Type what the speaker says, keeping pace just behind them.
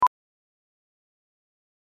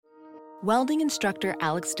Welding instructor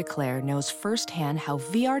Alex DeClaire knows firsthand how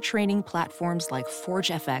VR training platforms like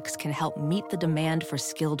ForgeFX can help meet the demand for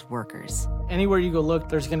skilled workers. Anywhere you go look,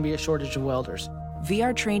 there's going to be a shortage of welders.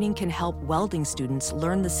 VR training can help welding students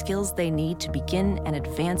learn the skills they need to begin and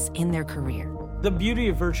advance in their career. The beauty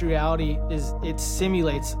of virtual reality is it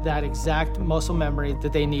simulates that exact muscle memory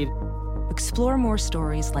that they need. Explore more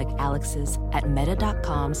stories like Alex's at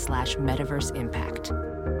meta.com/metaverseimpact.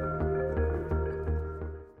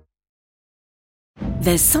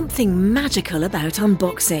 There's something magical about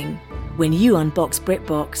unboxing. When you unbox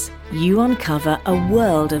BritBox, you uncover a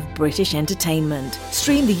world of British entertainment.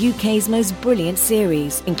 Stream the UK's most brilliant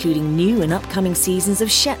series, including new and upcoming seasons of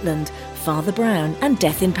Shetland, Father Brown and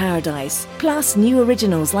Death in Paradise. Plus new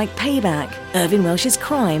originals like Payback, Irving Welsh's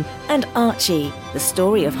Crime and Archie, the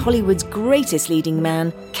story of Hollywood's greatest leading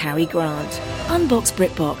man, Cary Grant. Unbox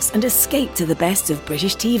BritBox and escape to the best of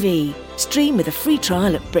British TV. Stream with a free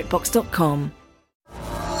trial at BritBox.com.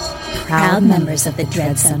 Proud members of the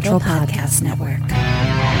Dread Central Podcast Network.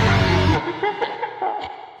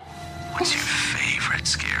 What's your favorite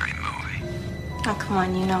scary movie? Oh, come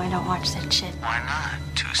on, you know I don't watch that shit. Why not?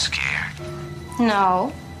 Too scared?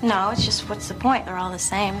 No, it's just what's the point? They're all the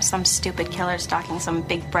same. Some stupid killer stalking some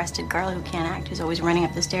big-breasted girl who can't act, who's always running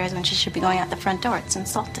up the stairs when she should be going out the front door. It's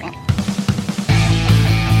insulting.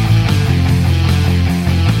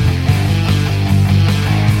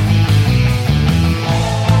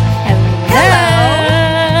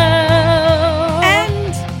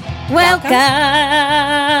 Welcome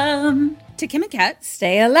to Kim and Kat.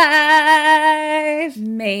 Stay Alive.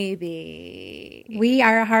 Maybe. We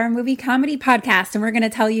are a horror movie comedy podcast, and we're going to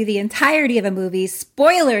tell you the entirety of a movie,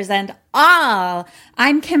 spoilers and all.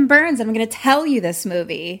 I'm Kim Burns, and I'm going to tell you this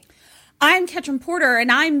movie. I'm Ketchum Porter, and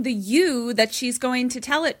I'm the you that she's going to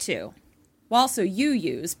tell it to. Well, also you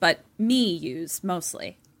use, but me use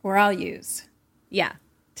mostly. We're all use. Yeah.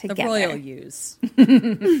 Together. The royal use.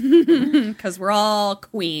 Because we're all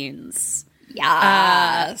queens.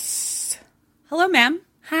 Yes. Hello, ma'am.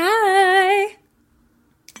 Hi.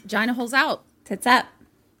 Gina holes out. Tits up.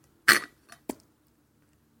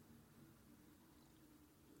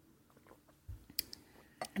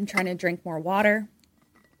 I'm trying to drink more water.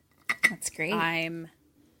 That's great. My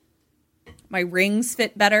rings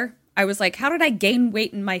fit better. I was like, how did I gain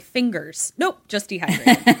weight in my fingers? Nope, just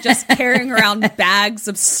dehydrated. Just carrying around bags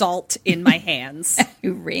of salt in my hands.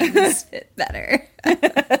 Rings fit better.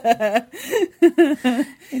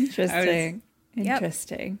 Interesting.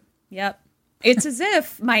 Interesting. Yep. It's as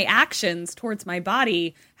if my actions towards my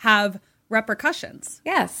body have repercussions.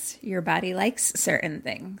 Yes, your body likes certain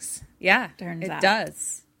things. Yeah, turns out. It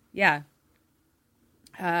does. Yeah.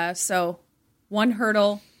 So one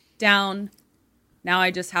hurdle down. Now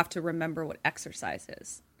I just have to remember what exercise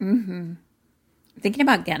is. Mm-hmm. I'm thinking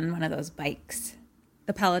about getting one of those bikes.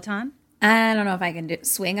 The Peloton? I don't know if I can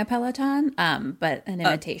swing a Peloton, but an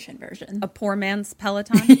imitation version. A poor man's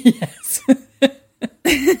Peloton? Yes.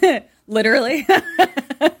 Literally?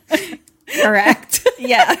 Correct.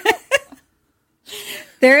 Yeah.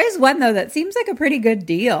 There is one, though, that seems like a pretty good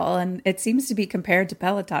deal, and it seems to be compared to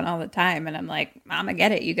Peloton all the time, and I'm like, I'm going to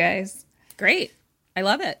get it, you guys. Great. I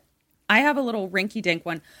love it. I have a little rinky-dink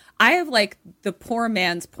one. I have, like, the poor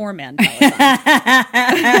man Peloton.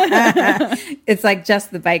 It's like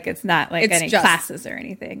just the bike. It's not like any classes or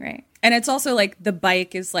anything, right? And it's also like the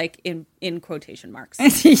bike is like in quotation marks.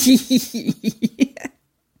 Like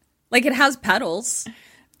it has pedals.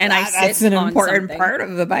 And I sit that's an on important something. part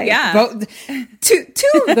of the bike. Yeah. Two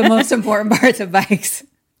of the most important parts of bikes.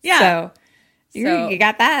 Yeah. So you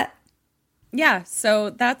got that. Yeah. So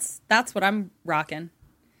that's what I'm rocking.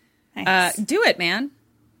 Nice. Do it, man.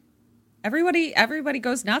 Everybody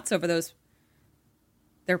goes nuts over those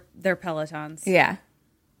their Pelotons. Yeah.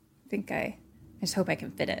 I just hope I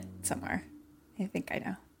can fit it somewhere. I think I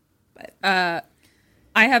know. But I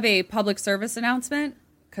have a public service announcement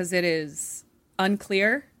because it is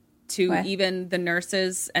unclear to even the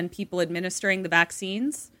nurses and people administering the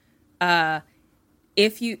vaccines.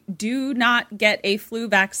 If you do not get a flu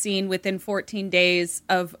vaccine within 14 days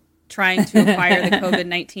of trying to acquire the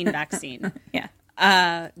COVID-19 vaccine,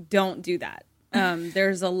 don't do that.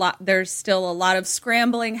 There's still a lot of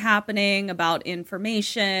scrambling happening about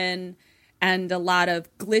information and a lot of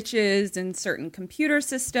glitches in certain computer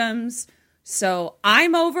systems. So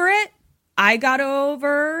I'm over it. I got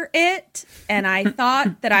over it, and I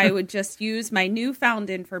thought that I would just use my newfound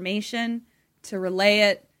information to relay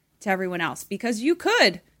it to everyone else. Because you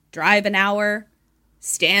could drive an hour,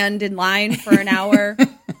 stand in line for an hour,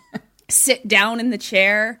 sit down in the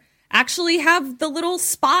chair, actually have the little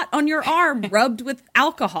spot on your arm rubbed with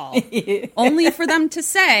alcohol, only for them to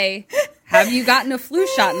say, have you gotten a flu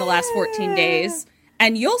shot in the last 14 days?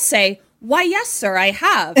 And you'll say, why, yes, sir, I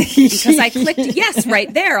have. Because I clicked yes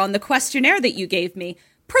right there on the questionnaire that you gave me.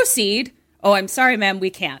 Proceed. Oh, I'm sorry, ma'am, we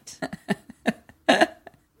can't.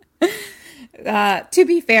 To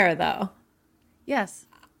be fair, though. Yes.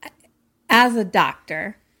 As a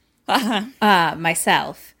doctor,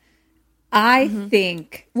 myself, I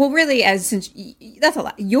think, well, really, that's a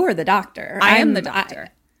lot. You're the doctor. I am the doctor.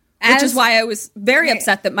 Which is why I was very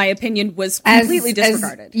upset that my opinion was completely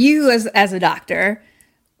disregarded. You, as a doctor,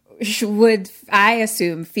 would, I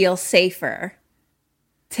assume, feel safer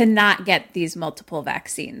to not get these multiple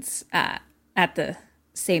vaccines at the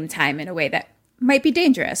same time in a way that might be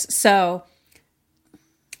dangerous. So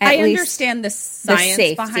I understand the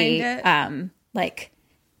science behind it. Like,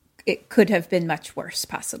 it could have been much worse,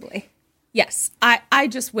 possibly. Yes. I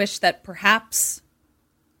just wish that perhaps...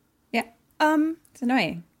 Yeah. It's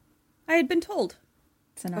annoying. I had been told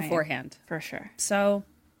it's annoying beforehand. For sure. So,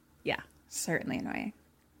 yeah. Certainly annoying.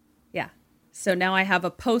 Yeah. So now I have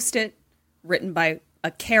a Post-it written by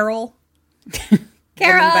a Carol.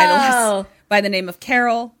 Carol! By the name of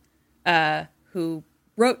Carol, who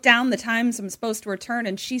wrote down the times I'm supposed to return.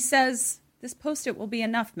 And she says, this Post-it will be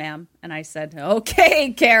enough, ma'am. And I said,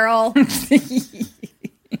 okay, Carol.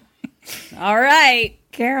 All right.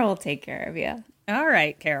 Carol will take care of you. All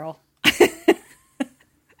right, Carol.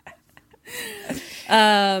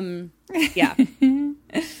 Yeah.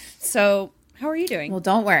 So, how are you doing? Well,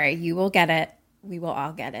 don't worry. You will get it. We will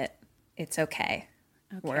all get it. It's okay.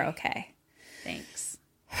 We're okay. Thanks.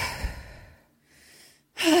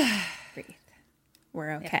 Breathe.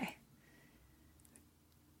 We're okay. Yeah.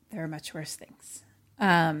 There are much worse things.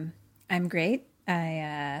 I'm great.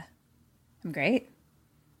 I'm great.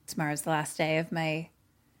 Tomorrow's the last day of my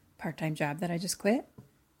part-time job that I just quit.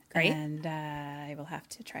 Great. And I will have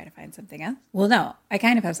to try to find something else. Well, no, I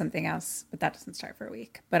kind of have something else, but that doesn't start for a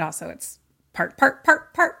week. But also it's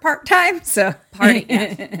part-time. So party.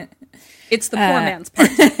 Yeah. It's the poor man's part.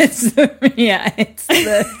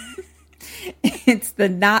 It's the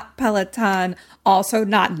not Peloton, also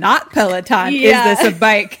not Peloton. Yeah. Is this a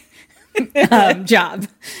bike job?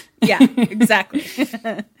 Yeah, exactly.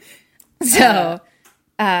 So,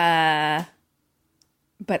 but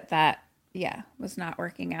that, was not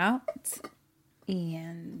working out.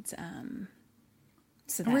 And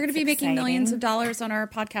so we're going to be making millions of dollars on our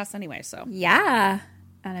podcast anyway. So, yeah.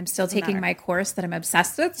 And I'm still taking my course that I'm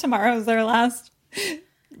obsessed with. Tomorrow's their last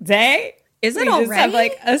day. Is it we already? Just have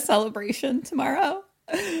like a celebration tomorrow.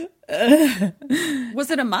 Was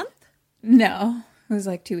it a month? No, it was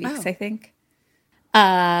like 2 weeks, I think.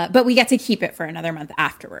 But we get to keep it for another month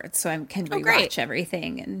afterwards, so I can rewatch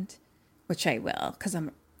everything, and which I will because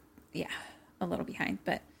I'm, a little behind.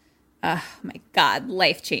 But oh my God,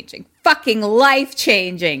 fucking life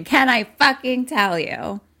changing! Can I fucking tell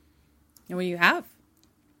you? Well, you have.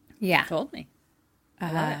 Yeah, you told me.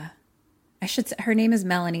 I love it. I should say her name is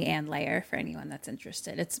Melanie Ann Layer for anyone that's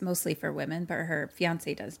interested. It's mostly for women, but her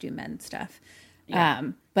fiance does do men's stuff. Yeah.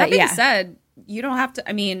 But that being said, you don't have to.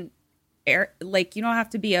 I mean, you don't have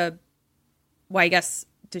to be a. Well, I guess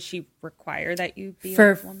does she require that you be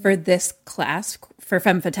for a woman? For this class for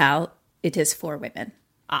Femme Fatale? It is for women.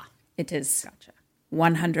 It is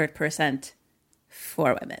 100%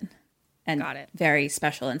 for women, and got it. Very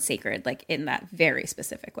special and sacred, like in that very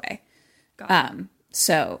specific way. Got it.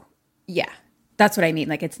 So. Yeah, that's what I mean.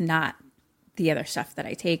 Like, it's not the other stuff that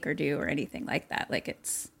I take or do or anything like that. Like,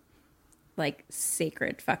 it's like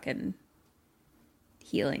sacred fucking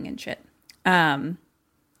healing and shit.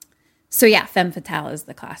 So yeah, Femme Fatale is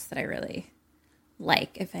the class that I really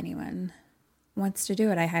like. If anyone wants to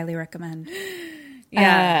do it, I highly recommend.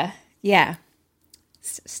 Yeah. Yeah.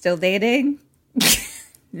 Still dating,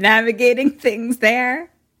 navigating things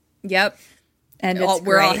there. Yep. And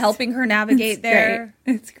we're all helping her navigate there.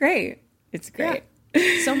 It's great. Yeah.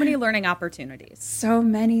 So many learning opportunities.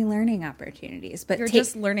 But you're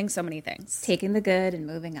just learning so many things. Taking the good and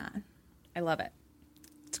moving on. I love it.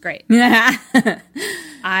 It's great.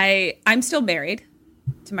 I'm still married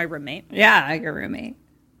to my roommate. Yeah, your roommate.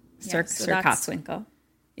 Sir Kotzwinkle.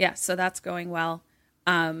 Yeah, so that's going well.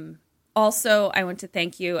 Also, I want to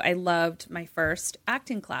thank you. I loved my first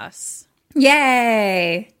acting class.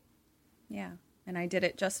 Yay! Yeah. And I did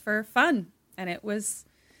it just for fun. And it was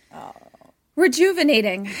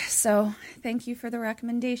rejuvenating. So thank you for the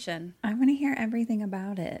recommendation. I want to hear everything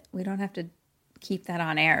about it. We don't have to keep that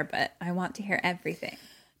on air, but I want to hear everything.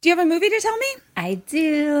 Do you have a movie to tell me? I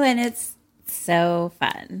do. And it's so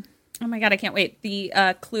fun. Oh my God, I can't wait. The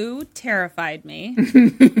Clue terrified me.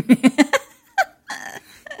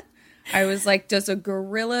 I was like, does a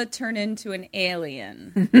gorilla turn into an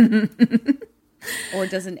alien? Or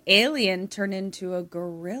does an alien turn into a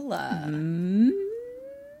gorilla?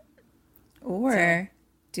 Or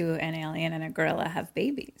do an alien and a gorilla have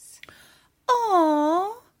babies?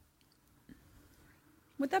 Aww.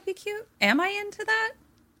 Would that be cute? Am I into that?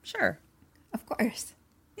 Sure. Of course.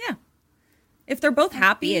 Yeah. If they're both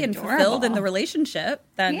happy and fulfilled in the relationship,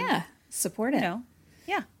 then yeah, support it.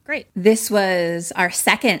 Yeah, great. This was our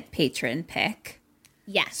second patron pick.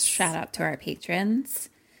 Yes. Shout out to our patrons.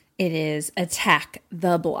 It is Attack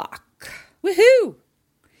the Block. Woohoo!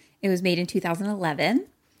 It was made in 2011.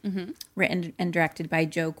 Written and directed by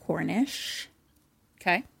Joe Cornish.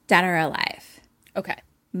 Okay. Dead or alive? Okay.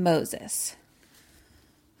 Moses.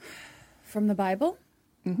 From the Bible?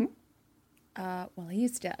 Well,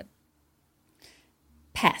 he's dead.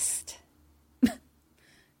 Pest.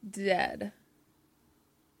 Dead.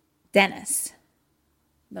 Dennis.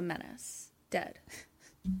 The Menace. Dead.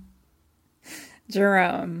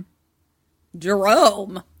 Jerome.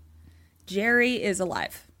 Jerry is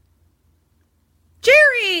alive.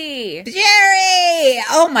 Jerry!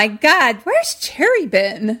 Oh my God. Where's Jerry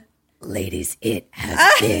been? Ladies, it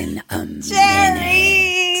has been a minute.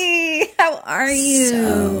 Jerry! How are you?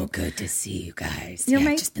 So good to see you guys. You're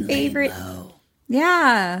my just been favorite. laying low.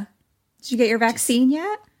 Yeah. Did you get your vaccine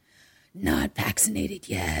yet? Not vaccinated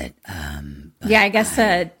yet. Yeah, I guess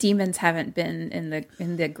demons haven't been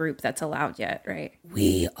in the group that's allowed yet, right?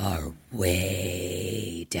 We are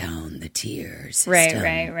way down the tiers. Right.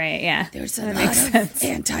 Yeah, There's a lot of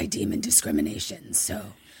anti-demon discrimination, so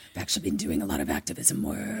I've actually been doing a lot of activism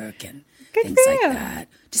work and things like that.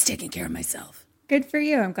 Just taking care of myself. Good for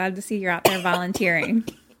you. I'm glad to see you're out there volunteering.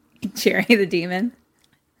 Jerry the demon.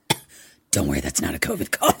 Don't worry, that's not a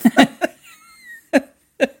COVID cough.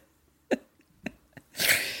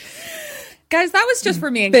 Guys, that was just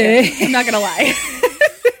for me and Kim. I'm not going to lie.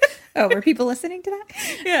 Oh, were people listening to that?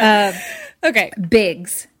 Yeah. Okay.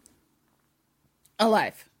 Biggs.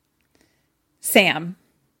 Alive. Sam.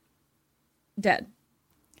 Dead.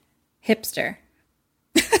 Hipster.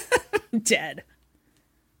 Dead.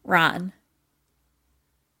 Ron.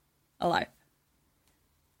 Alive.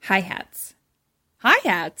 Hi-hats.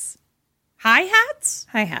 Hi-hats. Hi-hats?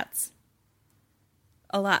 Hi-hats.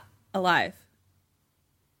 Alive.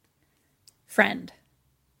 Friend.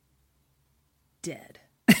 Dead.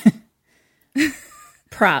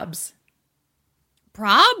 Probs.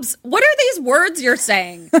 Probs? What are these words you're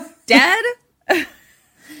saying? Dead?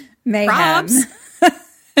 Mayhem. Probs?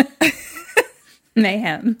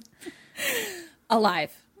 Mayhem.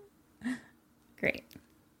 Alive. Great.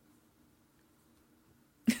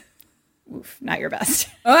 Oof, not your best.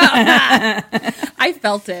 I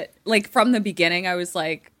felt it. Like from the beginning, I was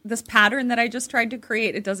like, this pattern that I just tried to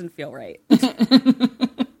create, it doesn't feel right.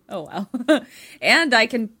 Oh, well. And I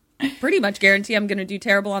can pretty much guarantee I'm going to do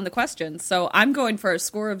terrible on the questions. So I'm going for a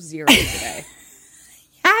score of 0 today.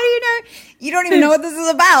 How do you know? You don't even know what this is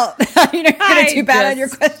about. You're not going to do bad on your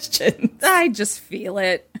questions. I just feel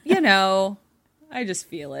it. I just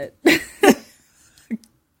feel it.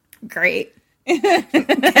 Great.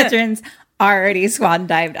 Catherine's already swan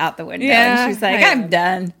dived out the window. Yeah, and she's like, I'm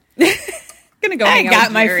done. Gonna go. I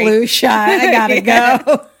got my flu shot. I gotta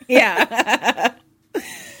go. Yeah.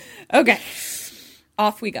 Okay.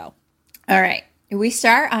 Off we go. All right. We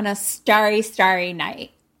start on a starry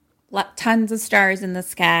night. Tons of stars in the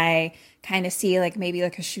sky. Kind of see maybe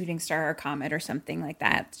a shooting star or comet or something like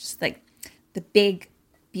that. It's just the big,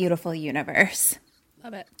 beautiful universe.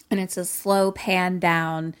 Love it. And it's a slow pan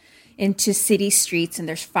down into city streets, and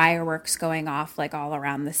there's fireworks going off all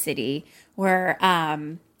around the city. Where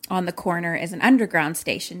on the corner is an underground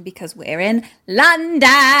station because we're in London.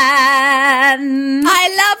 I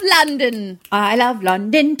love London. I love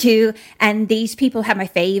London too, and these people have my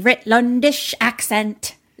favorite Londish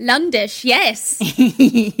accent. Londish, yes.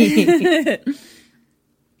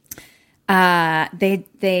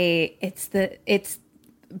 It's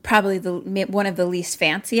probably one of the least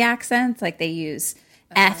fancy accents. They use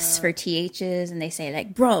F's for THs, and they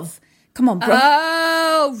say bruv. Come on, bruv.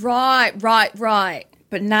 Oh, right.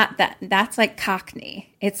 But not that. That's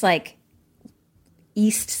Cockney. It's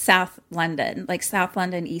East South London, South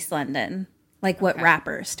London, East London, what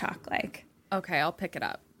rappers talk like. Okay, I'll pick it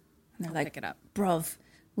up. And they're pick it up. Bruv,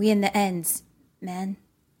 we in the ends, man.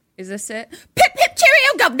 Is this it? Pip pip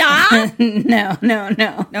cheerio, governor.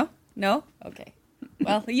 No. Okay.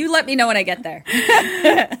 Well, you let me know when I get there.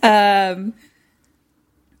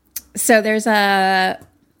 So there's a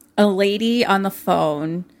lady on the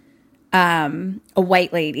phone a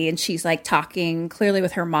white lady, and she's like talking clearly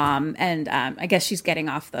with her mom, and I guess she's getting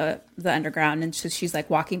off the underground, and she's like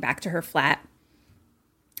walking back to her flat,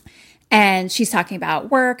 and she's talking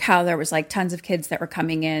about work, how there was like tons of kids that were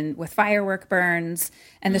coming in with firework burns,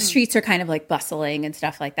 and the streets are kind of like bustling and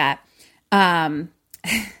stuff like that.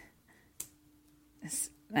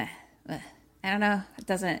 I don't know. It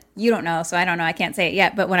doesn't. You don't know, so I don't know. I can't say it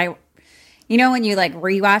yet. But when when you like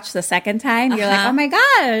rewatch the second time, you're like, oh my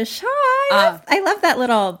gosh, I love that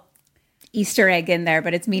little Easter egg in there,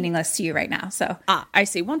 but it's meaningless to you right now. So I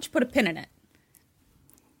see. Why don't you put a pin in it?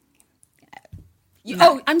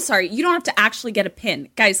 Oh, I'm sorry. You don't have to actually get a pin.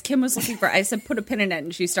 Guys, Kim was looking for, I said put a pin in it,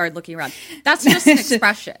 and she started looking around. That's just an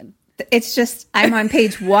expression. It's just, I'm on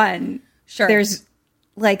page 1. Sure. There's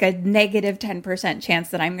like a negative 10% chance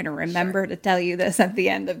that I'm going to remember to tell you this at the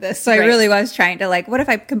end of this. So I really was trying to like, what if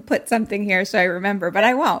I can put something here so I remember, but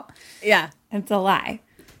I won't. Yeah. It's a lie.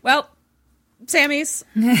 Well, Sammy's,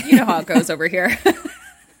 you know how it goes over here.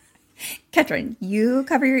 Ketrin, you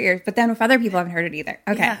cover your ears, but then if other people haven't heard it either.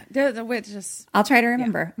 Okay. Yeah, I'll try to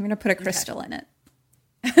remember. Yeah. I'm going to put a crystal in it.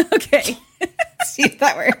 Okay. See if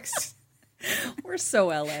that works. We're so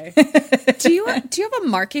LA. Do you have a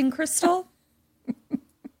marking crystal?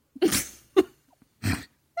 Which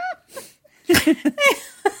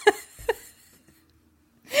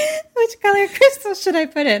color crystal should I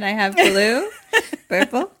put in? I have blue,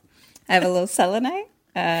 purple. I have a little selenite.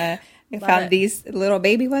 I found these little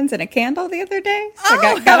baby ones in a candle the other day. So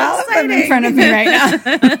I got all of them in front of me right now.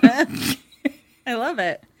 I love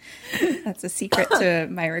it. That's a secret to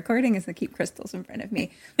my recording, is to keep crystals in front of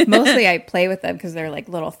me. Mostly I play with them because they're like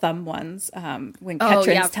little thumb ones. When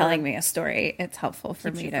Ketrin's telling me a story, it's helpful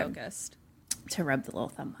for me to rub the little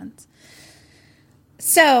thumb ones.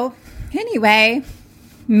 So anyway,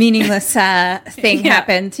 meaningless thing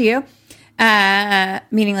happened to you.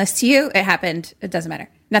 Meaningless to you. It happened. It doesn't matter.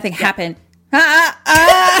 Nothing happened. I'll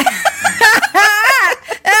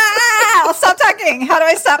stop talking. How do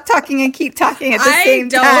I stop talking and keep talking at the same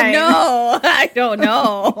time? I don't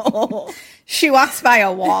know. She walks by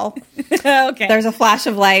a wall. Okay. There's a flash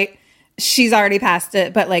of light. She's already past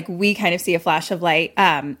it, but like we kind of see a flash of light.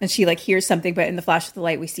 And she like hears something, but in the flash of the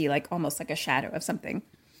light, we see like almost like a shadow of something.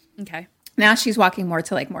 Okay. Now she's walking more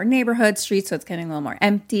to like more neighborhood streets, so it's getting a little more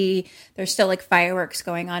empty. There's still like fireworks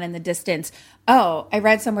going on in the distance. Oh, I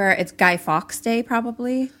read somewhere it's Guy Fawkes Day,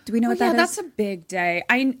 probably. Do we know what that is? Yeah, that's a big day.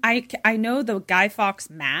 I know the Guy Fawkes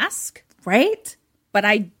mask, right? But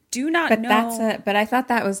I do not know. But I thought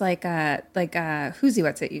that was like Who's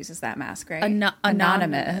What's It uses that mask, right?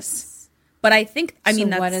 Anonymous. But I think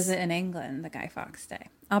what is it in England? The Guy Fawkes Day.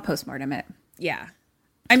 I'll postmortem it. Yeah,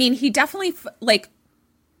 I mean he definitely like.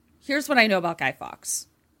 Here's what I know about Guy Fawkes.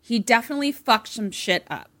 He definitely fucked some shit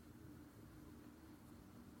up.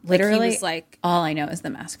 Literally, he was like, all I know is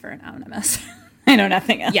the mask for Anonymous. I know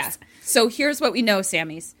nothing else. Yeah. So here's what we know,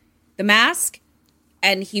 Sammy's. The mask,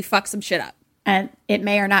 and he fucked some shit up. And it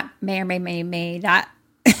may or may not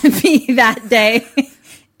be that day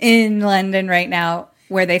in London right now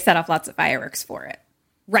where they set off lots of fireworks for it.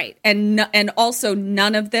 Right. And also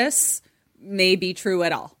none of this may be true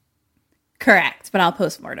at all. Correct, but I'll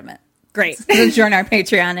postmortem it. Great. So join our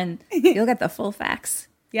Patreon and you'll get the full facts.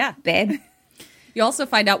 Yeah. Babe. You also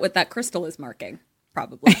find out what that crystal is marking,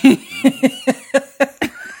 probably.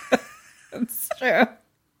 That's true.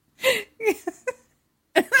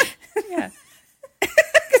 Yeah.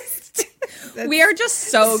 We are just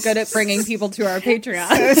so good at bringing people to our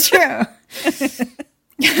Patreon. So true.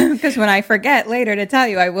 Because when I forget later to tell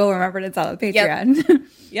you, I will remember to tell the Patreon.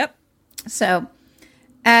 Yep. So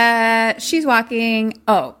she's walking.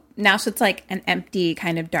 Oh, now so it's like an empty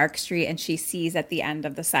kind of dark street, and she sees at the end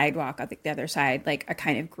of the sidewalk, I think the other side, like a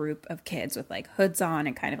kind of group of kids with like hoods on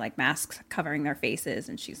and kind of like masks covering their faces,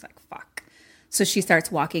 and she's like, fuck. So she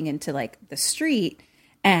starts walking into like the street,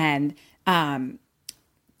 and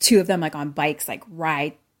two of them like on bikes like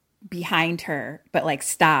ride behind her, but like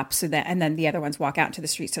stop and then the other ones walk out into the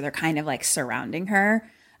street, so they're kind of like surrounding her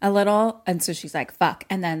a little, and so she's like, fuck.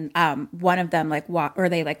 And then one of them like walk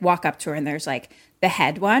up to her, and there's like the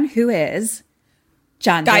head one, who is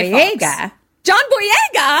John Boyega. John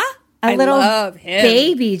Boyega? I love him.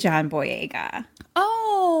 Baby John Boyega.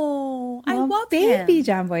 Oh, I love baby him.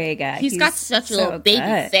 John Boyega. He's got such a little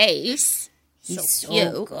baby face. He's so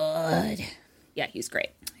cute. Good. Yeah, he's great.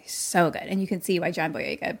 He's so good. And you can see why John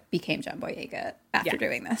Boyega became John Boyega after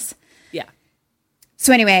doing this. Yeah.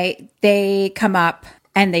 So anyway, they come up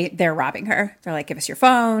and they're robbing her. They're like, give us your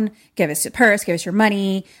phone, give us your purse, give us your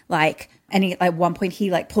money. Like, and at one point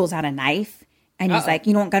he like pulls out a knife, and he's like,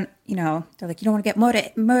 they're like, you don't want to get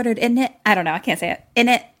murdered in it. I don't know. I can't say it. In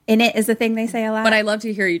it. In it is the thing they say a lot. But I love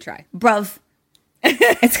to hear you try. Bruv.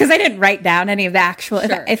 It's because I didn't write down any of the actual.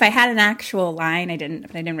 Sure. If I had an actual line, I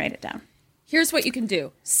didn't write it down. Here's what you can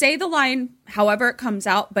do. Say the line however it comes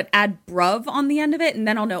out, but add bruv on the end of it, and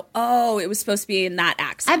then I'll know, oh, it was supposed to be in that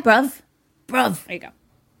accent. Add bruv. Bruv. There you go.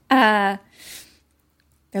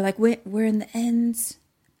 They're like, we're in the ends.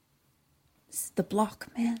 It's the block,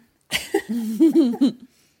 man. Have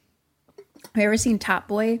you ever seen Top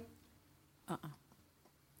Boy?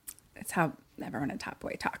 That's how everyone in Top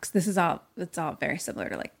Boy talks. It's all very similar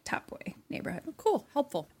to like Top Boy Neighborhood. Oh, cool.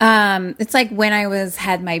 Helpful. It's like when I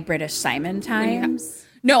had my British Simon times.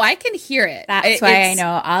 No, I can hear it. That's why I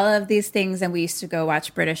know all of these things. And we used to go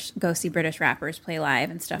see British rappers play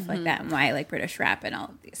live and stuff like that. And why I like British rap and all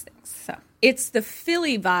of these things. So it's the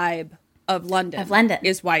Philly vibe of London.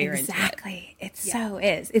 Is why you're into it. Exactly. It so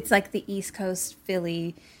is. It's like the East Coast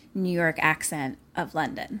Philly, New York accent of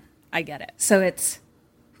London. I get it. So it's,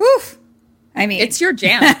 whew. I mean, it's your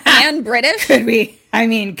jam. And British. Could we? I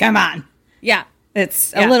mean, come on. Yeah.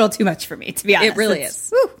 It's a little too much for me, to be honest. It really is.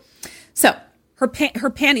 Whew. So her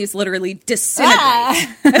panties literally disintegrate.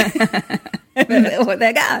 What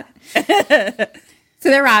they got. So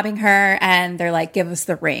they're robbing her and they're like, give us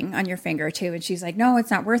the ring on your finger too. And she's like, no, it's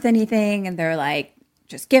not worth anything. And they're like,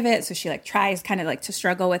 just give it. So she like tries kind of like to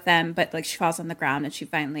struggle with them, but like she falls on the ground and she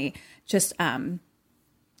finally just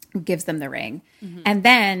gives them the ring. Mm-hmm. And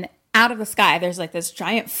then out of the sky, there's like this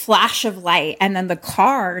giant flash of light. And then the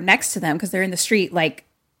car next to them, because they're in the street, like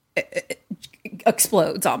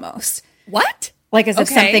explodes almost. What? Like as if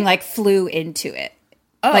something like flew into it.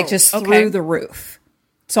 Oh, like just through the roof.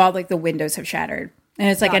 So all like the windows have shattered. And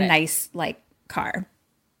it's like nice like car.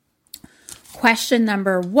 Question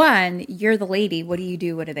number 1, you're the lady. What do you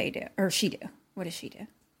do? What do they do? Or she do? What does she do?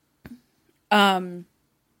 How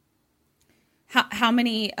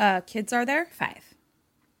many kids are there? 5.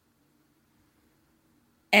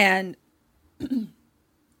 And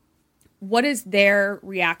what is their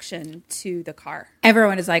reaction to the car?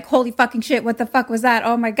 Everyone is like, holy fucking shit, what the fuck was that?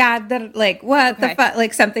 Oh my God. That, like, what the fuck?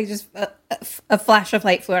 Like something just, a flash of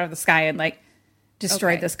light flew out of the sky and like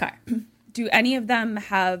destroyed this car. Do any of them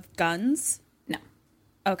have guns? No.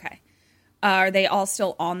 Okay. Are they all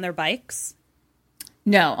still on their bikes?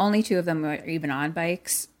 No, only 2 of them were even on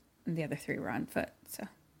bikes. And the other 3 were on foot. So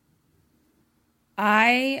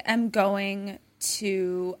I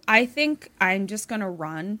think I'm just going to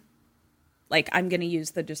run. Like, I'm going to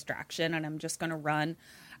use the distraction and I'm just going to run.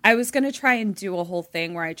 I was going to try and do a whole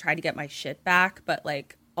thing where I try to get my shit back, but,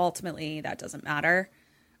 like, ultimately that doesn't matter.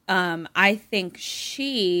 I think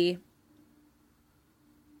she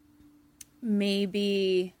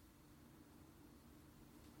maybe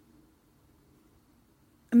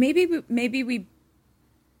we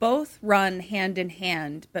both run hand in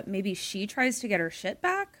hand, but maybe she tries to get her shit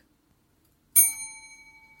back.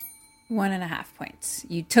 1.5 points.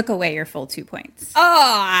 You took away your full 2 points.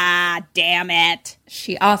 Oh, damn it.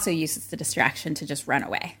 She also uses the distraction to just run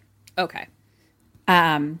away. Okay.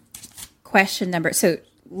 Question number... So,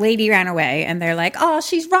 lady ran away, and they're like, oh,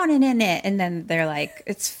 she's running in it. And then they're like,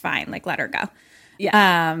 it's fine. Like, let her go.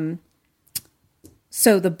 Yeah.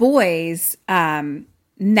 So, the boys,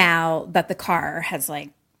 now that the car has, like,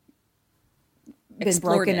 been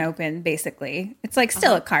broken open, basically. It's, like,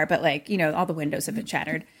 still a car, but, like, you know, all the windows have been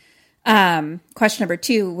shattered. Question number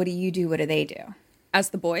 2, what do you do? What do they do? As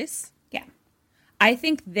the boys? Yeah. I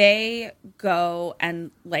think they go and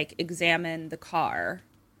like examine the car.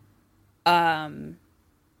 'Cause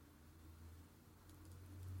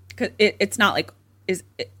it's not like, is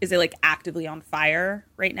it like actively on fire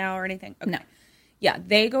right now or anything? Okay. No. Yeah.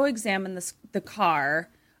 They go examine the car.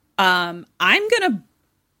 I'm going to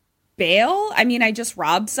bail. I mean, I just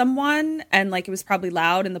robbed someone and like it was probably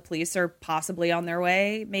loud and the police are possibly on their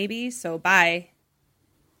way, maybe. So bye.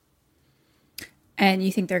 And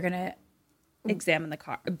you think they're going to examine the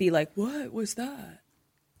car? Be like, what was that?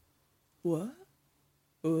 What?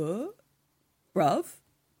 Bruv? 1.5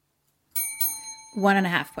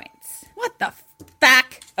 points. What the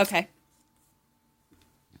fuck? Okay.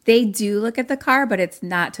 They do look at the car, but it's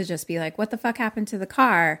not to just be like, what the fuck happened to the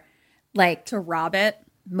car? Like to rob it.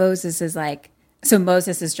 Moses is like, so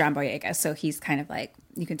Moses is John Boyega. So he's kind of like,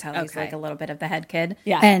 you can tell he's like a little bit of the head kid.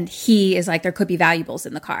 Yeah. And he is like, there could be valuables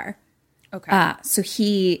in the car. Okay. So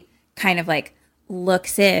he kind of like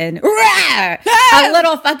looks in. A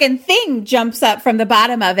little fucking thing jumps up from the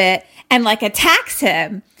bottom of it and like attacks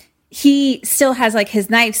him. He still has like his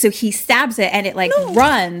knife. So he stabs it and it like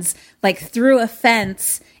runs like through a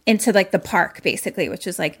fence into like the park basically, which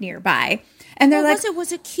is like nearby. And they're like,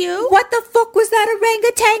 was it cute? What the fuck was that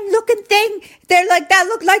orangutan looking thing? They're like, that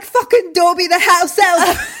looked like fucking Dobby the house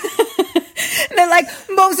elf. And they're like,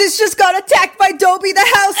 Moses just got attacked by Dobby the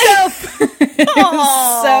house elf. It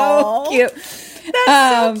was so cute. That's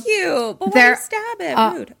so cute. But why stab it?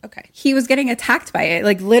 Rude. Okay. He was getting attacked by it.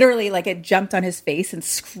 Like literally, like it jumped on his face and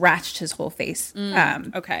scratched his whole face.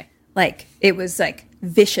 Okay. Like it was like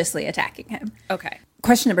viciously attacking him. Okay.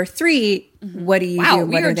 Question number 3, what do you do?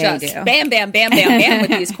 What do they do? Bam, bam, bam, bam, bam with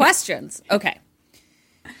these questions. Okay.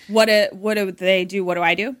 What do they do? What do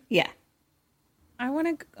I do? Yeah. I want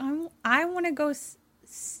to go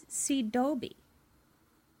see Dobby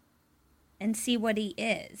and see what he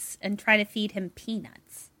is and try to feed him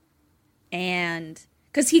peanuts. And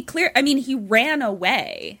because he ran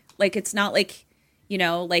away. Like, it's not like,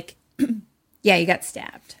 like. Yeah, he got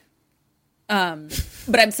stabbed.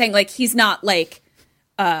 But I'm saying, like, he's not like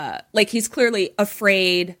he's clearly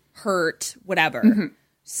afraid, hurt, whatever. Mm-hmm.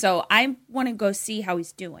 So I want to go see how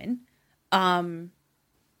he's doing.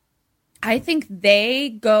 I think they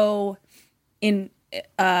go they're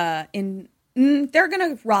going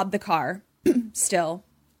to rob the car still,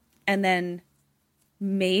 and then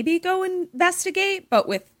maybe go investigate, but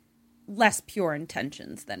with less pure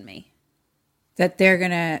intentions than me. That they're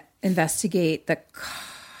going to investigate the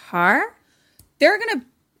car? They're going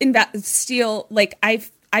to steal, like, I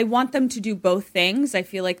want them to do both things. I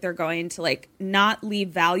feel like they're going to, like, not leave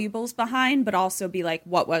valuables behind, but also be like,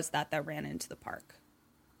 what was that ran into the park?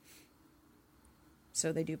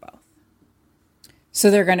 So they do both. So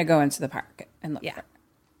they're going to go into the park and look for it. Yeah.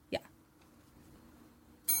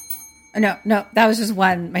 No, that was just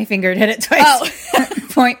one. My finger hit it twice. Oh.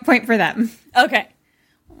 point for them. Okay.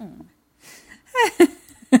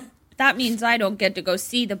 That means I don't get to go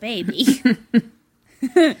see the baby.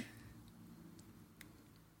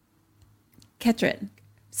 Ketrin.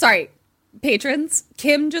 Sorry, patrons.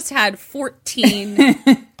 Kim just had 14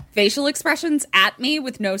 facial expressions at me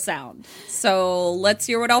with no sound. So let's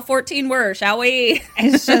hear what all 14 were, shall we?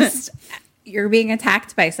 It's just, you're being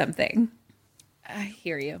attacked by something. I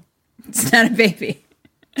hear you. It's not a baby.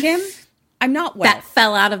 Kim, I'm not well. That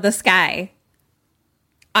fell out of the sky.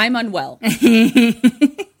 I'm unwell.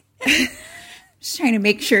 Just trying to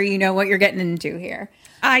make sure you know what you're getting into here.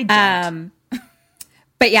 I don't.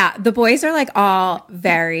 But yeah, the boys are like all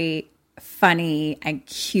very funny and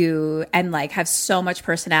cute and like have so much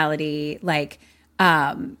personality. Like,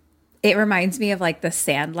 it reminds me of like the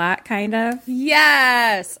Sandlot kind of.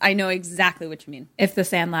 Yes, I know exactly what you mean. If the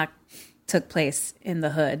Sandlot took place in the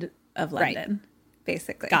hood of London,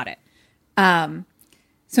 basically. Got it.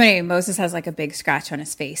 So anyway, Moses has like a big scratch on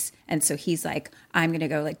his face. And so he's like, I'm going to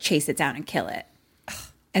go like chase it down and kill it. Okay.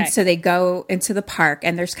 And so they go into the park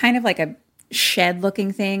and there's kind of like a shed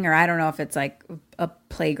looking thing, or I don't know if it's like a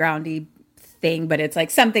playgroundy thing, but it's like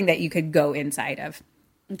something that you could go inside of.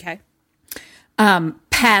 Okay.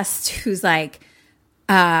 Pest, who's like,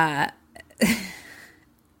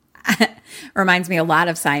 reminds me a lot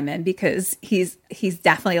of Simon because he's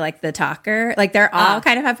definitely like the talker. Like they're all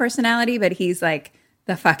kind of have personality, but he's like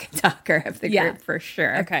the fucking talker of the group for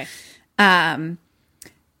sure. Okay.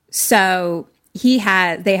 So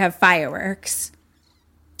they have fireworks.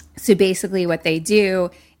 So basically what they do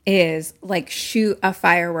is like shoot a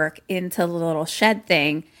firework into the little shed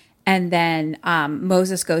thing. And then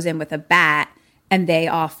Moses goes in with a bat and they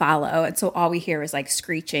all follow. And so all we hear is like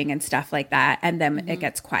screeching and stuff like that. And then it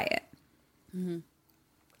gets quiet. Mm-hmm.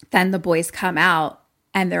 Then the boys come out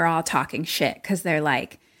and they're all talking shit because they're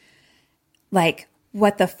like,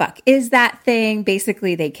 what the fuck is that thing?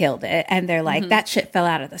 Basically, they killed it. And they're like, that shit fell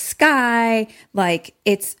out of the sky. Like,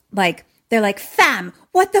 it's like, they're like, fam,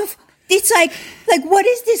 what the it's like, what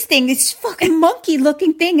is this thing? This fucking monkey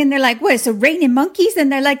looking thing. And they're like, what, it's a raining monkeys?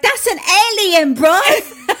 And they're like, that's an alien, bro.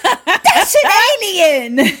 That's an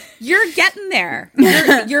alien. You're getting there.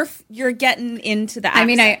 You're getting into the accent. I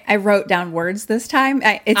mean, I wrote down words this time.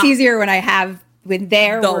 It's easier when I have when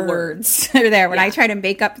their words are there. When I try to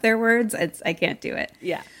make up their words, I can't do it.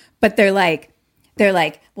 Yeah. But they're like,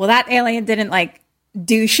 well, that alien didn't like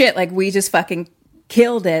do shit. Like we just fucking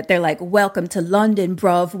killed it. They're like, welcome to London,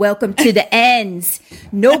 bruv. Welcome to the ends.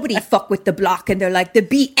 Nobody fuck with the block. And they're like, the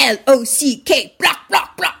BLOCK, block,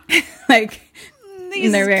 block, block. Like,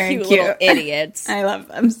 these they're very cute cute little idiots. I love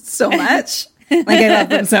them so much. I love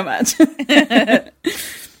them so much.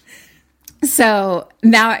 So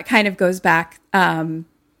now it kind of goes back.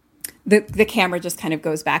 The camera just kind of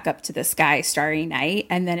goes back up to the sky, starry night,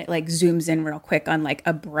 and then it like zooms in real quick on like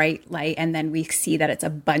a bright light, and then we see that it's a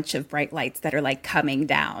bunch of bright lights that are like coming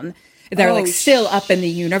down. They're like still up in the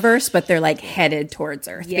universe, but they're like headed towards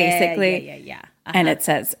Earth, basically. Yeah. and it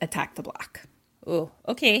says attack the block. Oh,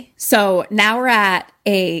 okay. So now we're at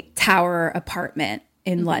a tower apartment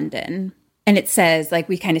in London, and it says, like,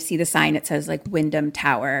 we kind of see the sign. It says, like, Wyndham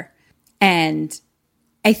Tower. And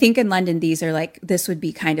I think in London, these are like, this would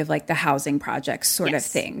be kind of like the housing projects sort of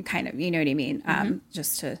thing, kind of, you know what I mean?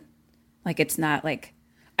 Just to, like, it's not like.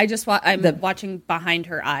 I'm watching Behind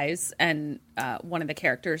Her Eyes, and one of the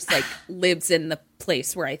characters, like, lives in the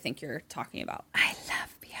place where I think you're talking about. I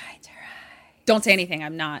love Behind Her Eyes. Don't say anything.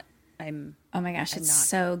 Oh my gosh, it's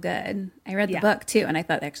so good. I read the book too, and I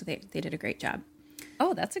thought actually they did a great job.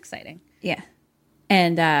 Oh, that's exciting. Yeah.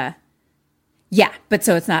 And but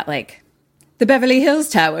so it's not like the Beverly Hills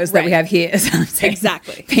Towers that we have here. Is what I'm saying.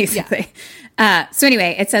 Exactly. Basically. Yeah. So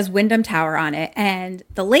anyway, it says Wyndham Tower on it, and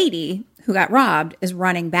the lady who got robbed is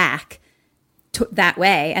running back that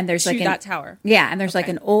way, and there's like that tower. Yeah, and there's like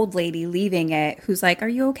an old lady leaving it who's like, "Are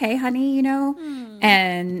you okay, honey?" You know,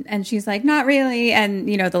 and she's like, "Not really." And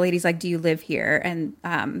you know, the lady's like, "Do you live here?"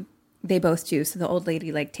 And they both do. So the old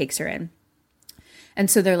lady like takes her in, and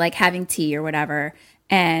so they're like having tea or whatever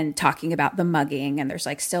and talking about the mugging, and there's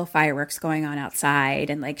like still fireworks going on outside,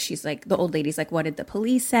 and like she's like, the old lady's like, "What did the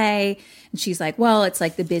police say?" And she's like, "Well, it's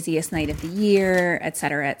like the busiest night of the year, et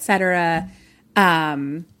cetera, et cetera."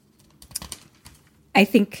 I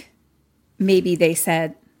think maybe they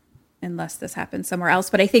said, unless this happened somewhere else,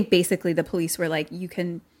 but I think basically the police were like, you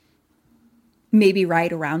can maybe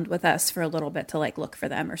ride around with us for a little bit to like look for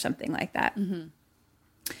them or something like that. And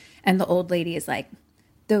the old lady is like,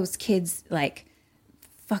 those kids, like,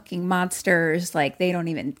 fucking monsters, like they don't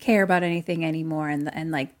even care about anything anymore. And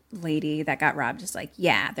like lady that got robbed is like,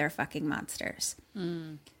 yeah, they're fucking monsters.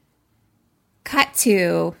 Cut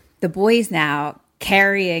to the boys now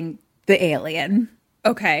carrying the alien.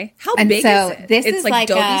 Okay. How big is it? This it's is like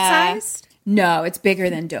Dobie sized? No, it's bigger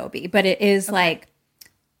than Dobie, but it is like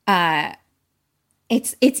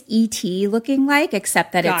it's ET looking like,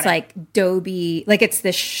 except that it's like Dobie, like it's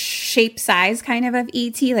the shape size kind of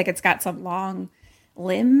ET, like it's got some long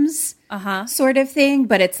limbs sort of thing,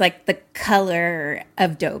 but it's like the color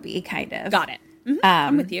of Dobie kind of. Got it.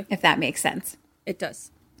 I'm with you. If that makes sense. It does.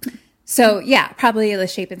 So yeah, probably the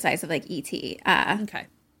shape and size of like ET. Okay.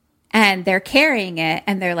 And they're carrying it,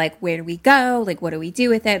 and they're like, where do we go? Like, what do we do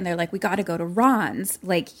with it? And they're like, we got to go to Ron's.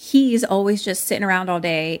 Like, he's always just sitting around all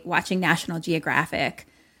day watching National Geographic.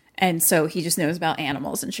 And so he just knows about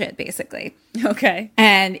animals and shit, basically. Okay.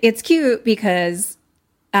 And it's cute because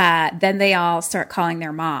then they all start calling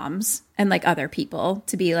their moms and like other people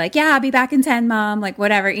to be like, yeah, I'll be back in 10, mom. Like,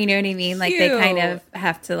 whatever. You know what I mean? Like, they kind of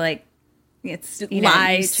have to like, it's, you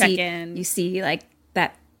know, check in. You see like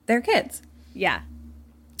that they're kids. Yeah.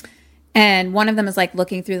 And one of them is like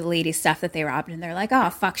looking through the lady's stuff that they robbed, and they're like, "Oh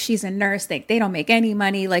fuck, she's a nurse. They don't make any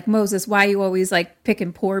money. Like, Moses, why are you always like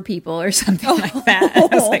picking poor people or something like that?"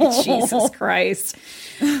 I was like, Jesus Christ.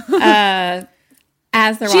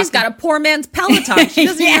 As they're she's got a poor man's Peloton. She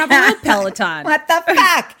doesn't even have a real Peloton. What the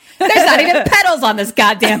fuck? There's not even pedals on this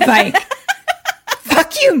goddamn bike.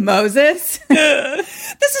 Fuck you, Moses.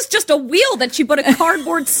 This is just a wheel that she put a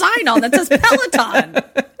cardboard sign on that says Peloton.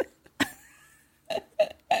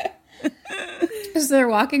 So they're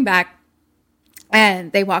walking back,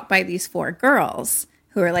 and they walk by these 4 girls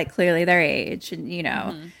who are like clearly their age, and you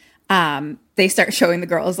know, they start showing the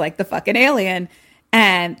girls like the fucking alien,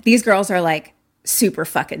 and these girls are like super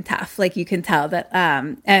fucking tough, like you can tell that,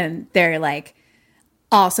 and they're like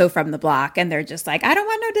also from the block, and they're just like, I don't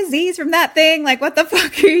want no disease from that thing, like what the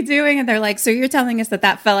fuck are you doing? And they're like, so you're telling us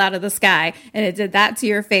that fell out of the sky and it did that to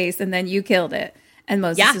your face and then you killed it? And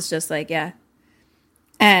Moses is just like, yeah.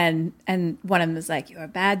 And one of them is like, you're a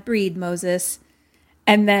bad breed, Moses.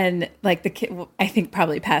 And then like the kid, I think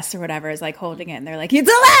probably Pest or whatever, is like holding it, and they're like, it's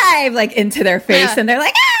alive, like into their face, and they're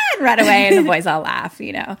like, ah, and run away, and the boys all laugh,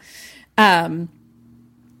 you know. And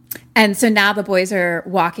so now the boys are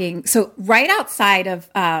walking. So right outside of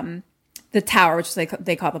the tower, which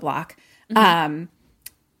they call the block,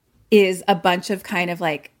 is a bunch of kind of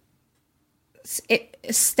like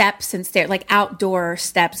steps and stairs, like outdoor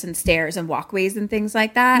steps and stairs and walkways and things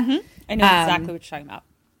like that. I know exactly what you're talking about.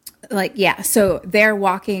 Like, yeah. So they're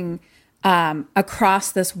walking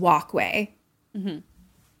across this walkway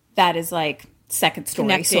that is like second story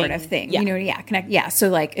connecting, sort of thing. Yeah. You know, yeah. So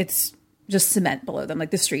like it's just cement below them,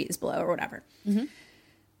 like the street is below or whatever.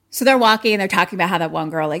 So they're walking and they're talking about how that one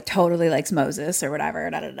girl like totally likes Moses or whatever.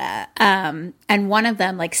 And one of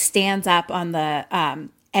them like stands up on the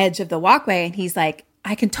edge of the walkway, and he's like,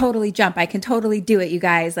 I can totally jump. I can totally do it, you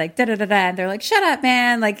guys. Like, da-da-da-da. And they're like, shut up,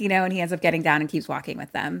 man. Like, you know, and he ends up getting down and keeps walking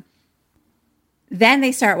with them. Then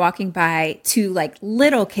they start walking by 2 like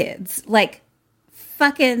little kids, like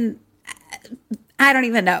fucking I don't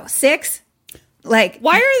even know, 6? Like,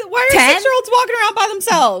 why are 6-year-olds walking around by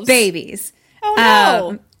themselves? Babies. Oh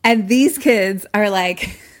no. And these kids are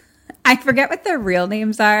like, I forget what their real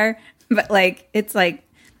names are, but like, it's like,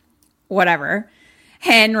 whatever,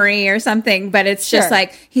 Henry or something, but it's just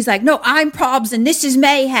like, he's like, no, I'm Probs and this is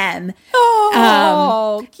Mayhem.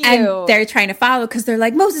 Oh, cute. And they're trying to follow because they're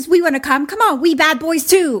like, Moses, we want to come on, we bad boys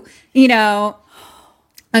too, you know.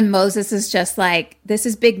 And Moses is just like, this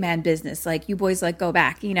is big man business, like, you boys like go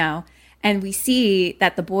back, you know. And we see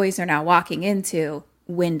that the boys are now walking into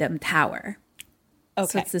Wyndham Tower. Okay.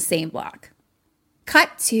 So it's the same block.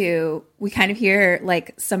 Cut to, we kind of hear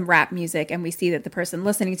like some rap music, and we see that the person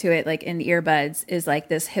listening to it, like in the earbuds, is like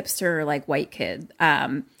this hipster, like white kid.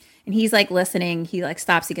 And he's like listening. He like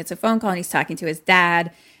stops. He gets a phone call, and he's talking to his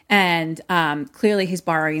dad. And clearly he's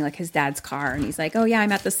borrowing like his dad's car. And he's like, oh yeah,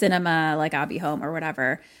 I'm at the cinema. Like, I'll be home or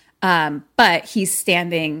whatever. But he's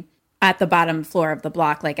standing at the bottom floor of the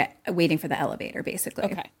block, like waiting for the elevator, basically.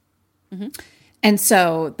 Okay. Mm-hmm. And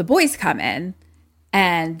so the boys come in,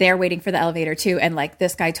 and they're waiting for the elevator too. And like,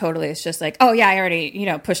 this guy totally is just like, oh yeah, I already, you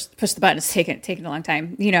know, push the button. It's taking a long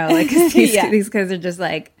time, you know, like these kids are just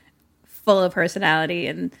like full of personality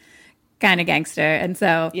and kind of gangster. And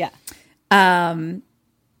so,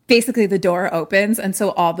 basically the door opens. And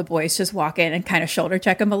so all the boys just walk in and kind of shoulder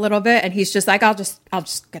check him a little bit. And he's just like, I'll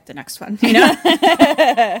just get the next one, you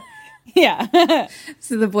know? Yeah.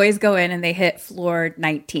 So the boys go in and they hit floor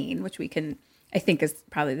 19, which I think is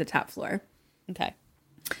probably the top floor. Okay.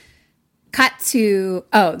 Cut to,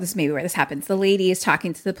 this is maybe where this happens. The lady is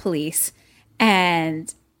talking to the police,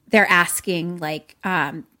 and they're asking like,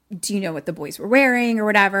 do you know what the boys were wearing or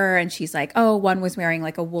whatever? And she's like, oh, one was wearing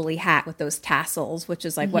like a woolly hat with those tassels, which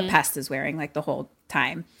is like what Pest is wearing like the whole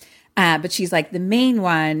time. But she's like, the main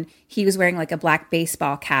one, he was wearing like a black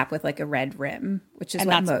baseball cap with like a red rim, which is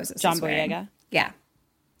what Moses John is wearing. Boyega. Yeah.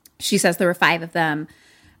 She says there were 5 of them.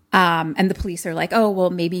 And the police are like, oh, well,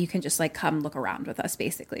 maybe you can just like come look around with us,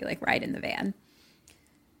 basically, like ride in the van.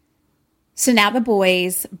 So now the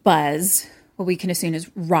boys buzz what we can assume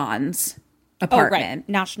is Ron's apartment. Oh, right.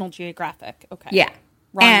 National Geographic. Okay. Yeah.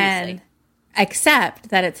 Ron and Weasley. Except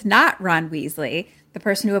that it's not Ron Weasley. The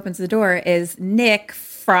person who opens the door is Nick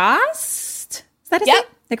Frost. Is that his name?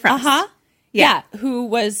 Nick Frost. Uh-huh. Yeah. Who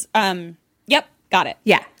was, got it.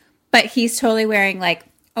 Yeah. But he's totally wearing like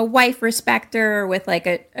a wife respecter with like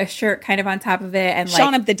a shirt kind of on top of it. And like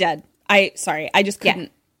Shaun of the Dead. I just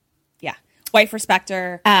couldn't. Yeah. Wife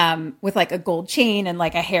respecter. With like a gold chain and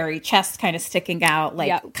like a hairy chest kind of sticking out,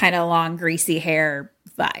 like kind of long, greasy hair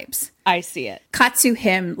vibes. I see it. Cut to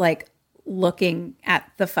him like looking at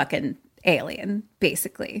the fucking alien,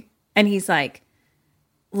 basically. And he's like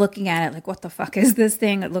looking at it like, what the fuck is this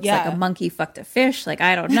thing? It looks like a monkey fucked a fish. Like,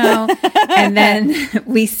 I don't know. And then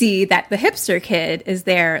we see that the hipster kid is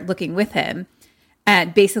there looking with him.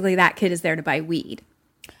 And basically that kid is there to buy weed.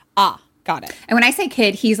 Ah, got it. And when I say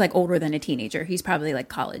kid, he's like older than a teenager. He's probably like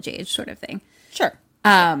college age sort of thing. Sure.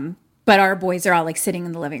 But our boys are all like sitting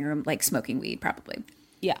in the living room, like smoking weed probably.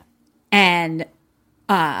 Yeah. And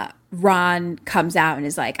Ron comes out and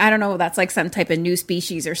is like, I don't know, that's like some type of new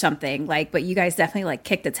species or something, like, but you guys definitely like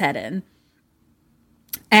kicked its head in.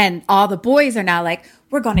 And all the boys are now like,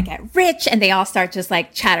 we're going to get rich. And they all start just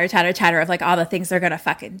like chatter of like all the things they're going to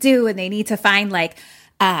fucking do. And they need to find like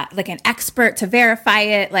an expert to verify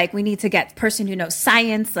it. Like, we need to get person who knows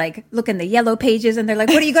science, like look in the yellow pages. And they're like,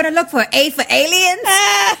 what are you going to look for? A for aliens?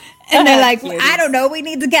 And they're like, well, I don't know. We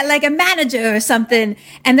need to get like a manager or something.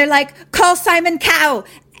 And they're like, call Simon Cowell.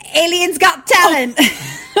 Aliens Got Talent.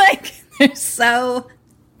 Like, they're so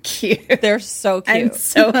cute. They're so cute. And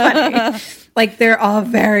so funny. Like, they're all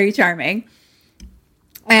very charming.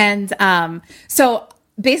 And so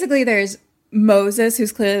basically there's Moses,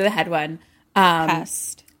 who's clearly the head one.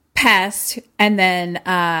 Pest. And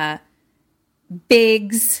then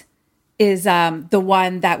Biggs is the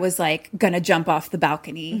one that was like going to jump off the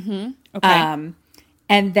balcony. Mm-hmm. Okay.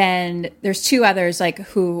 And then there's 2 others like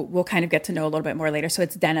who we'll kind of get to know a little bit more later. So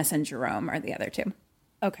it's Dennis and Jerome are the other 2.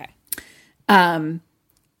 Okay.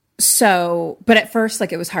 So, but at first,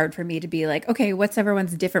 like, it was hard for me to be like, okay, what's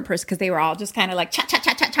everyone's different person? Because they were all just kind of like chat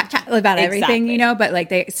about everything, you know, but like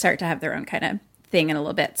they start to have their own kind of thing in a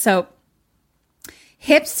little bit. So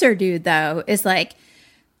hipster dude, though, is like,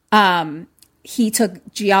 he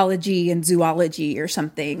took geology and zoology or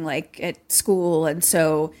something like at school. And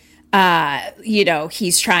so, you know,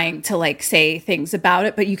 he's trying to like say things about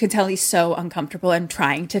it, but you can tell he's so uncomfortable and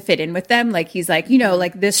trying to fit in with them. Like, he's like, you know,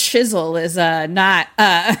 like this shizzle is not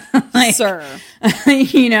like, sir,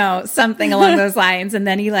 you know, something along those lines. And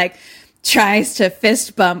then he like tries to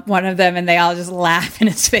fist bump one of them, and they all just laugh in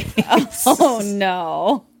his face. Oh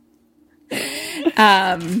no.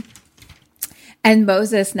 And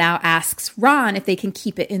Moses now asks Ron if they can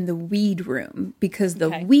keep it in the weed room, because the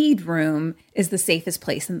weed room is the safest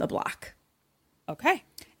place in the block. Okay.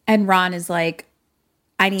 And Ron is like,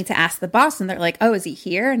 I need to ask the boss. And they're like, oh, is he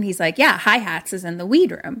here? And he's like, yeah, Hi-Hats is in the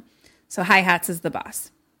weed room. So Hi-Hats is the boss.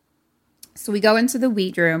 So we go into the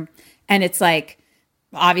weed room, and it's like,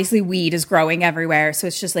 obviously weed is growing everywhere. So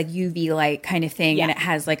it's just like UV light kind of thing. Yeah. And it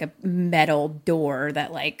has like a metal door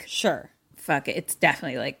that like, sure, fuck it. It's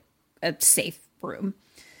definitely like a safe room.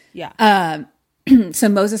 Yeah. So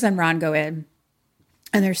Moses and Ron go in,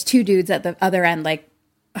 and there's two dudes at the other end, like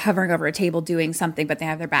hovering over a table doing something, but they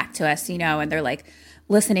have their back to us, you know, and they're like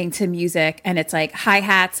listening to music, and it's like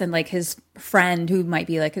Hi-Hats and like his friend who might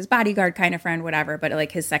be like his bodyguard kind of friend, whatever, but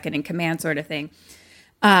like his second in command sort of thing.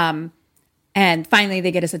 And finally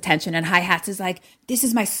they get his attention, and Hi-Hats is like, this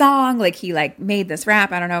is my song. Like he like made this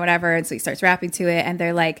rap, I don't know, whatever. And so he starts rapping to it, and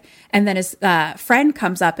they're like, and then his friend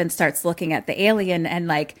comes up and starts looking at the alien, and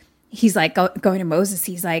like, he's like going to Moses.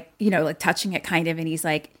 He's like, you know, like touching it kind of. And he's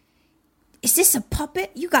like, is this a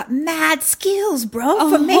puppet? You got mad skills, bro,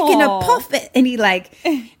 for making a puppet. And he like,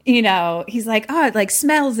 you know, he's like, oh, it like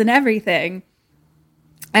smells and everything.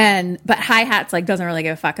 But Hi-Hats like doesn't really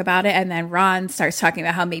give a fuck about it. And then Ron starts talking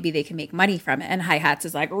about how maybe they can make money from it. And Hi-Hats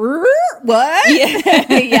is like, what?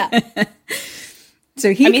 Yeah.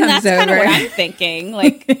 So he comes that's over. kind of what I'm thinking.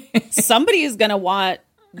 Like somebody is going to want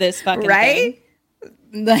this fucking right? thing.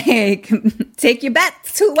 Like, take your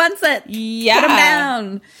bets. Who wants it? Yeah. Put them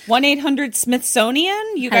down.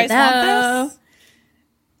 1-800-Smithsonian. You guys want this?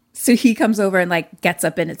 So he comes over and like gets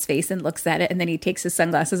up in its face and looks at it, and then he takes his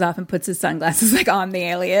sunglasses off and puts his sunglasses like on the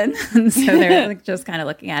alien. And so they're like just kind of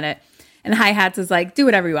looking at it. And Hi-Hats is like, do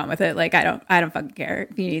whatever you want with it. Like, I don't fucking care.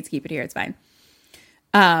 If you need to keep it here, it's fine.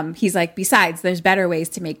 He's like, besides, there's better ways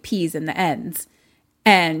to make peas in the ends.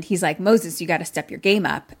 And he's like, Moses, you got to step your game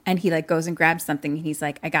up. And he like goes and grabs something. And he's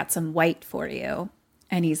like, I got some white for you.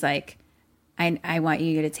 And he's like, I want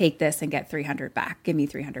you to take this and get 300 back. Give me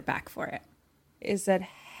 300 back for it. Is that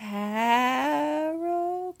Harrow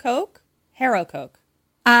Coke? Harrow Coke.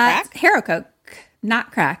 Harrow Coke,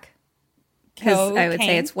 not crack. Because I would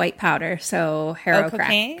say it's white powder. So Harrow crack.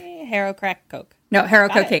 Harrow crack Coke. No, Harrow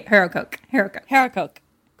Coke. Harrow Coke. Harrow Coke. Harrow Coke.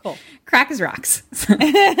 Cool. Crack is rocks.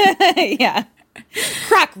 Yeah.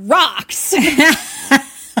 Crack rocks.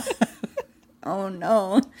 Oh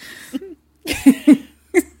no.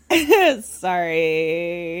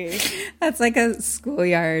 Sorry. That's like a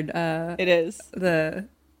schoolyard. It is. The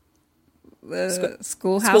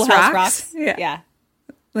Schoolhouse Rocks. Yeah.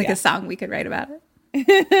 Like a song we could write about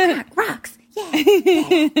it. Crack rocks.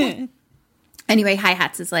 Yeah. Anyway,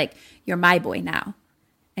 Hi-Hats is like, you're my boy now.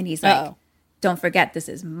 And he's like, don't forget, this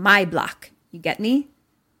is my block. You get me?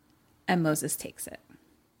 And Moses takes it.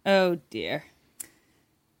 Oh, dear.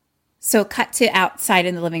 So cut to outside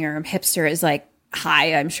in the living room. Hipster is like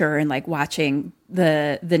high, I'm sure, and like watching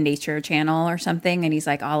the Nature Channel or something. And he's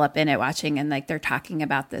like all up in it watching. And like they're talking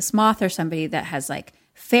about this moth or somebody that has like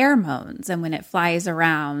pheromones. And when it flies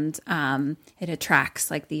around, it attracts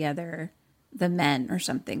like the men or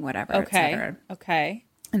something, whatever. Okay. Okay.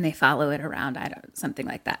 And they follow it around. Something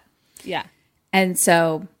like that. Yeah. And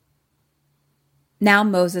so now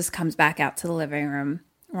Moses comes back out to the living room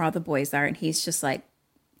where all the boys are. And he's just like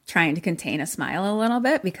trying to contain a smile a little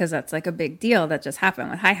bit because that's like a big deal that just happened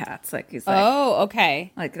with Hi-Hats. Like he's like, oh,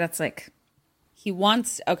 okay. Like that's like, he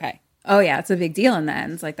wants, okay. Oh yeah. It's a big deal in the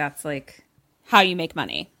end. Like that's like how you make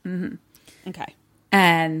money. Mm-hmm. Okay.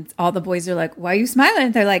 And all the boys are like, why are you smiling?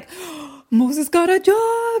 And they're like, oh, Moses got a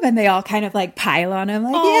job. And they all kind of like pile on him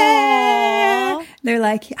like, aww. Yeah. They're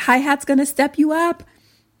like, Hi-Hat's going to step you up.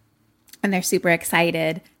 And they're super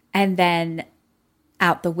excited. And then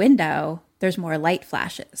out the window, there's more light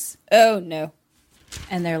flashes. Oh, no.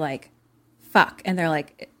 And they're like, fuck. And they're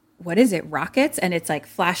like, what is it? Rockets? And it's like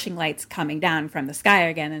flashing lights coming down from the sky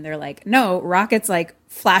again. And they're like, no, rockets like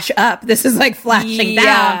flash up. This is like flashing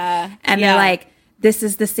down. And they're like, this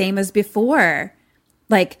is the same as before.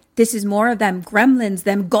 Like, this is more of them gremlins,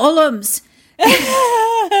 them golems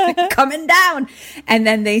coming down. And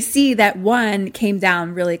then they see that one came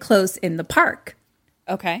down really close in the park.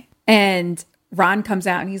 Okay. And Ron comes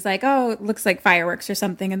out and he's like, oh, it looks like fireworks or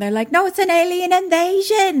something. And they're like, no, it's an alien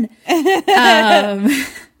invasion.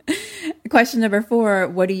 Question number 4,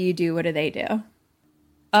 what do you do? What do they do?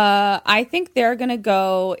 I think they're going to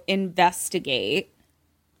go investigate.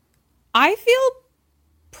 I feel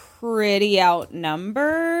pretty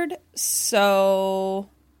outnumbered, so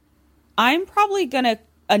I'm probably going to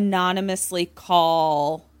anonymously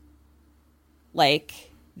call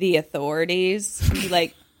like the authorities and be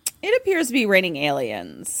like, it appears to be raining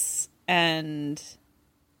aliens. And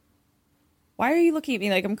why are you looking at me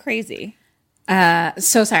like I'm crazy?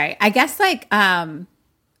 So sorry. I guess like,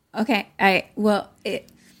 okay.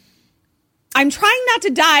 I'm trying not to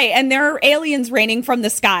die and there are aliens raining from the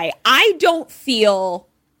sky. I don't feel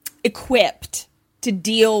equipped to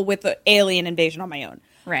deal with the alien invasion on my own.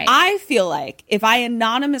 Right. I feel like if I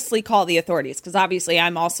anonymously call the authorities, because obviously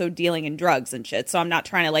I'm also dealing in drugs and shit, so I'm not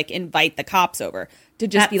trying to like invite the cops over to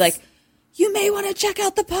just be like, you may want to check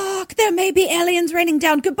out the park. There may be aliens raining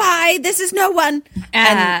down. Goodbye. This is no one.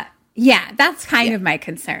 Yeah, that's kind of my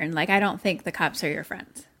concern. Like, I don't think the cops are your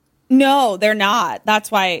friends. No, they're not.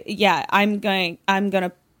 That's why, yeah, I'm going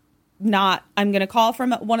to call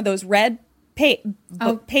from one of those red pay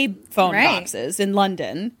phone boxes in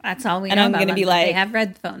London. That's all we know. And I'm going to be like, they have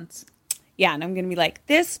red phones. Yeah, and I'm going to be like,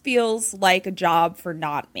 this feels like a job for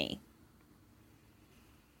not me.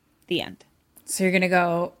 The end. So you're going to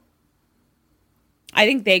go. I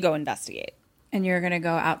think they go investigate. And you're going to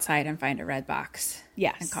go outside and find a red box.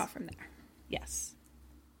 Yes. And call from there. Yes.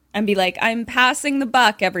 And be like, I'm passing the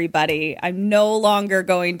buck, everybody. I'm no longer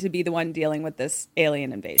going to be the one dealing with this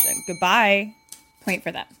alien invasion. Goodbye. Point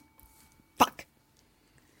for them. Fuck.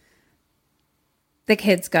 The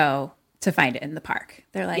kids go to find it in the park.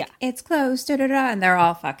 They're like, it's closed, and they're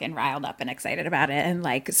all fucking riled up and excited about it. And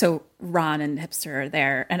like, so Ron and Hipster are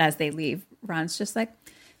there. And as they leave, Ron's just like,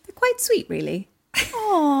 they're quite sweet, really.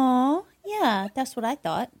 Aww. Yeah, that's what I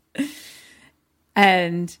thought.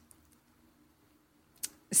 And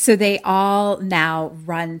so they all now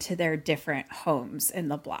run to their different homes in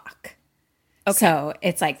the block. Okay. So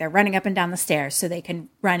it's like they're running up and down the stairs so they can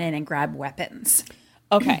run in and grab weapons.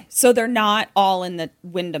 Okay. So they're not all in the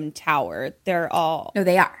Wyndham Tower. They're all... No,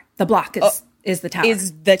 they are. The block is the tower.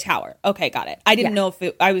 Is the tower. Okay, got it. I didn't know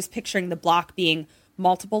if I was picturing the block being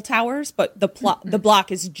multiple towers, but the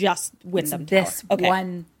block is just Wyndham Tower. This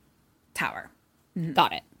one tower. Mm-hmm.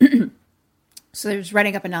 Got it. So they're just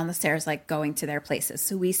running up and down the stairs, like going to their places.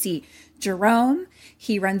 So we see Jerome.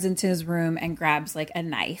 He runs into his room and grabs like a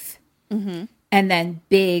knife. Mm-hmm. And then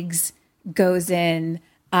Biggs goes in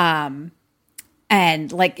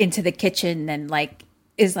and like into the kitchen and like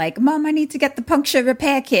is like, Mom, I need to get the puncture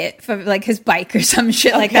repair kit for like his bike or some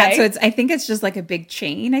shit like that. So I think it's just like a big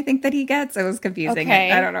chain, I think, that he gets. It was confusing.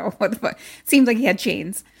 Okay. I don't know what the fuck. Seems like he had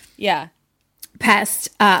chains. Yeah. Pest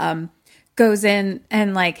goes in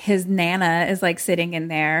and like his Nana is like sitting in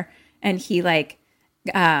there and he like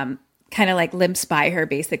kind of like limps by her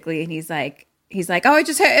basically. And he's like, oh, I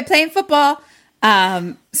just heard playing football.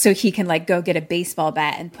 So he can like go get a baseball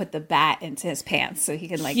bat and put the bat into his pants so he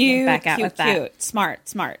can like get back out with that. Smart.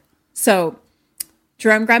 So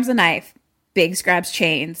Jerome grabs a knife, Biggs grabs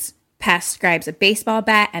chains, Pest grabs a baseball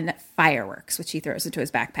bat and fireworks, which he throws into his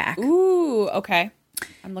backpack. Ooh, okay.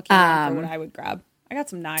 I'm looking for what I would grab. I got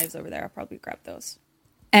some knives over there. I'll probably grab those.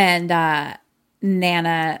 And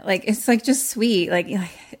Nana, like, it's like just sweet. Like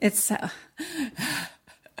it's so...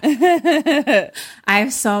 I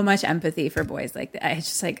have so much empathy for boys like that. It's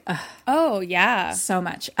just like, oh yeah, so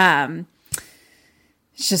much.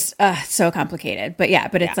 It's just so complicated. But yeah,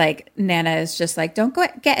 it's like Nana is just like, don't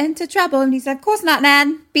get into trouble. And he's like, of course not,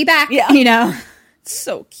 Nan. Be back. Yeah. You know,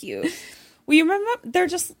 so cute. Well, you remember they're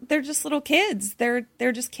just little kids. They're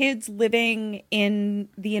just kids living in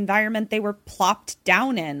the environment they were plopped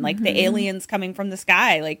down in, like the aliens coming from the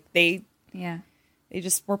sky. Like they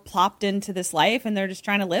just were plopped into this life and they're just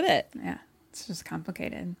trying to live it. Yeah, it's just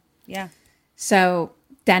complicated. Yeah. So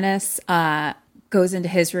Dennis goes into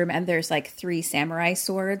his room and there's like 3 samurai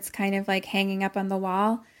swords kind of like hanging up on the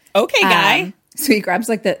wall. Okay, guy. So he grabs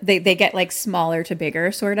like they get like smaller to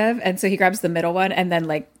bigger sort of. And so he grabs the middle one and then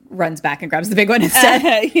like runs back and grabs the big one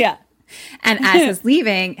instead. Yeah. And as he's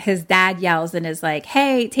leaving, his dad yells and is like,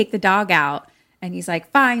 hey, take the dog out. And he's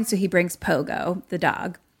like, fine. So he brings Pogo, the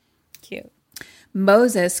dog. Cute.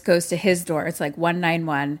 Moses goes to his door. It's like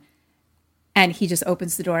 191. And he just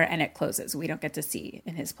opens the door and it closes. We don't get to see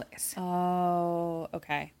in his place. Oh,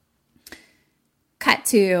 okay. Cut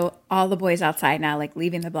to all the boys outside now, like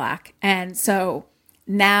leaving the block. And so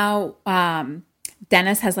now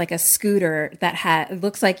Dennis has like a scooter that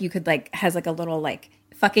looks like you could like, has like a little like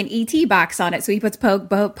fucking ET box on it. So he puts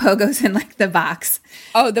Pogos in like the box.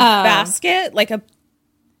 Oh, the basket? Like a...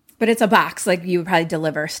 But it's a box. Like you would probably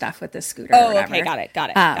deliver stuff with this scooter. Oh, okay. Got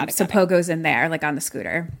it. So Pogo's in there, like on the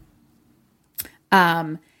scooter.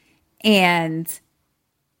 And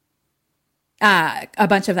a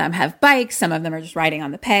bunch of them have bikes. Some of them are just riding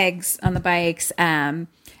on the pegs on the bikes. And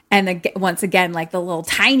then once again, like the little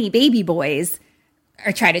tiny baby boys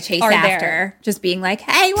are trying to chase after, just being like,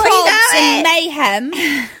 "Hey, where are you some mayhem.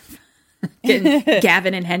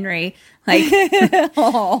 Gavin and Henry. Like,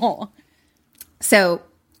 So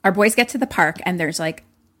our boys get to the park and there's like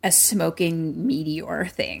a smoking meteor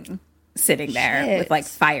thing sitting there with like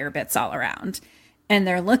fire bits all around. And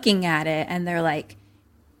they're looking at it and they're like,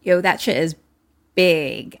 yo, that shit is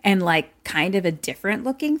big and like kind of a different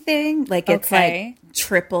looking thing. Like it's like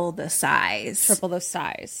triple the size.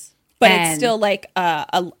 But it's still like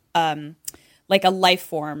a life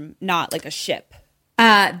form, not like a ship.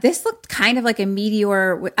 This looked kind of like a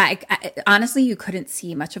meteor. I honestly, you couldn't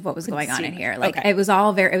see much of what was going on in here. Like it was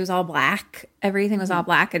all black. Everything was all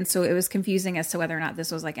black. And so it was confusing as to whether or not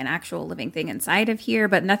this was like an actual living thing inside of here,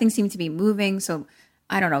 but nothing seemed to be moving. So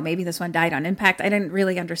I don't know, maybe this one died on impact. I didn't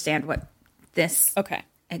really understand what this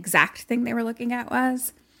exact thing they were looking at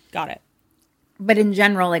was. Got it. But in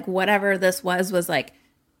general, like whatever this was like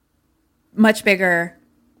much bigger,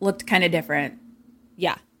 looked kind of different.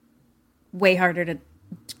 Yeah. Way harder to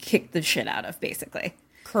kick the shit out of, basically.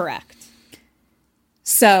 Correct.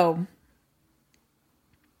 So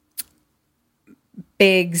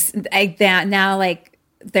Biggs, now like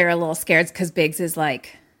they're a little scared because Biggs is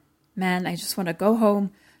like, man, I just want to go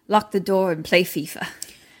home, lock the door, and play FIFA.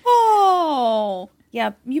 Oh,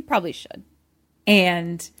 yeah, you probably should.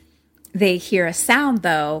 And they hear a sound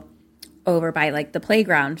though over by like the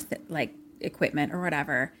playground, like equipment or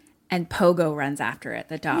whatever. And Pogo runs after it,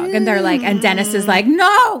 the dog. And they're like, and Dennis is like,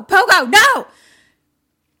 no, Pogo, no.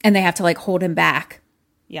 And they have to like hold him back.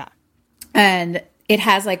 Yeah. And it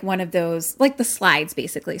has like one of those, like the slides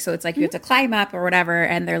basically. So it's like you have to climb up or whatever.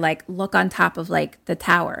 And they're like, look on top of like the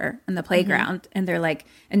tower and the playground. And they're like,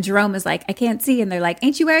 and Jerome is like, I can't see. And they're like,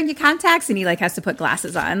 ain't you wearing your contacts? And he like has to put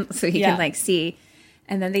glasses on so he can like see.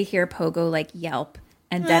 And then they hear Pogo like yelp.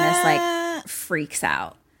 And Dennis like freaks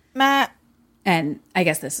out. And I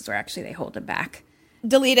guess this is where actually they hold him back.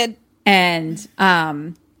 Deleted. And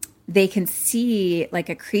they can see like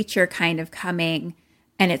a creature kind of coming,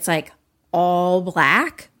 and it's like all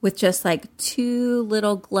black with just like two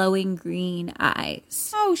little glowing green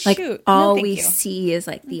eyes. Oh, like shoot. all we see is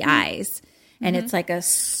like the eyes. And it's like a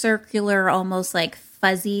circular, almost like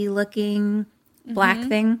fuzzy looking black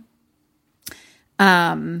thing.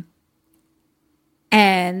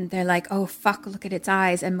 And they're like, oh, fuck, look at its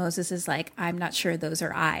eyes. And Moses is like, I'm not sure those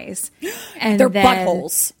are eyes. And they're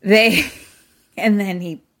buttholes. And then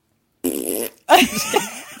he...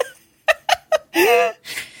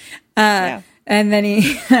 And then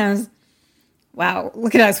he... wow,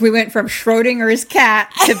 look at us. We went from Schrodinger's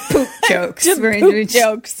cat to poop jokes. Poop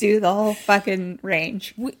jokes. Do the whole fucking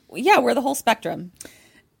range. We're the whole spectrum.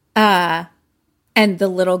 And the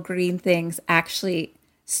little green things actually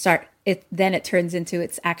start... Then it turns into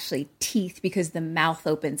it's actually teeth because the mouth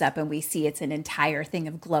opens up and we see it's an entire thing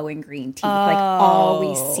of glowing green teeth. Like all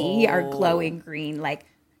we see are glowing green, like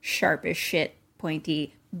sharp as shit,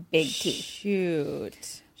 pointy, big teeth.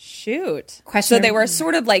 Shoot. So they were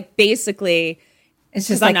sort of like basically, it's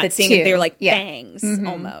just like I'm not seeing it, they were like fangs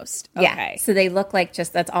almost. Okay. Yeah. So they look like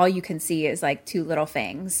that's all you can see is like two little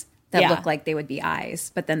fangs that look like they would be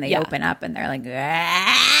eyes, but then they open up and they're like,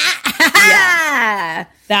 yeah.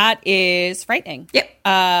 That is frightening. Yep.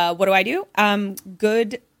 What do I do?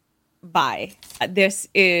 Goodbye. This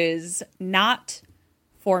is not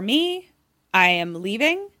for me. I am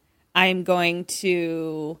leaving. I'm going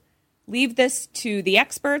to leave this to the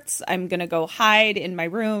experts. I'm going to go hide in my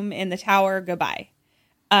room in the tower. Goodbye.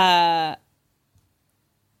 I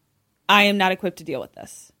am not equipped to deal with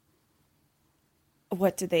this.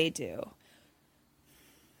 What do they do?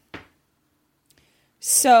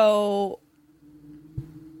 So,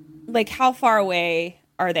 like, how far away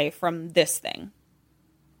are they from this thing?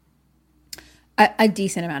 A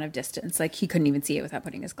decent amount of distance. Like, he couldn't even see it without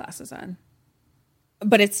putting his glasses on.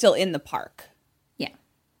 But it's still in the park. Yeah.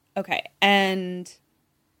 Okay. And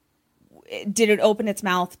did it open its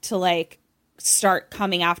mouth to, like, start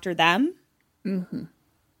coming after them? Mm-hmm.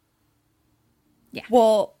 Yeah.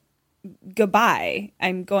 Well, goodbye.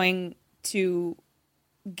 I'm going to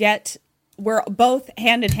we're both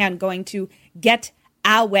hand in hand going to get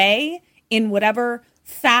away in whatever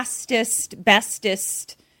fastest,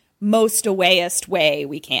 bestest, most awayest way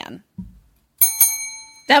we can.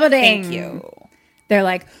 Double ding. Thank you. They're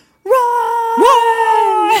like,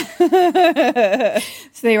 run!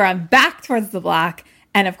 So they run back towards the block.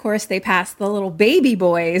 And of course, they pass the little baby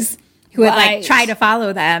boys who would like try to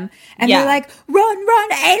follow them. And they're like,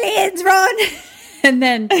 run, aliens, run. And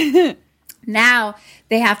then now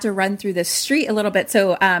they have to run through the street a little bit.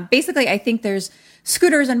 So basically, I think there's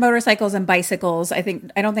scooters and motorcycles and bicycles. I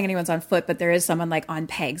don't think anyone's on foot, but there is someone like on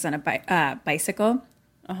pegs on a bicycle.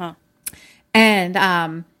 Uh-huh.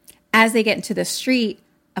 And as they get into the street,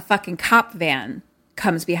 a fucking cop van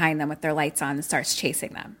comes behind them with their lights on and starts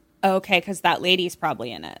chasing them. Okay, because that lady's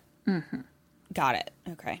probably in it. Mm-hmm. Got it.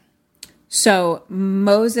 Okay. So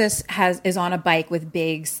Moses is on a bike with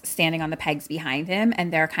Biggs standing on the pegs behind him,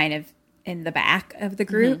 and they're kind of in the back of the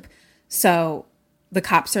group. Mm-hmm. So the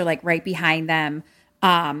cops are like right behind them.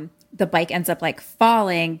 The bike ends up like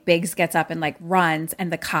falling. Biggs gets up and like runs,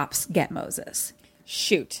 and the cops get Moses.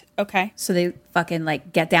 Shoot. Okay. So they fucking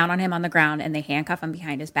like get down on him on the ground, and they handcuff him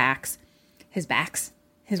behind his one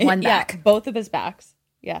back. Yeah, both of his backs.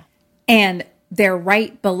 Yeah. And they're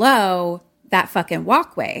right below that fucking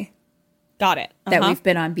walkway. Got it. That we've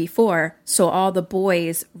been on before. So all the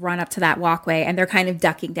boys run up to that walkway, and they're kind of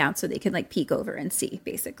ducking down so they can like peek over and see,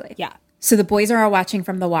 basically. Yeah. So the boys are all watching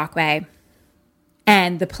from the walkway,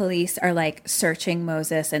 and the police are like searching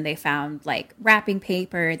Moses, and they found like wrapping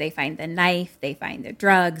paper. They find the knife. They find the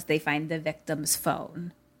drugs. They find the victim's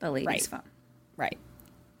phone, the lady's phone. Right.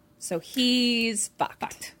 So he's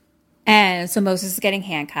fucked. And so Moses is getting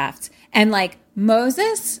handcuffed. And like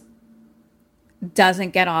Moses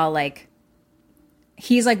doesn't get all like,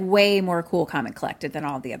 he's like way more cool, calm, and collected than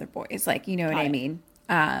all the other boys. Like, you know what I mean?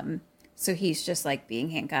 So he's just like being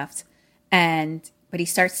handcuffed. But he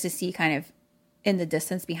starts to see kind of in the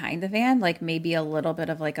distance behind the van, like maybe a little bit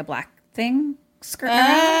of like a black thing skirting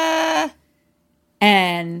around.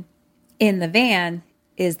 And in the van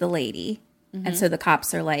is the lady. Mm-hmm. And so the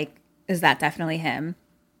cops are like, is that definitely him?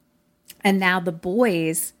 And now the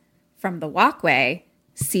boys from the walkway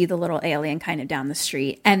see the little alien kind of down the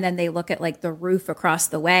street. And then they look at like the roof across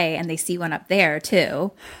the way, and they see one up there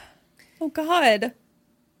too. Oh God.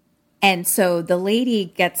 And so the lady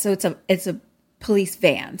gets, so it's a police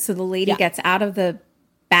van. So the lady gets out of the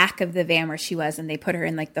back of the van where she was, and they put her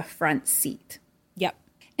in like the front seat. Yep.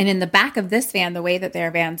 And in the back of this van, the way that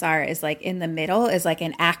their vans are is like in the middle is like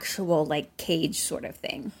an actual like cage sort of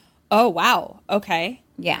thing. Oh, wow. Okay.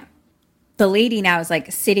 Yeah. The lady now is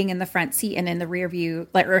like sitting in the front seat, and in the rear view,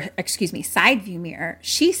 side view mirror,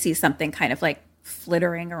 she sees something kind of like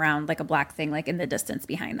flittering around like a black thing, like in the distance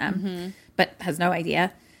behind them, but has no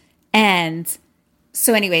idea. And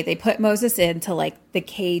so anyway, they put Moses into like the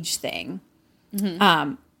cage thing.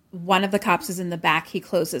 Mm-hmm. One of the cops is in the back. He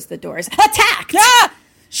closes the doors. Attacked! Ah!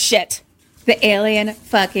 Shit. The alien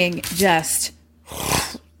fucking just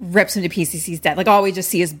rips him to pieces. He's dead. Like all we just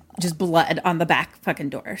see is just blood on the back fucking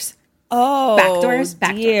doors. Oh,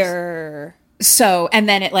 back doors. So, and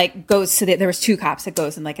then it like goes to there was two cops. It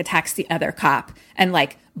goes and like attacks the other cop, and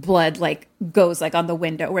like blood like goes like on the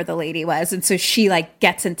window where the lady was. And so she like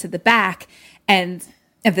gets into the back and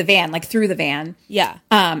of the van, like through the van. Yeah.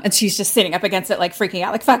 And she's just sitting up against it, like freaking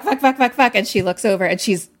out, like fuck. And she looks over, and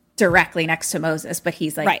she's directly next to Moses, but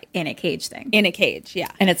he's like in a cage thing. In a cage,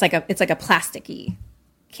 yeah. And it's like a plasticky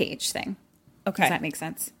cage thing. Okay. Does that make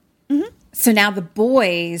sense? Mm-hmm. So now the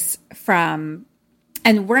boys and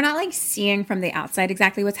we're not like seeing from the outside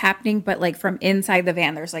exactly what's happening, but like from inside the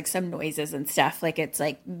van, there's like some noises and stuff. Like it's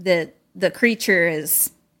like the creature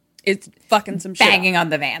it's fucking some shit banging on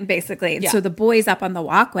the van, basically. And so the boys up on the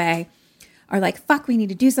walkway are like, fuck, we need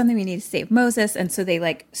to do something. We need to save Moses. And so they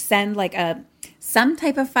like send like some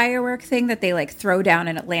type of firework thing that they like throw down,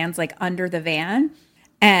 and it lands like under the van,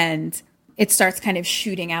 and it starts kind of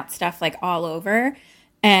shooting out stuff like all over.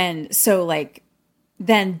 And so like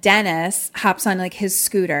then Dennis hops on like his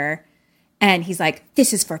scooter, and he's like,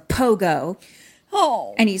 this is for Pogo.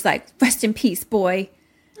 Oh. And he's like, rest in peace, boy.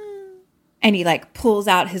 And he like pulls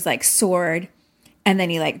out his like sword, and then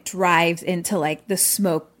he like drives into like the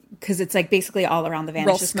smoke, because it's like basically all around the van.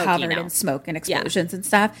 It's just covered in smoke and explosions and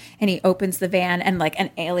stuff. And he opens the van, and like an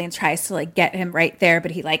alien tries to like get him right there,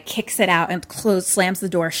 but he like kicks it out and slams the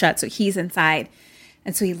door shut. So he's inside.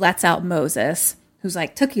 And so he lets out Moses, who's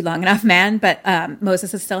like, took you long enough, man. But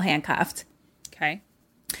Moses is still handcuffed. Okay.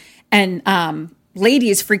 And lady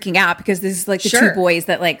is freaking out because this is like the two boys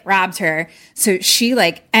that like robbed her. So she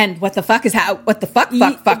like, and what the fuck is what the fuck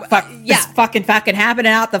is fucking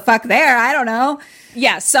happening out the fuck there? I don't know.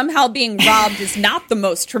 Yeah, somehow being robbed is not the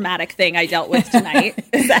most traumatic thing I dealt with tonight.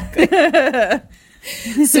 Exactly.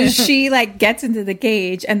 So she like gets into the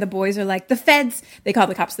cage, and the boys are like, the feds, they call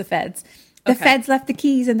the cops the feds. The feds left the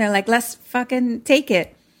keys, and they're like, let's fucking take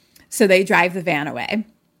it. So they drive the van away.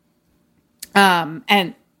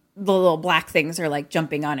 And the little black things are like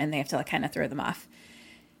jumping on, and they have to like kind of throw them off.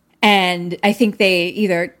 And I think they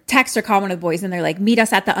either text or call one of the boys, and they're like, meet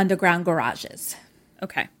us at the underground garages.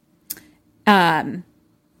 Okay.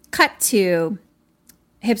 Cut to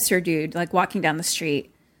hipster dude like walking down the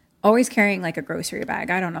street, always carrying like a grocery bag.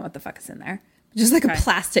 I don't know what the fuck is in there. Just like a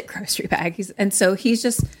plastic grocery bag. He's a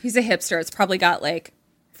hipster. It's probably got like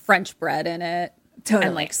French bread in it. Totally.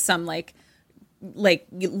 And like some like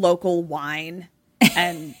local wine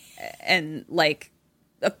and and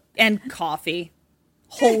coffee,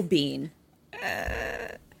 whole bean.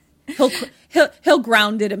 He'll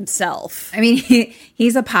ground it himself. I mean,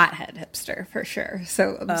 he's a pothead hipster for sure.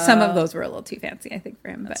 So some of those were a little too fancy, I think, for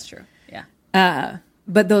him. That's true. Yeah.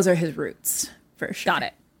 But those are his roots for sure. Got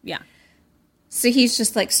it. Yeah. So he's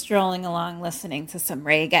just like strolling along, listening to some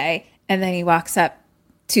reggae, and then he walks up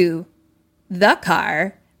to the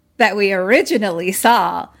car that we originally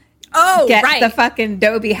saw. Oh, get right. the fucking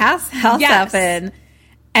Dobie house elf in.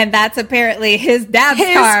 And that's apparently his dad's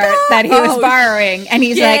car that he was borrowing. And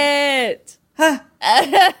he's like, bad.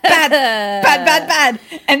 And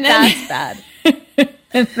then that's bad.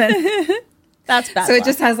 That's bad. So it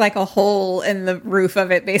just has like a hole in the roof of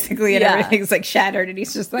it, basically, and everything's like shattered. And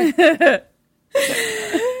he's just like, and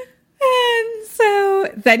so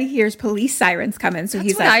then he hears police sirens coming. So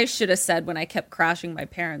he's what like, I should have said when I kept crashing my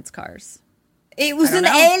parents' cars. It was an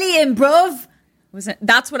alien, bruv.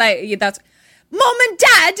 That's Mom and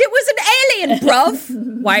Dad, it was an alien,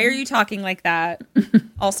 bruv. Why are you talking like that?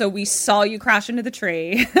 Also, we saw you crash into the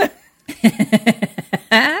tree.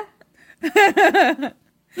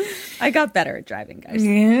 I got better at driving, guys.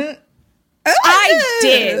 Yeah. I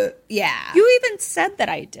did. Yeah. You even said that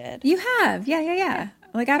I did. You have. Yeah.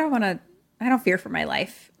 Like, I don't fear for my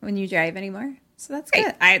life when you drive anymore. So that's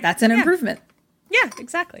good. That's an improvement. Yeah,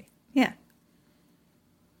 exactly. Yeah.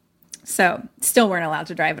 So, still weren't allowed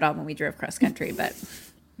to drive at all when we drove cross country, but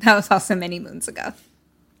that was also many moons ago.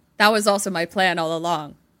 That was also my plan all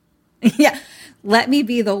along. Yeah. Let me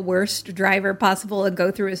be the worst driver possible and go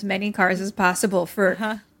through as many cars as possible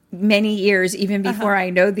for many years, even before I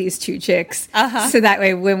know these two chicks. So that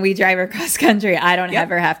way, when we drive across country, I don't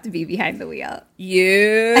ever have to be behind the wheel.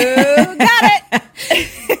 You got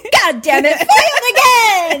it. God damn it. Failed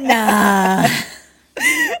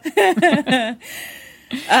again.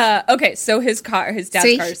 Okay, so his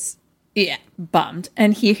dad's car's bummed,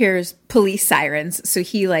 and he hears police sirens. So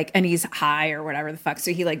he and he's high or whatever the fuck.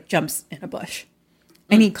 So he jumps in a bush,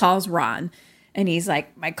 and he calls Ron, and he's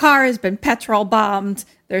like, "My car has been petrol bombed.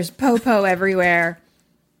 There's popo everywhere."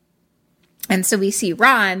 And so we see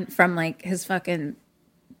Ron from his fucking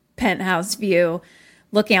penthouse view,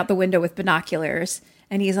 looking out the window with binoculars.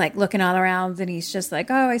 And he's looking all around, and he's just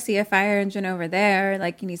like, "Oh, I see a fire engine over there." And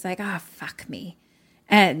he's like, "Ah, fuck me."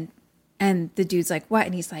 And the dude's like, "What?"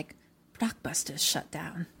 And he's like, "Blockbuster's shut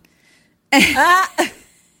down."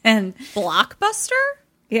 And Blockbuster?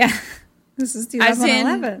 Yeah. This is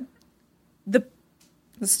 2011.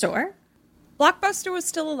 The store? Blockbuster was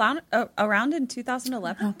still around in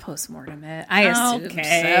 2011? Oh, postmortem it. I assume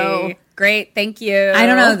so. Great, thank you. I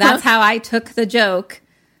don't know. That's how I took the joke.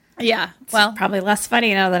 Yeah. Well, probably less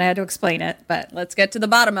funny now that I had to explain it, but let's get to the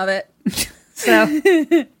bottom of it. So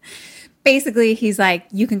basically, he's like,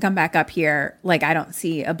 "You can come back up here. I don't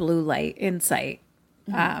see a blue light in sight.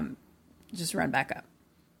 Just run back up."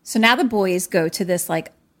 So now the boys go to this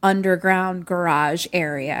underground garage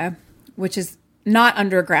area, which is not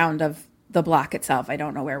underground of the block itself. I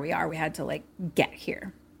don't know where we are. We had to get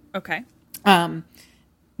here. Okay.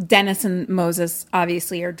 Dennis and Moses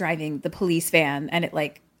obviously are driving the police van, and it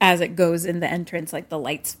as it goes in the entrance, the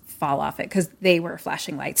lights fall off it because they were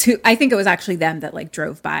flashing lights. I think it was actually them that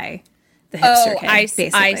drove by the hipster kid.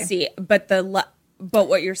 I see. But but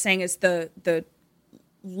what you're saying is the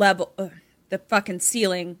level, the fucking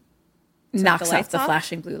ceiling knocks off the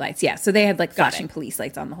flashing blue lights. Yeah, so they had flashing police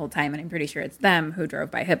lights on the whole time, and I'm pretty sure it's them who drove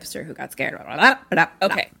by hipster who got scared.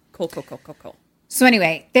 Okay, cool. So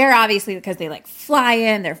anyway, they're obviously, because they fly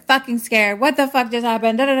in, they're fucking scared. What the fuck just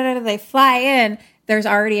happened? They fly in. There's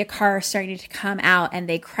already a car starting to come out, and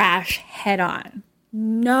they crash head on.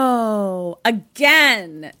 No.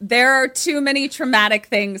 Again, there are too many traumatic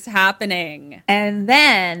things happening. And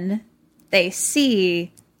then they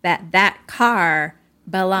see that car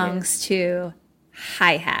belongs to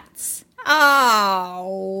Hi-Hats.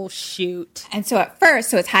 Oh, shoot. And so at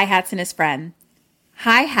first, it's Hi-Hats and his friend.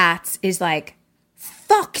 Hi-Hats is like,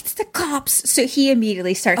 "Fuck, it's the cops." So he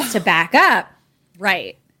immediately starts to back up.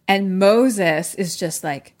 Right. And Moses is just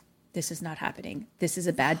like, "This is not happening. This is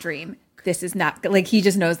a bad dream. This is not," he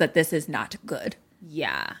just knows that this is not good.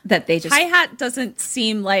 Yeah. That they just... Hi-Hat doesn't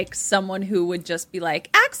seem like someone who would just be like,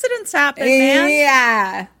 "Accidents happen, man."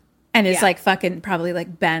 Yeah. And it's fucking probably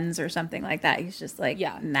Benz or something like that. He's just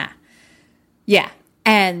nah. Yeah.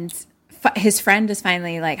 And his friend is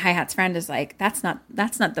finally Hi-Hat's friend is like, that's not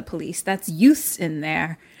the police. That's youths in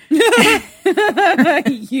there.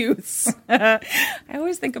 Youths. I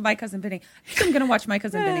always think of My Cousin Vinny. I think I'm going to watch My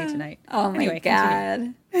Cousin Vinny tonight. Oh my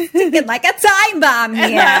God. Thinking like a time bomb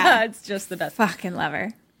here. It's just the best. Fucking love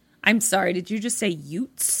her. I'm sorry. Did you just say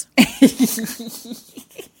Utes?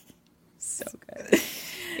 So good.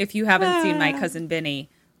 If you haven't seen My Cousin Vinny,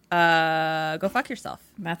 go fuck yourself.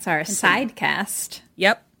 That's our side cast.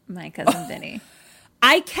 Yep. My Cousin Vinny.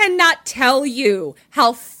 I cannot tell you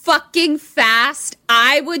how fucking fast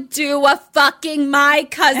I would do a fucking My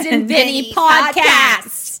Cousin Vinny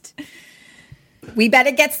podcast. We better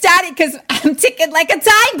get started because I'm ticking like a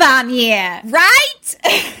time bomb here. Right?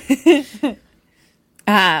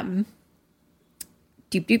 Doop,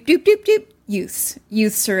 doop, doop, doop, doop.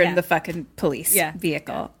 Youths are in the fucking police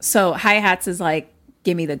vehicle. Yeah. So Hi-Hats is like,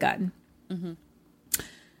 give me the gun. Mm-hmm.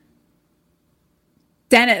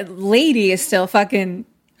 Then a lady is still fucking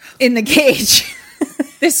in the cage.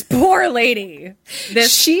 This poor lady.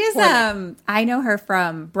 She is, I know her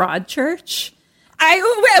from Broadchurch. I'm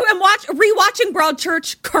rewatching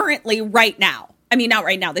Broadchurch currently right now. I mean, not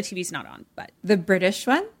right now. The TV's not on, but. The British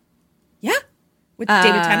one? Yeah. With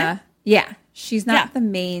David Tennant? Yeah. She's not the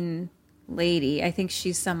main lady. I think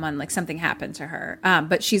she's someone, like something happened to her.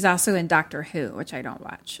 But she's also in Doctor Who, which I don't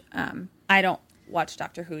watch. I don't watch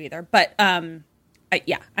Doctor Who either, but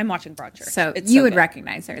yeah, I'm watching Broadchurch. So you would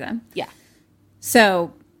recognize her then. Yeah.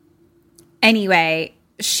 So anyway,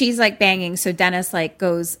 she's like banging. So Dennis like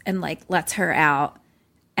goes and like lets her out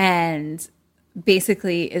and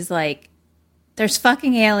basically is like, there's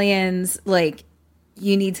fucking aliens. Like,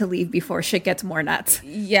 you need to leave before shit gets more nuts.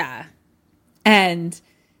 Yeah. And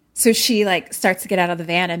so she like starts to get out of the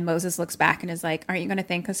van and Moses looks back and is like, aren't you going to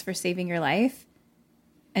thank us for saving your life?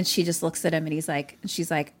 And she just looks at him and she's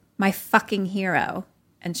like, my fucking hero.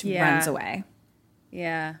 And she runs away.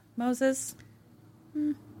 Yeah. Moses.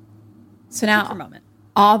 So now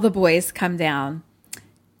all the boys come down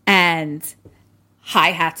and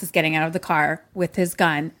Hi-Hats is getting out of the car with his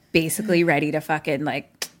gun, basically ready to fucking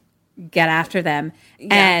like get after them. Yeah.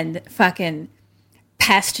 And fucking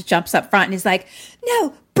Pest jumps up front and he's like,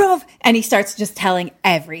 no, bro. And he starts just telling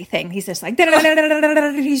everything. He's just like,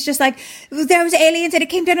 he's just like, there was aliens and it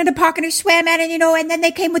came down in the park and he swam at it, and then they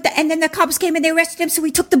came and then the cops came and they arrested him. So we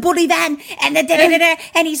took the bully van and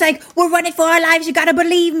and he's like, we're running for our lives. You got to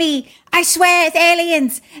believe me. I swear it's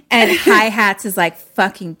aliens. And Hi-Hats is like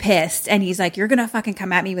fucking pissed. And he's like, you're going to fucking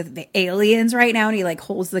come at me with the aliens right now. And he like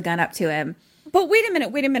holds the gun up to him. But wait a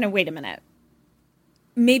minute.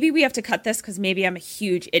 Maybe we have to cut this because maybe I'm a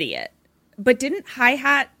huge idiot. But didn't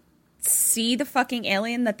Hi-Hat see the fucking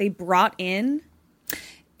alien that they brought in?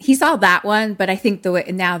 He saw that one, but I think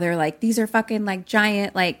now they're like, these are fucking like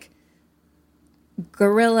giant like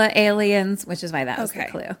gorilla aliens, which is why that was the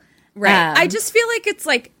clue. Right. I just feel like it's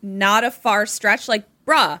like not a far stretch. Like,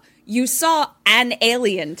 bruh, you saw an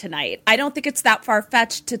alien tonight. I don't think it's that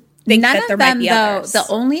far-fetched to think that there might be others. The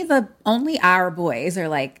only our boys are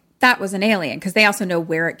like, that was an alien, because they also know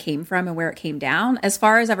where it came from and where it came down. As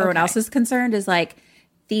far as everyone else is concerned, is like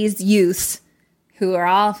these youths who are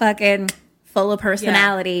all fucking full of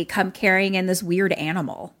personality come carrying in this weird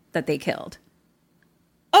animal that they killed.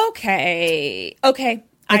 Okay.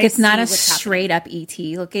 Like it's not a straight up ET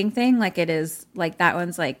looking thing. Like it is like that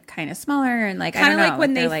one's like kind of smaller and like kind of like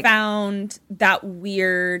when they found that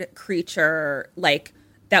weird creature like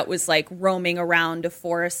that was like roaming around a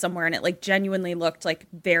forest somewhere and it like genuinely looked like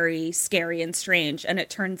very scary and strange. And it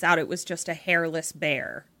turns out it was just a hairless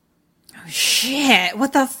bear. Oh, shit.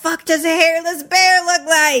 What the fuck does a hairless bear look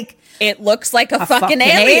like? It looks like a fucking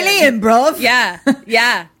alien, bro. Yeah.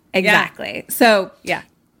 Yeah. Exactly. Yeah. So yeah,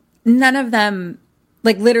 none of them,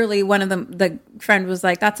 like literally one of them, the friend was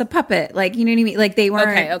like, that's a puppet. Like, you know what I mean? Like they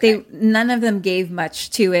weren't, none of them gave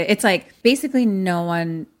much to it. It's like basically no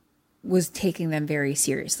one was taking them very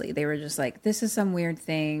seriously. They were just like, this is some weird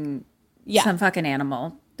thing. Yeah. Some fucking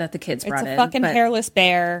animal that the kids brought in. It's a fucking hairless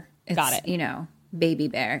bear. Got it. You know, baby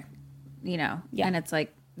bear, you know. Yeah. And it's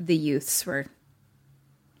like the youths were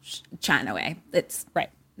chatting away. It's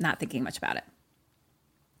not thinking much about it.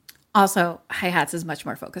 Also, Hi-Hats is much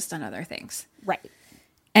more focused on other things. Right.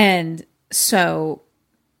 And so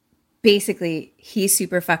basically he's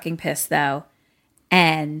super fucking pissed though.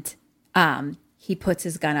 And he puts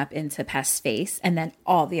his gun up into Pest's face, and then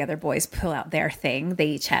all the other boys pull out their thing. They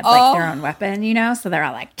each had like their own weapon, you know? So they're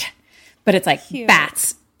all like, but it's like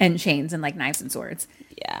bats and chains and like knives and swords.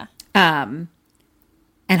 Yeah. And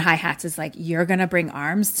Hi-Hats is like, you're going to bring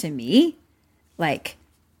arms to me? Like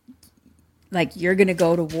you're going to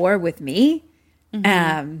go to war with me?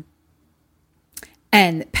 Mm-hmm.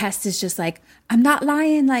 And Pest is just like, I'm not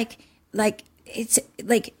lying. Like it's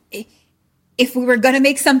like, if we were going to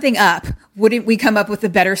make something up, wouldn't we come up with a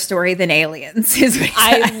better story than aliens?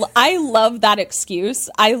 I love that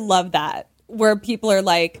excuse. I love that. Where people are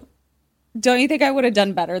like, don't you think I would have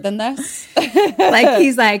done better than this? Like,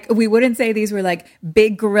 he's like, we wouldn't say these were like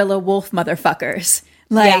big gorilla wolf motherfuckers.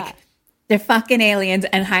 Like, they're fucking aliens.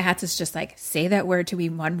 And Hi-Hats is just like, say that word to me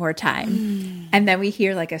one more time. And then we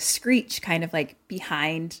hear like a screech kind of like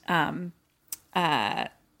behind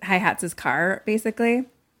Hi-Hats' car, basically.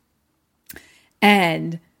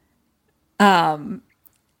 And they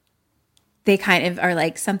kind of are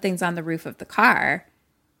like, something's on the roof of the car.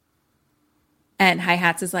 And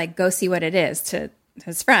Hi-Hats is like, go see what it is, to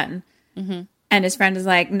his friend. Mm-hmm. And his friend is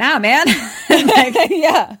like, nah, man. Like,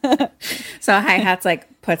 yeah. So Hi-Hats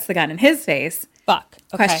like puts the gun in his face. Fuck.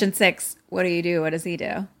 Okay. Question 6. What do you do? What does he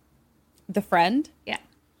do? The friend? Yeah.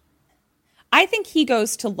 I think he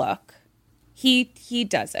goes to look. He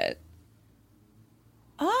does it.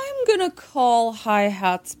 I'm going to call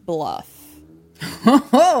Hi-Hat's bluff.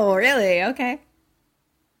 Oh, really? Okay.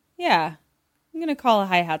 Yeah. I'm going to call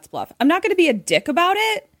Hi-Hat's bluff. I'm not going to be a dick about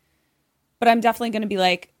it, but I'm definitely going to be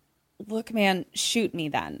like, look, man, shoot me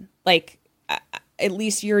then. Like, at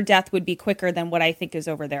least your death would be quicker than what I think is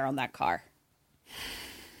over there on that car.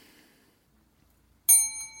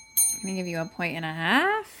 I'm going to give you 1.5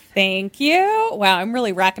 points. Thank you. Wow, I'm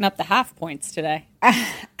really racking up the half points today.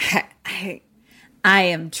 I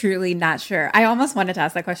am truly not sure. I almost wanted to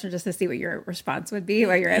ask that question just to see what your response would be,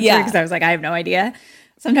 what your answer, because I was like, I have no idea.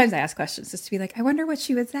 Sometimes I ask questions just to be like, I wonder what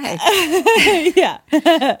she would say. Yeah.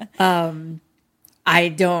 I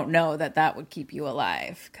don't know that would keep you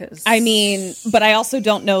alive. Cause I mean, but I also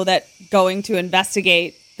don't know that going to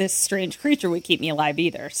investigate this strange creature would keep me alive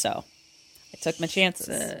either. So I took my chances.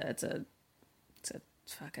 It's a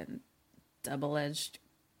fucking double-edged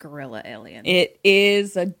gorilla alien. It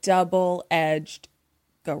is a double-edged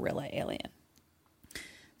gorilla alien.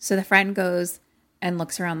 So the friend goes and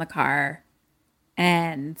looks around the car.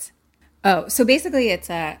 And, so basically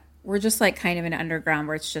we're just like kind of in underground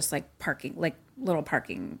where it's just like parking, like little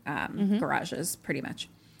parking garages pretty much.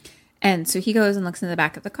 And so he goes and looks in the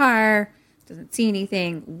back of the car, doesn't see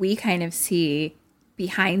anything. We kind of see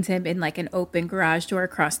behind him in like an open garage door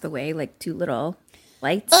across the way, like 2 little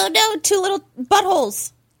lights. Oh no, 2 little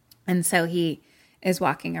buttholes. And so he is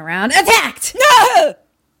walking around, attacked! No!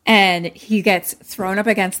 And he gets thrown up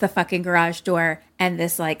against the fucking garage door, and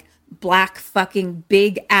this like black fucking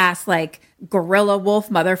big ass like gorilla wolf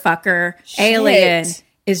motherfucker alien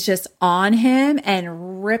is just on him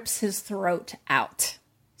and rips his throat out.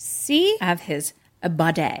 See? Of his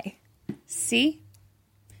body. See?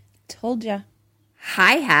 Told ya.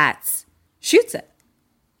 Hi-Hats shoots it.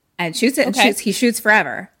 And shoots it and shoots. He shoots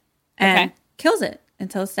forever. And kills it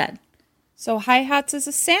until it's dead. So Hi-Hats is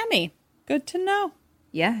a Sammy. Good to know.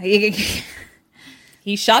 Yeah.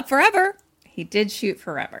 He shot forever. He did shoot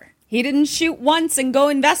forever. He didn't shoot once and go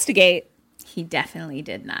investigate. He definitely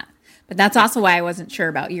did not. But that's also why I wasn't sure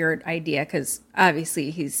about your idea, because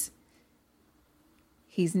obviously he's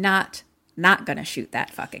not going to shoot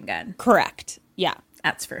that fucking gun. Correct. Yeah.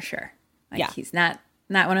 That's for sure. Like, he's not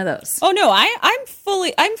one of those. Oh no,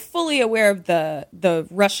 I'm fully aware of the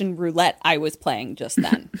Russian roulette I was playing just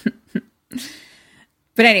then.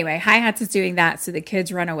 But anyway, Hi-Hats is doing that, so the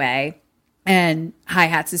kids run away. And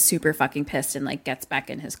Hi-Hats is super fucking pissed and like gets back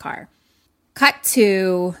in his car. Cut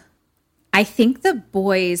to, I think the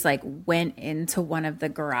boys like went into one of the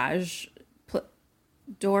garage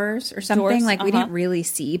doors or something. We didn't really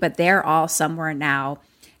see, but they're all somewhere now.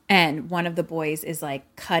 And one of the boys is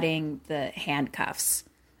like cutting the handcuffs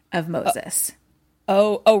of Moses.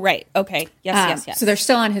 Oh, right. Okay. Yes. So they're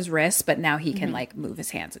still on his wrist, but now he can like move his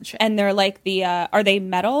hands and shit. And they're like are they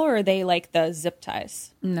metal or are they like the zip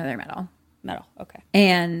ties? No, they're metal. Metal. Okay.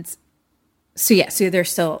 And so they're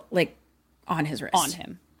still like on his wrist. On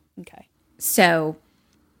him. Okay. So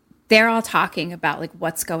they're all talking about like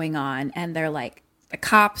what's going on, and they're like, the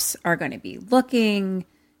cops are going to be looking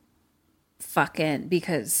fucking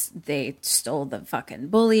because they stole the fucking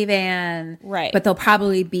bully van. Right. But they'll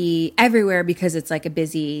probably be everywhere because it's like a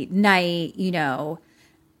busy night, you know.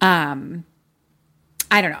 I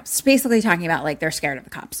don't know. It's basically talking about like they're scared of the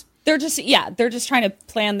cops. They're just trying to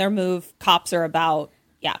plan their move. Cops are about.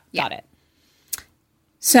 Yeah, got it.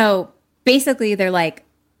 So basically they're like,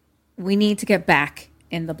 we need to get back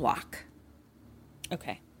in the block.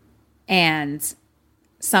 Okay. And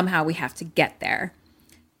somehow we have to get there.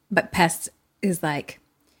 But Pest is like,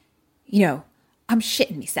 you know, I'm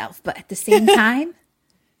shitting myself, but at the same time,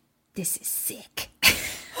 this is sick.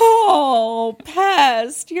 Oh,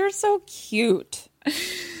 Pest, you're so cute.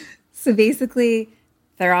 So basically,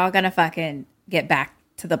 they're all going to fucking get back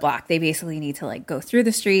to the block. They basically need to like go through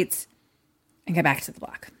the streets and get back to the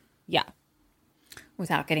block. Yeah.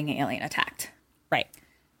 Without getting an alien attacked. Right.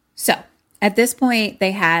 So at this point,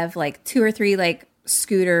 they have like 2 or 3 like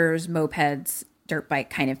scooters, mopeds, dirt bike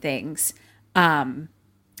kind of things. Pelotons.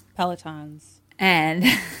 And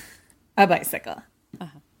a bicycle.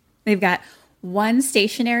 Uh-huh. They've got 1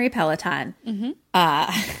 stationary Peloton, one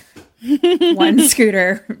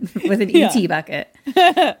scooter with an ET bucket,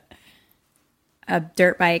 a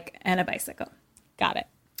dirt bike, and a bicycle. Got it.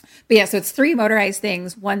 But yeah, so it's 3 motorized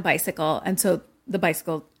things, 1 bicycle. And so the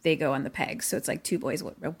bicycle, they go on the pegs. So it's like 2 boys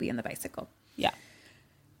will be on the bicycle. Yeah.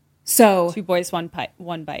 So 2 boys, one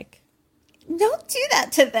bike. Don't do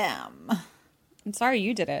that to them. I'm sorry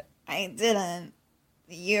you did it. I didn't.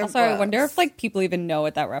 You're also, gross. I wonder if like people even know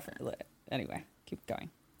what that reference is. Anyway, keep going.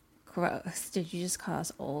 Gross. Did you just call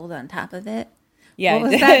us old on top of it? Yeah,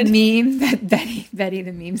 what was that meme that Betty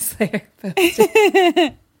the meme slayer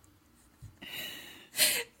posted?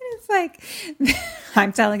 It's like,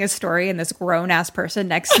 I'm telling a story and this grown ass person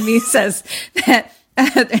next to me says that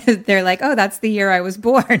they're like, oh, that's the year I was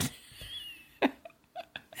born.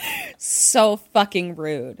 So fucking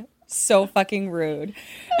rude. So fucking rude.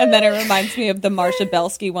 And then it reminds me of the Marsha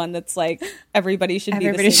Belsky one that's like, everybody should be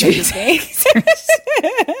the same age.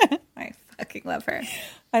 I fucking love her.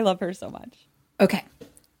 I love her so much. Okay.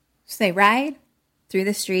 So they ride through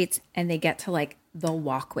the streets and they get to like the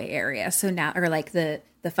walkway area. So now, or like the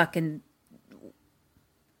fucking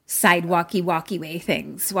walkie way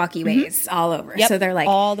things, walkways all over. Yep, so they're like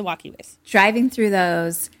all the walkways. Driving through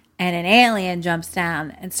those and an alien jumps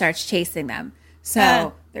down and starts chasing them.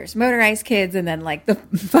 So there's motorized kids and then like the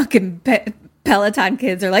fucking Peloton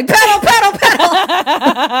kids are like, pedal.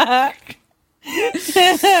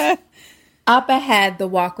 Up ahead, the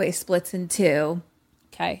walkway splits in 2.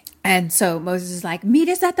 Okay. And so Moses is like, meet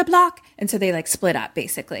us at the block. And so they like split up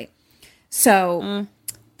basically. So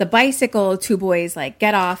the bicycle 2 boys like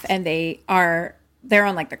get off and they're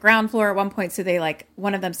on like the ground floor at one point. So they like,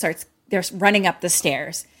 one of them they're running up the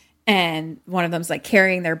stairs and one of them's like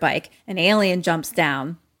carrying their bike. An alien jumps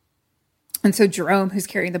down. And so Jerome, who's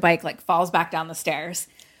carrying the bike, like falls back down the stairs.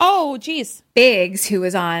 Oh, geez. Biggs, who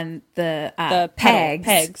was on the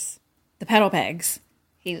pegs. The pedal pegs.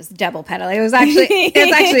 He was double pedaling. It was actually a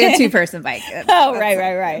 2-person bike. Oh,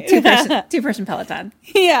 right. 2-person Peloton.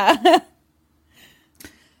 Yeah.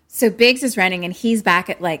 So Biggs is running and he's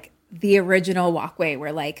back at like the original walkway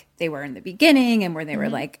where like they were in the beginning and where they were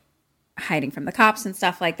like hiding from the cops and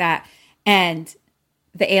stuff like that. And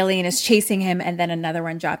the alien is chasing him and then another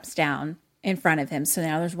one drops down in front of him. So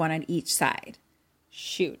now there's one on each side.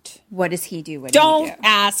 Shoot. What does he do? Don't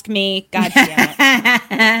ask me. God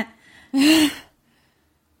damn it.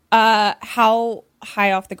 How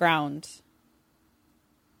high off the ground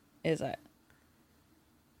is it?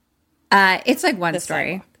 It's like 1 story.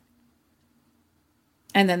 Sidewalk.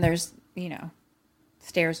 And then there's,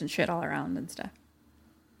 stairs and shit all around and stuff.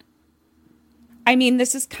 I mean,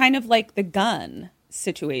 this is kind of like the gun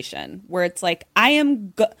situation where it's like,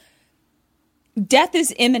 death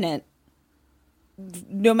is imminent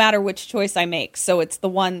no matter which choice I make. So it's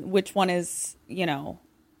which one is,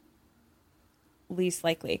 least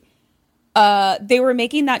likely. They were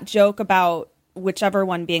making that joke about whichever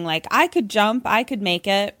one being like, I could jump, I could make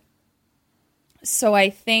it. So I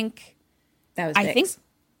think that was Biggs.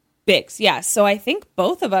 Biggs, yeah. So I think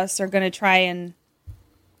both of us are going to try and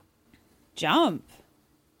jump.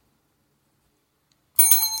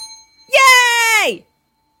 Yay!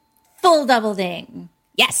 Full double ding.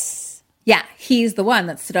 Yes. Yeah, he's the one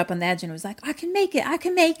that stood up on the edge and was like, I can make it.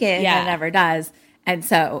 Yeah. And never does. And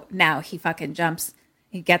so now he fucking jumps.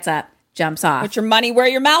 He gets up, jumps off. Put your money where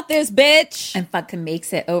your mouth is, bitch. And fucking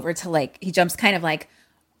makes it over to like, he jumps kind of like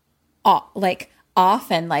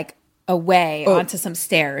off and like away onto some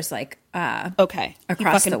stairs, like okay,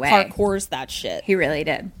 across the way. Parkours that shit. He really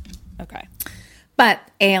did. Okay. But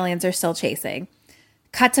aliens are still chasing.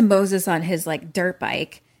 Cut to Moses on his like dirt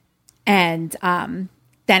bike, and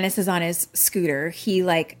Dennis is on his scooter.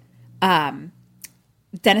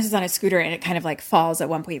 Dennis is on his scooter and it kind of like falls at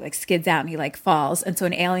one point. He like skids out and he like falls, and so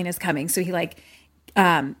an alien is coming. So he like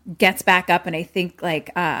gets back up, and I think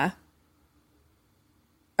like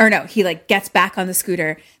he like gets back on the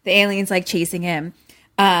scooter. The alien's like chasing him.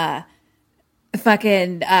 Fucking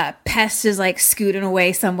Pest is like scooting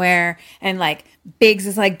away somewhere, and like Biggs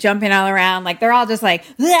is like jumping all around. Like they're all just like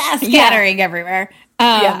scattering everywhere.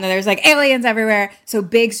 And there's like aliens everywhere. So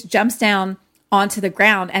Biggs jumps down onto the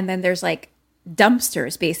ground, and then there's like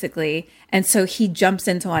dumpsters basically. And so he jumps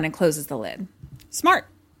into one and closes the lid. Smart.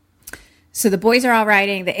 So the boys are all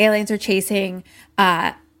riding. The aliens are chasing.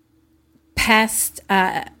 Pest,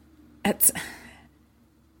 it's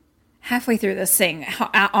halfway through this thing,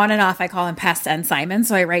 on and off, I call him Pest and Simon.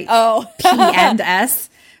 So I write P and S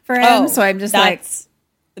for him. So I'm just that's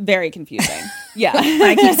very confusing. Yeah.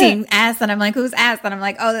 I keep seeing S and I'm like, who's S? And I'm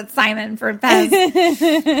like, oh, that's Simon for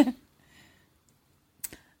Pest.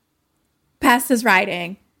 Pest is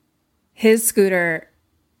riding. His scooter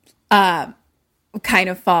kind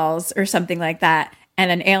of falls or something like that. And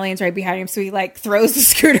an alien's right behind him. So he like throws the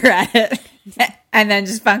scooter at it and then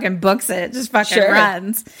just fucking books it. Just fucking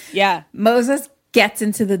runs. Yeah. Moses gets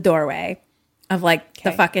into the doorway of like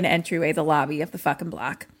the fucking entryway, the lobby of the fucking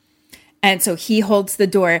block. And so he holds the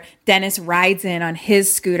door. Dennis rides in on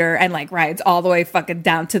his scooter and like rides all the way fucking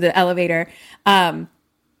down to the elevator. And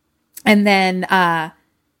then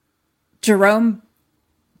Jerome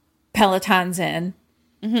Peloton's in.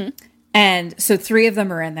 Mm-hmm. And so 3 of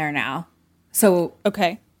them are in there now. So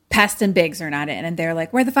Pest and Biggs are not in. And they're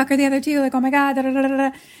like, where the fuck are the other 2? Like, oh my God. Da, da, da, da,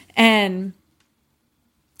 da. And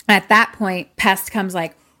at that point, Pest comes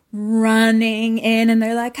like running in and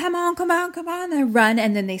they're like, come on, come on, come on. They run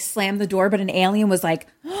and then they slam the door. But an alien was like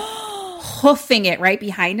hoofing it right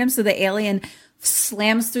behind him. So the alien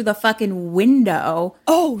slams through the fucking window.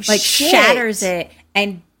 Oh, like shit. Shatters it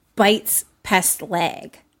and bites Pest's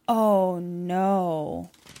leg. Oh,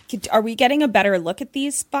 no. Are we getting a better look at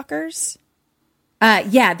these fuckers?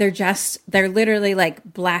 Yeah, they're literally like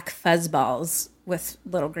black fuzzballs with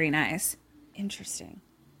little green eyes. Interesting.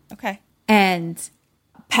 Okay. And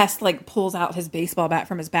Pest like pulls out his baseball bat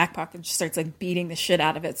from his back pocket and just starts like beating the shit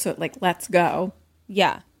out of it. So it like lets go.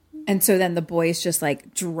 Yeah. And so then the boys just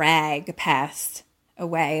like drag Pest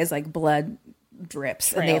away as like blood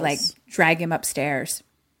drips. And they like drag him upstairs.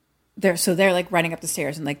 They're like running up the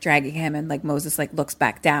stairs and like dragging him, and like Moses like looks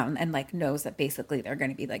back down and like knows that basically they're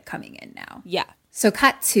going to be like coming in now. Yeah. So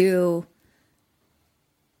cut to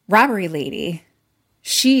robbery lady.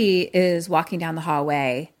 She is walking down the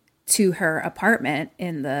hallway to her apartment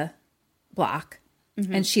in the block.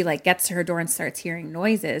 Mm-hmm. And she like gets to her door and starts hearing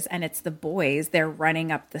noises, and it's the boys. They're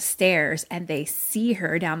running up the stairs and they see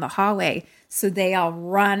her down the hallway. So they all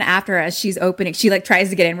run after her as she's opening. She like tries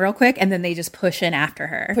to get in real quick and then they just push in after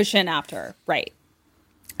her. Right.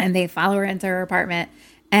 And they follow her into her apartment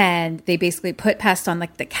and they basically put Pest on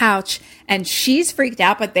like the couch, and she's freaked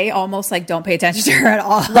out, but they almost like don't pay attention to her at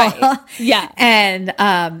all. Right. Yeah. And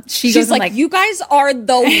she's goes like, you guys are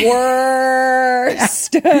the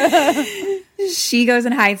worst. She goes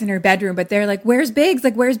and hides in her bedroom, but they're like, where's Biggs?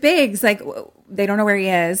 Like, where's Biggs? Like, they don't know where he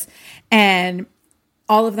is. And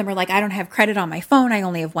all of them are like, I don't have credit on my phone. I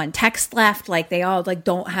only have 1 text left. Like, they all like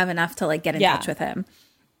don't have enough to like get in touch with him.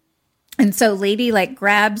 And so lady like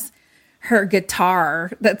grabs her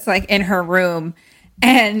guitar that's like in her room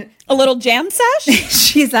and a little jam sesh.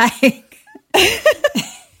 She's like,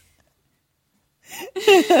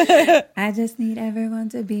 I just need everyone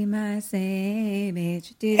to be my same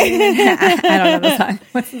age. I don't know the song.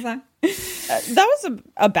 What's the song?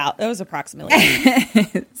 That was approximately.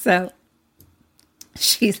 So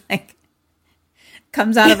she's like,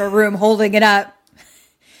 comes out of her room holding it up,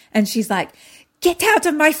 and she's like, get out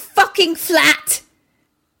of my fucking flat.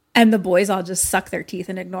 And the boys all just suck their teeth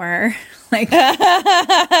and ignore her. Like,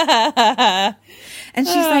 and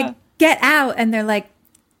she's like, get out. And they're like,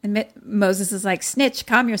 and Moses is like, snitch,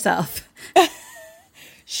 calm yourself.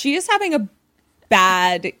 She is having a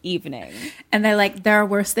bad evening. And they're like, there are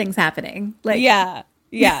worse things happening. Like, yeah.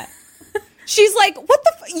 She's like, what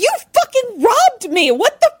the you fucking robbed me.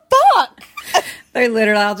 What the fuck? They're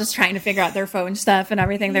literally all just trying to figure out their phone stuff and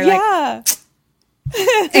everything. They're like,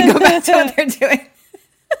 and go back to what they're doing.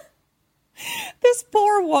 This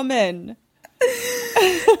poor woman.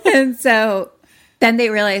 And so then they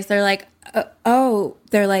realize, they're like,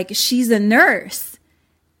 they're like, she's a nurse.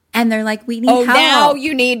 And they're like, we need help. Now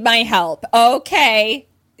you need my help. Okay.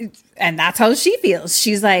 And that's how she feels.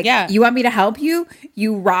 She's like, you want me to help you?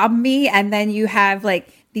 You rob me, and then you have like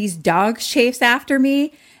these dogs chase after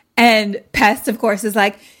me. And Pest, of course, is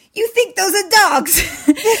like, you think those are dogs?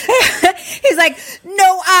 He's like,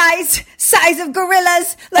 no eyes, size of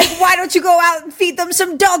gorillas. Like, why don't you go out and feed them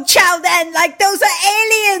some dog chow then? Like, those are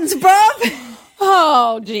aliens, bro.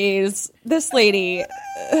 Oh, geez. This lady.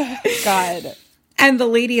 God. And the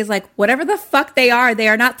lady is like, whatever the fuck they are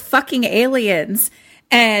not fucking aliens.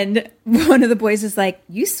 And one of the boys is like,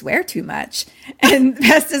 you swear too much. And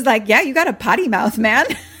Pest is like, yeah, you got a potty mouth, man.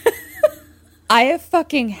 I have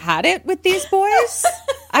fucking had it with these boys.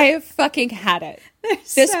 I have fucking had it.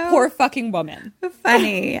 This poor fucking woman.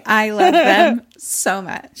 Funny. I love them so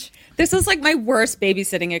much. This is like my worst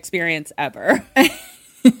babysitting experience ever.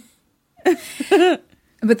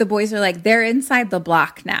 But the boys are like, they're inside the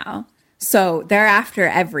block now. So they're after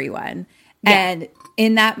everyone. Yeah. And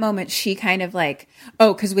in that moment, she kind of like,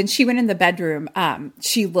 because when she went in the bedroom,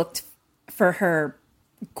 she looked for her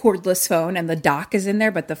cordless phone and the dock is in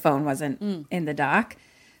there, but the phone wasn't in the dock.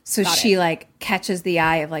 So she like catches the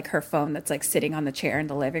eye of like her phone that's like sitting on the chair in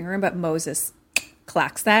the living room, but Moses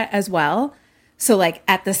clocks that as well. So like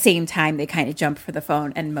at the same time, they kind of jump for the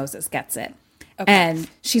phone and Moses gets it. Okay. And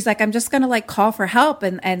she's like, I'm just going to like call for help.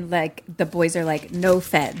 And like the boys are like, no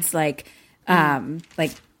feds, like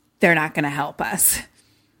they're not going to help us.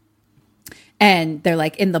 And they're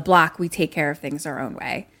like, in the block, we take care of things our own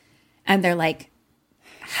way. And they're like,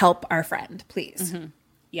 help our friend, please. Mm-hmm.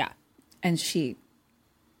 Yeah. And you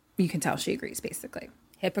can tell she agrees, basically.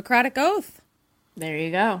 Hippocratic Oath. There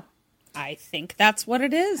you go. I think that's what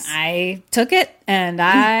it is. I took it, and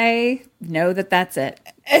I know that that's it.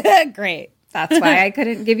 Great. That's why I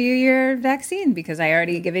couldn't give you your vaccine, because I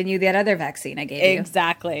already given you that other vaccine I gave you.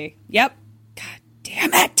 Exactly. Yep. God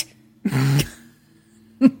damn it.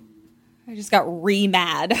 I just got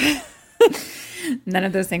re-mad. None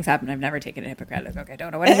of those things happen. I've never taken a Hippocratic Oath. I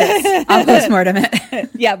don't know what it is. I'll postmortem it.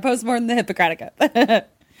 Yeah, postmortem the Hippocratic Oath.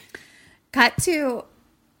 Cut to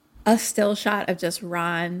a still shot of just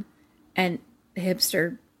Ron and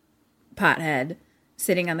hipster pothead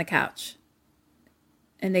sitting on the couch.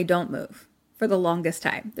 And they don't move for the longest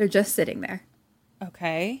time. They're just sitting there.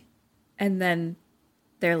 Okay. And then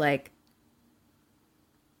they're like,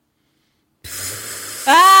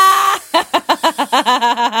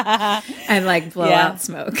 and like blow out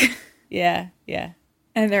smoke. Yeah, yeah.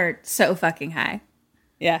 And they're so fucking high.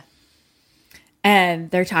 Yeah. And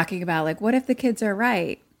they're talking about like, what if the kids are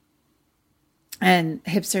right? And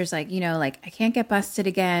hipster's like, like, I can't get busted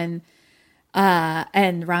again.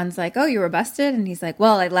 And Ron's like, oh, you were busted? And he's like,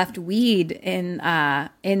 well, I left weed in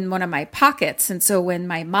one of my pockets. And so when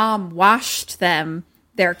my mom washed them,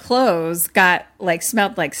 their clothes got like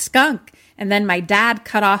smelled like skunk. And then my dad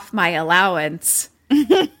cut off my allowance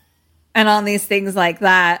and all these things like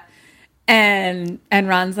that. And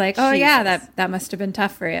Ron's like, oh, Jesus. Yeah, that must have been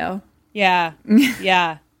tough for you. Yeah.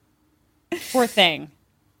 Yeah. Poor thing.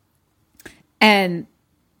 And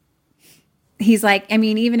he's like, I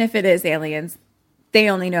mean, even if it is aliens,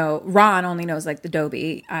 Ron only knows like the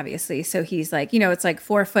Dobie, obviously. So he's like, it's like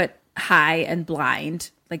 4 foot high and blind.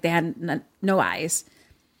 Like they had no eyes.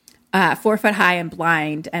 4 foot high and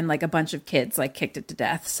blind, and like a bunch of kids like kicked it to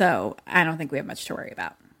death. So I don't think we have much to worry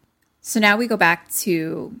about. So now we go back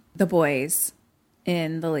to the boys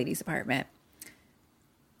in the ladies' apartment,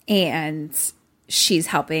 and she's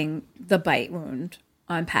helping the bite wound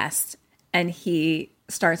on Pest, and he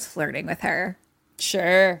starts flirting with her.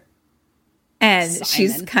 Sure. And Simon.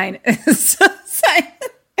 She's kind of so Simon.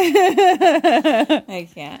 I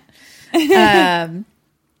can't.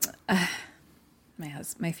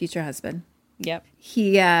 My future husband. Yep.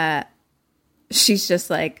 She's just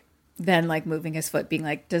like, then like moving his foot, being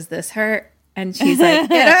like, does this hurt? And she's like,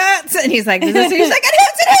 it hurts. And he's like, does this hurt? He's like,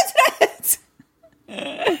 it hurts.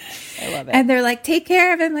 I love it. And they're like, take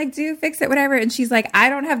care of him, like, fix it, whatever. And she's like, I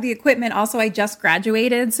don't have the equipment. Also, I just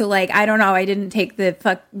graduated. So like, I don't know. I didn't take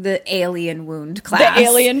the alien wound class. The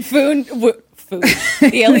alien food.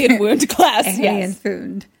 The alien wound class. Alien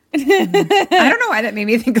food. I don't know why that made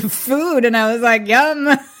me think of food, and I was like, yum.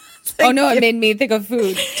 Like, oh no, it made me think of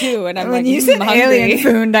food too, and I'm when like, you said hungry. Alien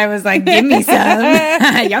food, I was like, give me some.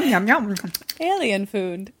 Yum yum yum. Alien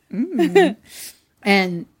food.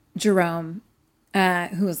 And Jerome,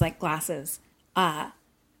 who was like glasses,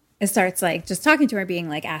 it starts like just talking to her, being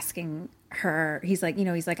like asking her. He's like,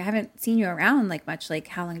 I haven't seen you around like much. Like,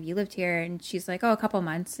 how long have you lived here? And she's like, oh, a couple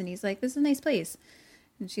months. And he's like, this is a nice place.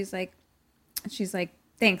 And she's like,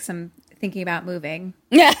 thanks, I'm thinking about moving.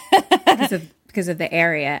 Yeah. because of the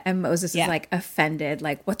area. And Moses is like offended,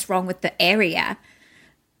 like, what's wrong with the area?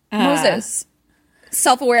 Moses,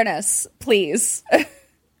 self-awareness, please.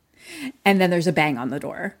 And then there's a bang on the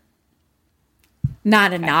door.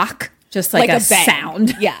 Not a knock, just like a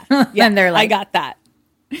sound. Yeah. And they're like, I got that.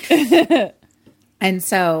 And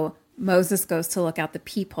so Moses goes to look out the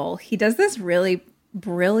peephole. He does this really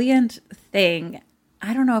brilliant thing.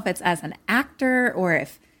 I don't know if it's as an actor or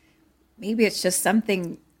if maybe it's just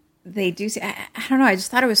something they do. I don't know. I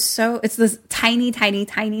just thought it was it's this tiny, tiny,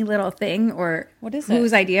 tiny little thing, or what is it?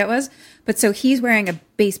 Whose idea it was. But so he's wearing a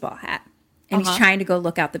baseball hat and he's trying to go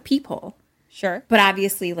look out the peephole. Sure. But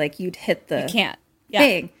obviously like you'd hit the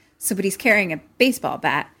thing. So, but he's carrying a baseball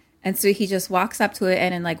bat. And so he just walks up to it,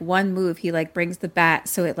 and in like one move, he like brings the bat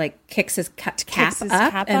so it like kicks his cap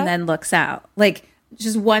up and then looks out. Like,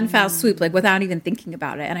 just one foul swoop, like without even thinking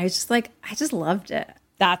about it. And I just loved it.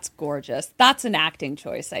 That's gorgeous. That's an acting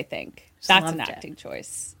choice, I think. That's an acting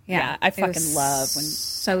choice. Yeah, I fucking love when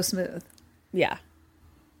so smooth. Yeah.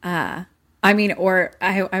 I mean, or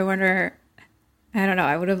I wonder. I don't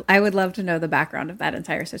know. I would love to know the background of that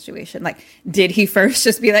entire situation. Like, did he first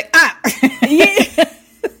just be like,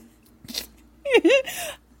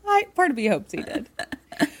 part of me hopes he did.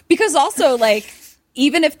 Because also, like,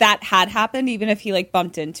 even if that had happened, even if he like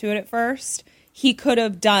bumped into it at first, he could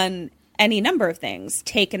have done any number of things.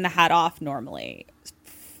 Taken the hat off normally,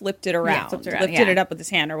 flipped it around, lifted it up with his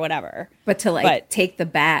hand or whatever. But to take the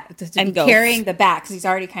bat and be carrying the bat, because he's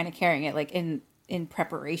already kind of carrying it like in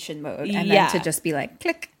preparation mode, and then to just be like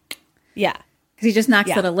click, because he just knocks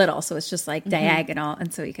it a little, so it's just like diagonal,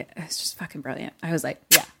 and so it's just fucking brilliant. I was like,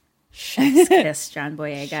 chef's kiss, John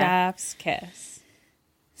Boyega. Chef's kiss.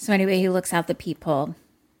 So anyway, he looks out the peephole.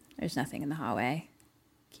 There's nothing in the hallway.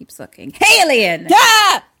 Keeps looking. Alien!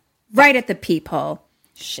 Yeah! Right at the peephole.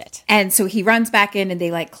 Shit. And so he runs back in, and they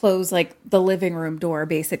like close like the living room door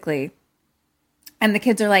basically. And the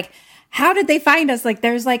kids are like, how did they find us? Like,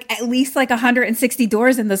 there's like at least like 160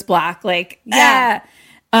 doors in this block. Like,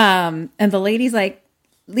 and the lady's like,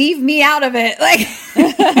 leave me out of it.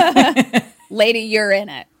 Like, lady, you're in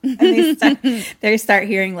it. And they start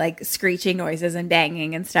hearing like screeching noises and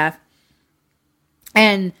banging and stuff.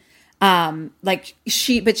 And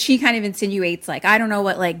she kind of insinuates like, I don't know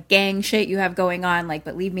what like gang shit you have going on, like,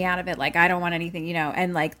 but leave me out of it. Like, I don't want anything, you know.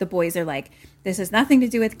 And like the boys are like, this has nothing to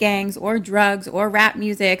do with gangs or drugs or rap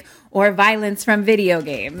music or violence from video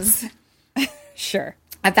games. Sure.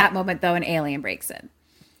 At that moment, though, an alien breaks in.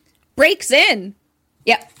 Breaks in?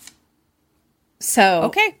 Yep.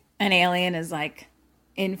 So an alien is like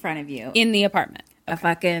in front of you. In the apartment. A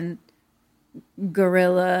fucking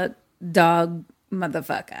gorilla dog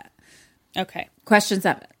motherfucker. Okay. Question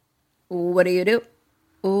 7. What do you do?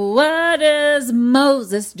 What does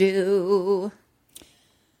Moses do?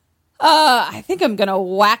 I think I'm going to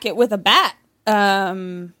whack it with a bat.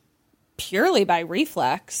 Purely by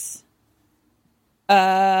reflex.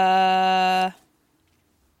 Probably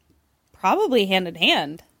hand in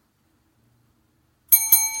hand.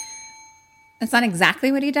 It's not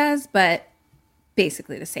exactly what he does, but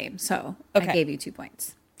basically the same. So I gave you 2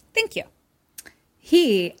 points. Thank you.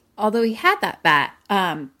 Although he had that bat,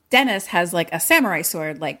 Dennis has like a samurai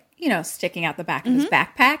sword, like, you know, sticking out the back of his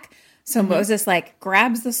backpack. So Moses like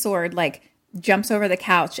grabs the sword, like jumps over the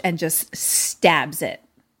couch and just stabs it.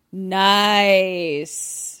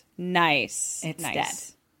 Nice. It's dead.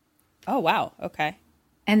 Oh, wow. Okay.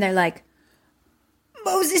 And they're like,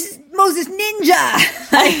 Moses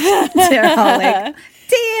ninja. Like, they're all like,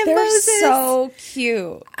 damn, they're Moses. So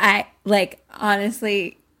cute. I like,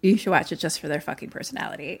 honestly, you should watch it just for their fucking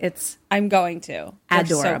personality. I'm going to. They're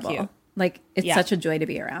adorable. So cute. Like, it's such a joy to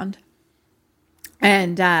be around.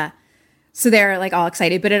 And so they're like all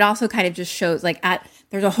excited, but it also kind of just shows like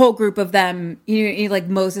there's a whole group of them. You like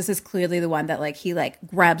Moses is clearly the one that like he like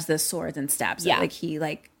grabs the sword and stabs it. Like he's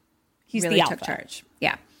really the took alpha. charge.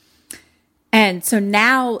 Yeah. And so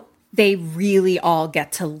now they really all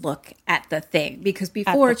get to look at the thing, because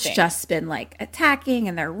before it's just been like attacking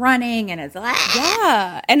and they're running and it's like,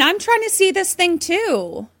 and I'm trying to see this thing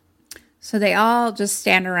too. So they all just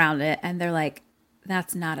stand around it and they're like,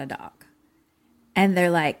 that's not a dog. And they're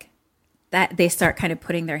like, that they start kind of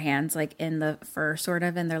putting their hands like in the fur sort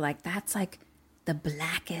of, and they're like, that's like the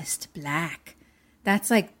blackest black. That's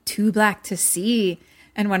like too black to see.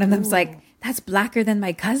 And one of them's like, that's blacker than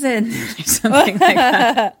my cousin or something like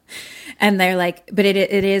that. And they're like, but it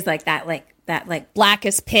is like that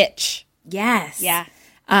blackest pitch. Yes. Yeah.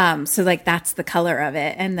 So like that's the color of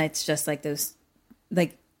it. And it's just like those,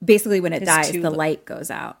 like basically when it dies, the light goes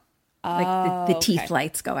out. Like the teeth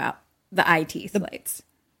lights go out. The eye teeth lights.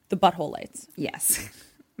 The butthole lights. Yes.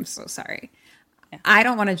 I'm so sorry. Yeah. I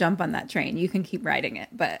don't want to jump on that train. You can keep riding it,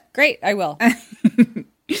 but great, I will.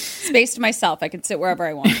 Space to myself. I can sit wherever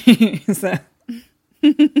I want.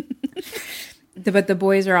 But the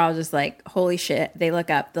boys are all just like, holy shit. They look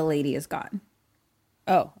up. The lady is gone.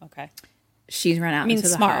 Oh, okay. She's run out into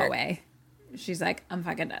the hallway. She's like, I'm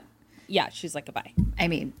fucking done. Yeah, she's like, goodbye. I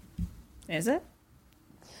mean, is it?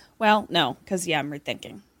 Well, no, because, I'm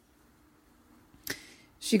rethinking.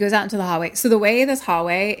 She goes out into the hallway. So the way this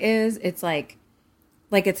hallway is, it's like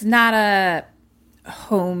it's not a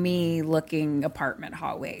homey looking apartment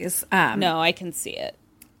hallways. No, I can see it.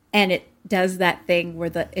 And it does that thing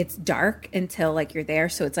where it's dark until like you're there.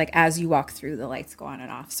 So it's like as you walk through, the lights go on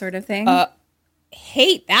and off sort of thing.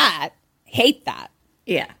 Hate that.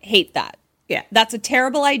 Yeah. Hate that. Yeah. That's a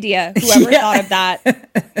terrible idea. Whoever thought of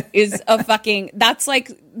that is that's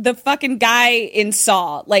like the fucking guy in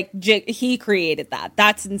Saw. Like, he created that.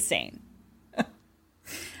 That's insane.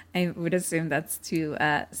 I would assume that's to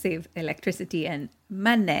save electricity and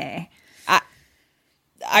money.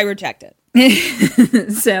 I reject it.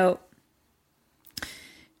 So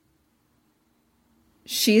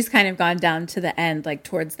she's kind of gone down to the end, like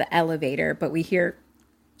towards the elevator, but we hear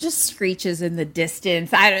just screeches in the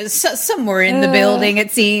distance. I don't know, somewhere in the building,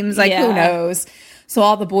 it seems like, who knows? So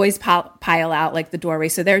all the boys pile out like the doorway.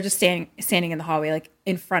 So they're just standing in the hallway, like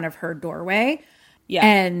in front of her doorway. Yeah.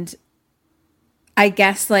 And I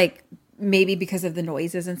guess like maybe because of the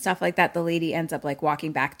noises and stuff like that, the lady ends up like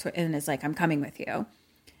walking back to and is like, I'm coming with you.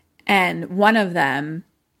 And one of them,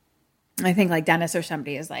 I think like Dennis or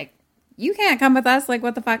somebody is like, you can't come with us. Like,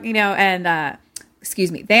 what the fuck, And,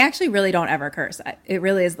 excuse me, they actually really don't ever curse. It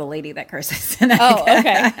really is the lady that curses.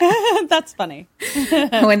 Okay. That's funny.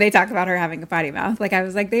 When they talk about her having a potty mouth, like I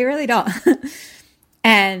was like, they really don't.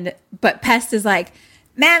 But Pest is like,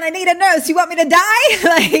 man, I need a nurse. You want me to die?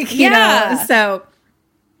 Like, you know? So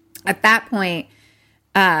at that point,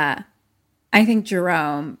 I think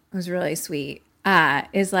Jerome, who's really sweet,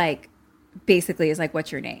 is like, basically is like,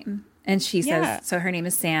 what's your name? And she says, so her name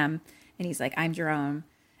is Sam. And he's like, I'm Jerome.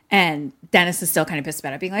 And Dennis is still kind of pissed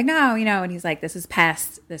about it, being like, no, and he's like, this is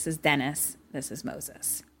Pest, this is Dennis, this is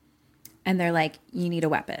Moses. And they're like, you need a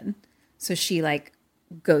weapon. So she like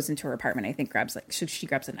goes into her apartment, I think she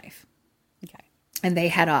grabs a knife. Okay. And they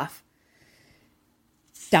head off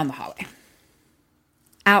down the hallway.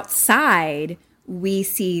 Outside, we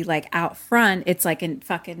see like out front, it's like a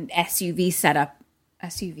fucking SUV setup.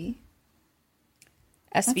 SUV?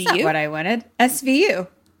 SVU? That's not what I wanted. SVU.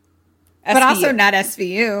 But also not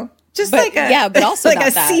SVU. Just like a but also like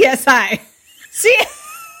a CSI.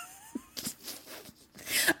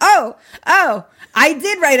 Oh, I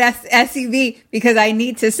did write SUV because I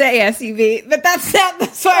need to say SUV, but that's not the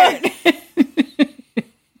part.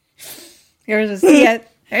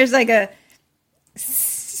 There's like a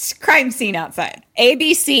crime scene outside.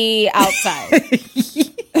 ABC outside.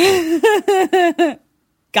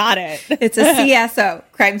 Got it. It's a CSO,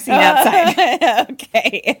 crime scene outside.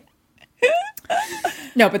 Okay.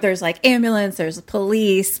 No, but there's like ambulance, there's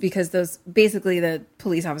police, because basically the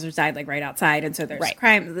police officers died like right outside, and so there's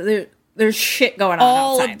crime. There's shit going on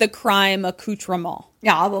all outside. Of the crime accoutrement.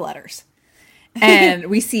 Yeah, all the letters. And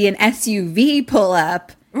we see an SUV pull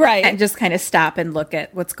up, right, and just kind of stop and look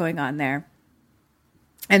at what's going on there.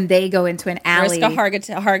 And they go into an alley. Mariska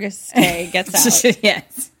Hargitay gets out.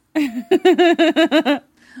 Yes.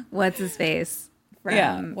 What's his face?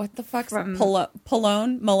 What the fuck's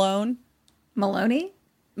Maloney?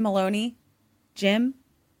 Jim?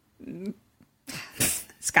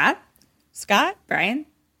 Scott? Brian?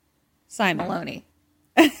 Simon? Maloney.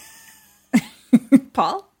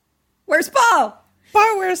 Paul? Where's Paul?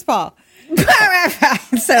 Where's Paul?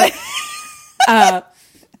 So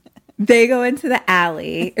they go into the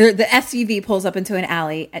alley, or the SUV pulls up into an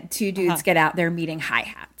alley, and two dudes get out. They're meeting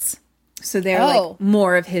Hi-Hats. So they're like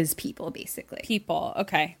more of his people, basically.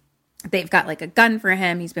 Okay. They've got like a gun for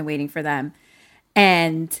him. He's been waiting for them.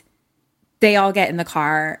 And they all get in the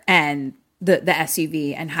car, and the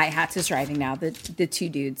SUV, and Hi-Hats is driving now. The two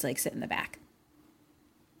dudes like sit in the back.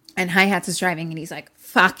 And Hi-Hats is driving, and he's like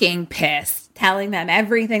fucking pissed, telling them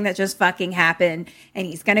everything that just fucking happened. And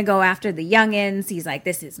he's going to go after the youngins. He's like,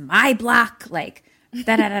 this is my block. Like,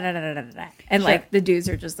 da-da-da-da-da-da-da. And like the dudes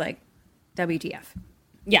are just like, WTF.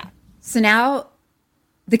 Yeah. So now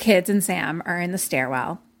the kids and Sam are in the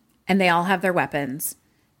stairwell, and they all have their weapons.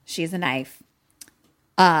 She has a knife.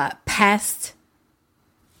 Pest.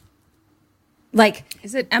 Like,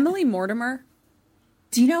 is it Emily Mortimer?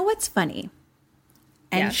 Do you know what's funny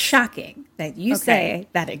and shocking that you say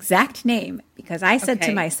that exact name? Because I said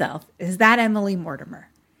to myself, is that Emily Mortimer?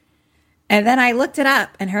 And then I looked it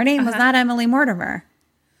up, and her name was not Emily Mortimer.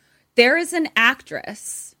 There is an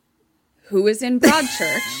actress who is in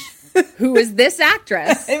Broadchurch, who is this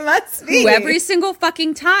actress. It must be. Who every single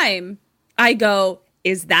fucking time I go,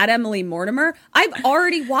 is that Emily Mortimer? I've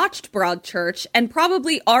already watched Broadchurch and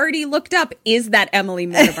probably already looked up, is that Emily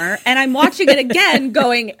Mortimer? And I'm watching it again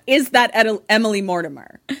going, is that Emily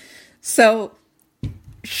Mortimer? So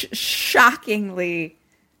shockingly,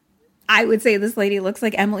 I would say this lady looks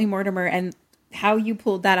like Emily Mortimer, and how you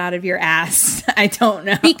pulled that out of your ass, I don't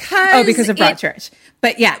know. Because of Broadchurch.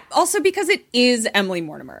 But yeah. Also because it is Emily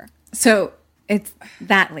Mortimer. So it's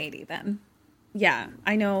that lady then. Yeah,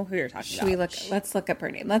 I know who you're talking about. Let's look up her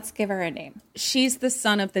name. Let's give her a name. She's the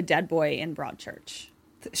son of the dead boy in Broadchurch.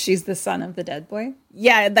 She's the son of the dead boy?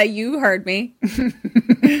 Yeah, that you heard me.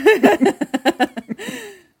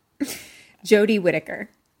 Jodie Whittaker.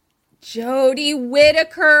 Jodie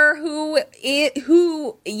Whittaker,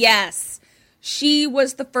 who, yes, she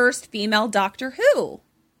was the first female Doctor Who.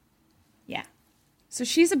 So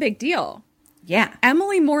she's a big deal. Yeah.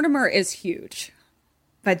 Emily Mortimer is huge.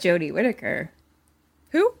 But Jodie Whittaker,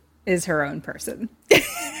 who is her own person.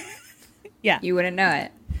 Yeah. You wouldn't know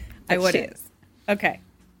it. I wouldn't. Okay.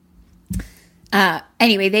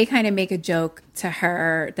 Anyway, they kind of make a joke to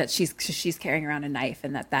her that she's carrying around a knife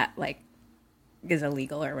and that like is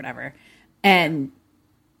illegal or whatever. And,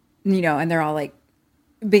 you know, and they're all like,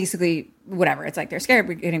 basically whatever. It's like they're scared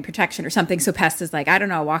of getting protection or something. So Pest is like, I don't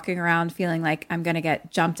know, walking around feeling like I'm going to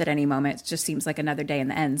get jumped at any moment. It just seems like another day in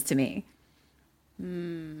the ends to me.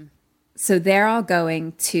 So they're all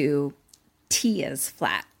going to Tia's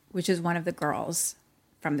flat, which is one of the girls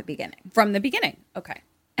from the beginning. From the beginning. Okay.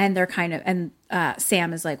 And they're kind of, and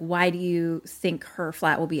Sam is like, why do you think her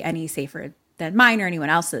flat will be any safer than mine or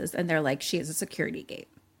anyone else's? And they're like, she has a security gate.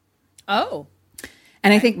 Oh.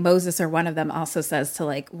 And I think Moses or one of them also says to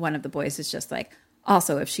like, one of the boys is just like,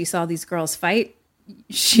 also, if she saw these girls fight,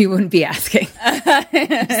 she wouldn't be asking.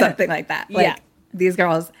 Something like that. Like, these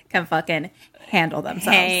girls can fucking handle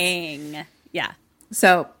themselves. Hang. Yeah.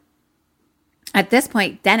 So at this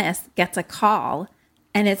point, Dennis gets a call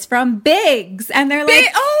and it's from Biggs. And they're like,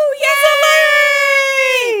 oh,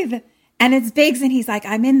 he's alive! And it's Biggs and he's like,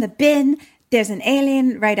 I'm in the bin. There's an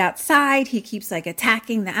alien right outside. He keeps like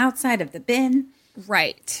attacking the outside of the bin.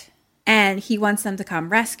 Right. And he wants them to come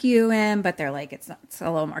rescue him, but they're like, it's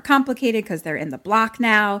a little more complicated because they're in the block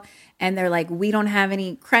now. And they're like, we don't have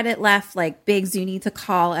any credit left. Like, Biggs, you need to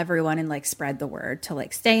call everyone and like spread the word to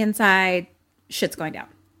like stay inside. Shit's going down.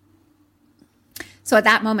 So at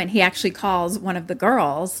that moment, he actually calls one of the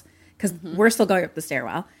girls because we're still going up the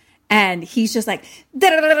stairwell. And he's just like, and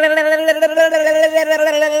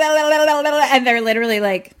they're literally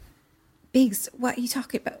like, Biggs, what are you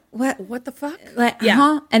talking about? What the fuck? Like,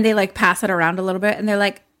 And they like pass it around a little bit and they're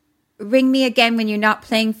like, ring me again when you're not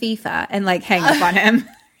playing FIFA, and like hang up on him.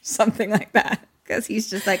 Something like that. Because he's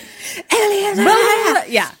just like, aliens.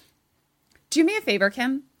 Yeah. Do me a favor,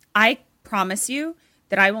 Kim. I promise you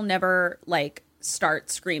that I will never like start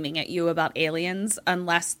screaming at you about aliens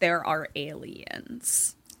unless there are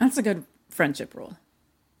aliens. That's a good friendship rule.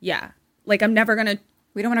 Yeah. Like, I'm never going to.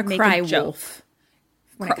 We don't want to cry wolf.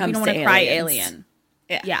 We don't want to cry alien.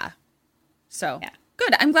 Yeah. So,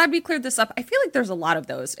 good. I'm glad we cleared this up. I feel like there's a lot of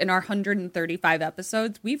those in our 135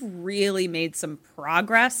 episodes. We've really made some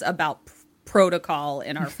progress about protocol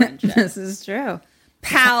in our friendship. This is true.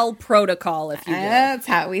 Pal protocol, if you will. That's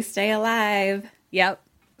how we stay alive. Yep.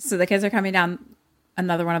 So the kids are coming down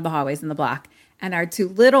another one of the hallways in the block, and our two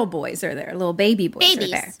little boys are there. Little baby boys are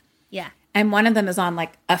there. Yeah. And one of them is on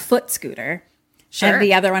like a foot scooter. Sure. And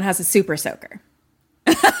the other one has a super soaker.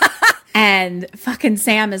 And fucking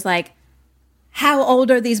Sam is like, how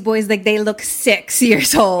old are these boys? Like, they look 6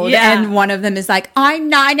 years old. Yeah. And one of them is like,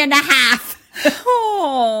 I'm 9.5.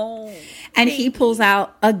 Oh. And he pulls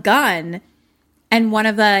out a gun. And one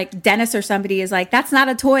of the like Dennis or somebody is like, that's not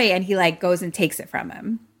a toy. And he like goes and takes it from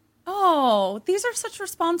him. Oh, these are such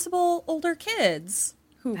responsible older kids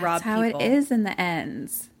who rob people. That's how it is in the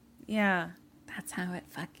ends. Yeah. That's how it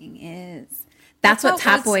fucking is. That's what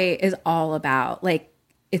Top Boy is all about. Like,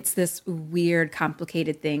 it's this weird,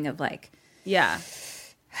 complicated thing of like,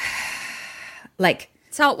 like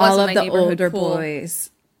that's how it was all in of my the older pool.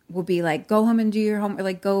 Boys will be like, go home and do your homework,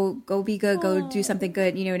 like go be good, go do something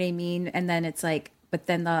good. You know what I mean? And then it's like, but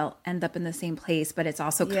then they'll end up in the same place, but it's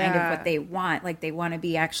also kind of what they want. Like, they want to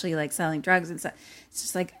be actually like selling drugs and stuff. It's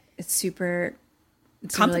just like, it's a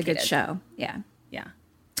really good show. Yeah. Yeah.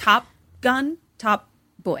 Top Gun, Top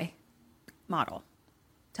Boy. Model.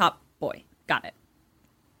 Top Boy. Got it.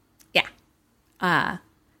 Yeah.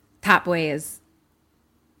 Top Boy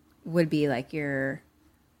would be like your,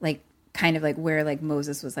 like, kind of like where like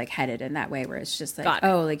Moses was like headed in that way, where it's just like,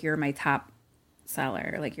 oh, like you're my top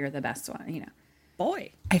seller, like you're the best one, you know.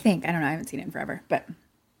 Boy. I think. I don't know. I haven't seen it in forever, but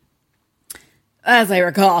as I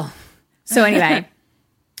recall. So anyway.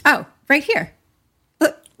 Oh, right here.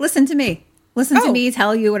 Listen to me. Listen to me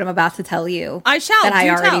tell you what I'm about to tell you. I shall. That I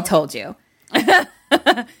already told you.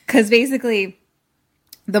 Because basically,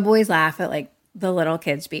 the boys laugh at like the little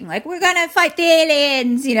kids being like, we're going to fight the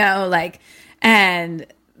aliens, you know, like, and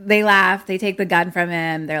they laugh. They take the gun from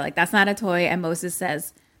him. They're like, that's not a toy. And Moses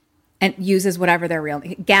says, and uses whatever their real,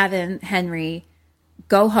 Gavin, Henry,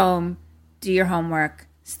 go home, do your homework,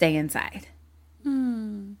 stay inside.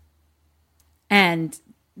 And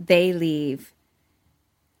they leave.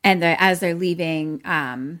 And as they're leaving,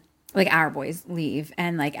 like our boys leave.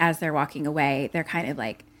 And like, as they're walking away, they're kind of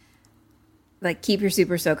like, keep your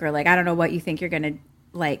super soaker. Like, I don't know what you think you're going to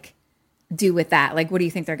like do with that. Like, what do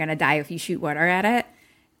you think they're going to die if you shoot water at it?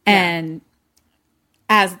 Yeah. And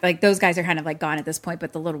as like, those guys are kind of like gone at this point,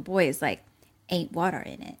 but the little boy is like, ain't water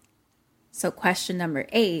in it. So question number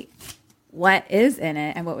 8, what is in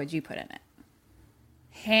it and what would you put in it?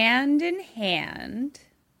 Hand in hand,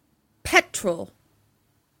 petrol,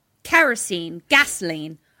 kerosene,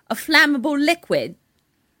 gasoline, a flammable liquid.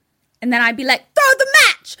 And then I'd be like, throw the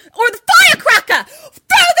match or the firecracker!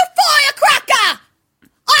 Throw the firecracker!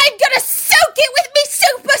 I'm gonna soak it with me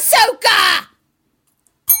super soaker!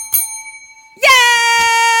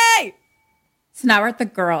 Yay! So now we're at the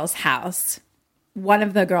girl's house. One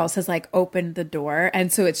of the girls has like opened the door.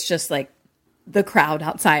 And so it's just like the crowd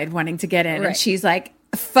outside wanting to get in. Right. And she's like,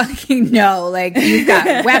 fucking no. Like, you've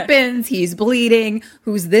got weapons. He's bleeding.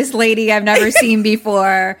 Who's this lady I've never seen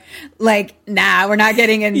before? Like, nah, we're not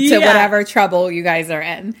getting into whatever trouble you guys are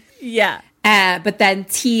in. Yeah. But then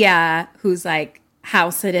Tia, who's like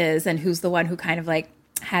house it is and who's the one who kind of like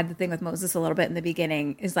had the thing with Moses a little bit in the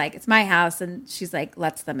beginning, is like, it's my house. And she's like,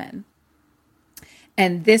 lets them in.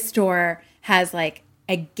 And this door has like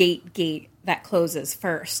a gate that closes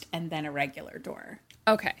first and then a regular door.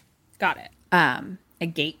 Okay. Got it. A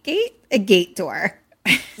gate door.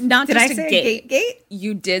 Not did just I say a gate?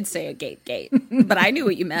 You did say a gate, but I knew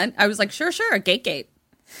what you meant. I was like, sure, a gate.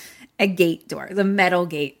 A gate door, the metal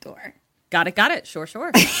gate door. Got it. Sure.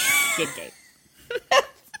 Gate.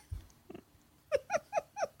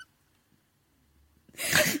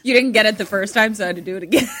 You didn't get it the first time, so I had to do it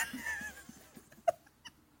again.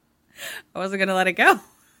 I wasn't going to let it go.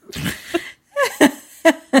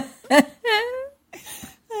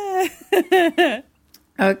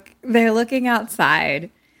 Okay, they're looking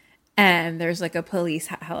outside and there's like a police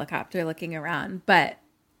helicopter looking around, but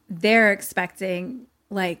they're expecting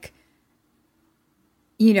like,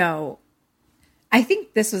 you know, I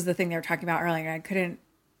think this was the thing they were talking about earlier. I couldn't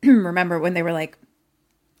remember when they were like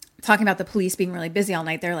talking about the police being really busy all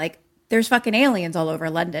night. They're like, there's fucking aliens all over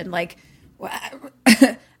London. Like,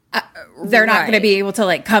 they're not going to be able to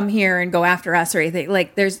like come here and go after us or anything.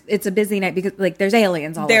 Like, it's a busy night because like there's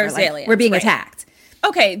aliens all over. Like, aliens. We're being attacked.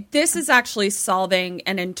 Okay, this is actually solving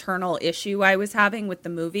an internal issue I was having with the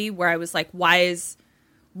movie where I was like, why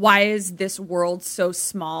is this world so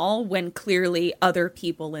small when clearly other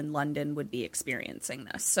people in London would be experiencing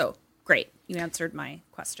this? So, great. You answered my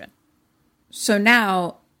question. So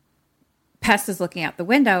now Pest is looking out the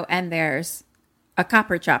window and there's a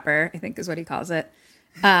copper chopper, I think is what he calls it,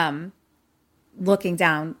 looking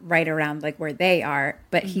down right around like where they are.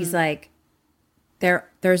 But he's like,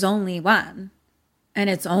 there's only one. And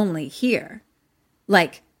it's only here.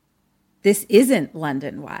 Like, this isn't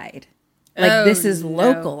London-wide. Like, this is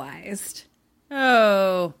localized.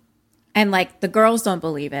 Oh. And, like, the girls don't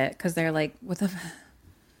believe it because they're like, what the...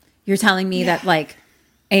 You're telling me that, like,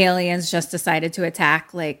 aliens just decided to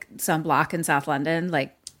attack, like, some block in South London?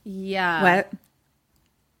 Like, what?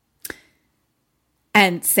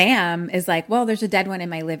 And Sam is like, well, there's a dead one in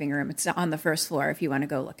my living room. It's on the first floor if you want to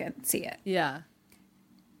go look and see it. Yeah.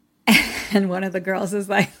 And one of the girls is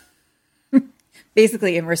like,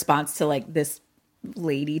 basically in response to like this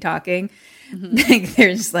lady talking, like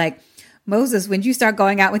they're just like, Moses, when'd you start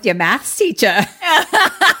going out with your maths teacher?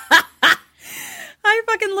 I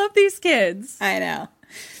fucking love these kids. I know.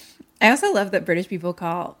 I also love that British people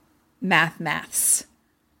call maths.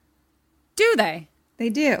 Do they? They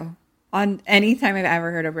do. On any time I've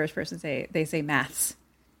ever heard a British person they say maths.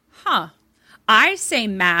 Huh. I say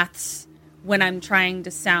maths when I'm trying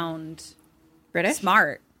to sound British?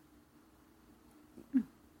 Smart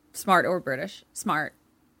or British. Smart.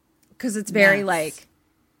 Because it's very like,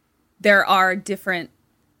 there are different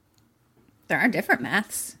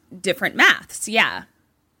maths. Different maths, yeah.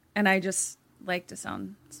 And I just like to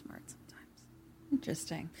sound smart sometimes.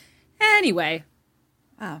 Interesting. Anyway.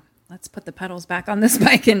 Wow. Let's put the pedals back on this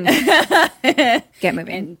bike and get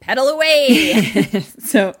moving. And pedal away.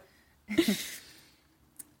 So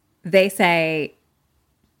they say,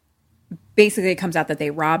 basically it comes out that they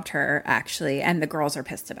robbed her, actually, and the girls are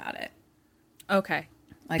pissed about it. Okay.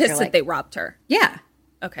 Like, pissed that they robbed her. Yeah.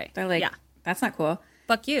 Okay. They're like, that's not cool.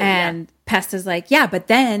 Fuck you. And Pest is like, yeah, but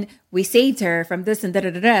then we saved her from this and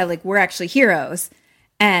da-da-da-da. Like, we're actually heroes.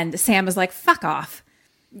 And Sam is like, fuck off.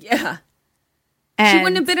 Yeah. And she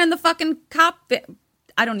wouldn't have been in the fucking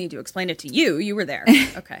I don't need to explain it to you. You were there.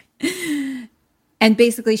 Okay. And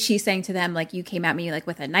basically she's saying to them, like, you came at me like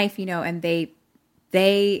with a knife, you know, and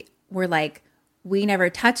they were like, we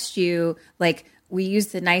never touched you. Like, we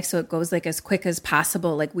used the knife so it goes like as quick as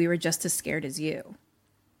possible. Like, we were just as scared as you.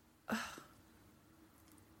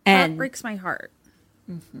 And that breaks my heart.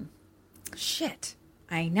 Mm-hmm. Shit.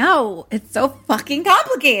 I know. It's so fucking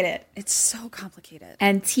complicated. It's so complicated.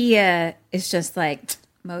 And Tia is just like,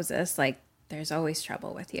 Moses, like, there's always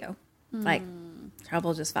trouble with you. Like,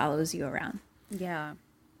 trouble just follows you around. Yeah.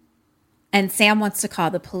 And Sam wants to call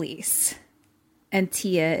the police. And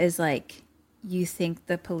Tia is like, you think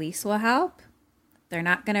the police will help? They're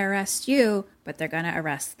not going to arrest you, but they're going to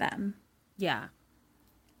arrest them. Yeah.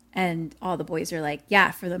 And all the boys are like,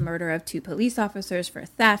 yeah, for the murder of 2 police officers, for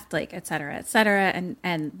theft, like, et cetera, et cetera.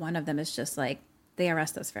 And one of them is just like, they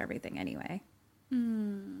arrest us for everything anyway.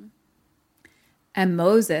 And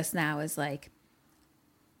Moses now is like,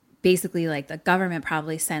 basically like the government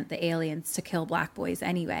probably sent the aliens to kill black boys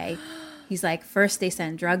anyway. He's like, first they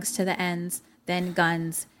send drugs to the ends, then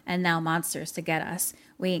guns, and now monsters to get us.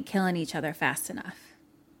 We ain't killing each other fast enough.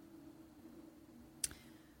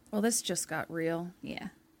 Well, this just got real. Yeah.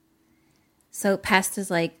 So Pest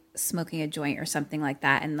is like smoking a joint or something like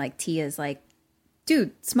that. And like Tia's like,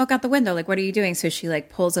 dude, smoke out the window. Like, what are you doing? So she like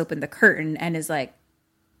pulls open the curtain and is like,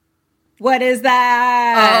 what is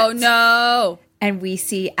that? Oh, no. And we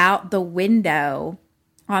see out the window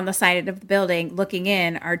on the side of the building looking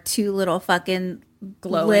in are 2 little fucking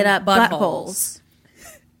glowing lit up buttholes.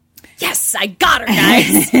 Yes, I got her,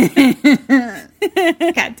 guys.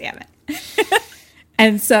 God damn it.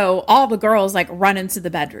 And so all the girls like run into the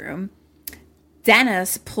bedroom.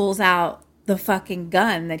 Dennis pulls out the fucking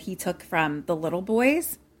gun that he took from the little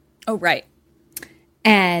boys. Oh, right.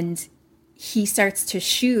 And he starts to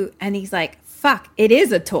shoot and he's like, fuck, it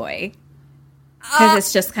is a toy. Because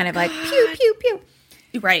it's just kind of like pew, pew, pew.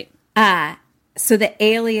 Right. So the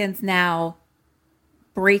aliens now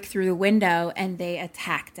break through the window and they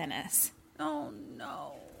attack Dennis. Oh,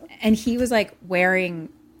 no. And he was like wearing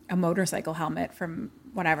a motorcycle helmet from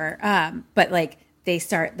whatever. But like they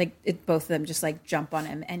start, like both of them just like jump on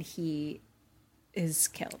him and he is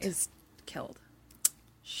killed.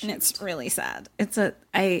 Shoot. And it's really sad.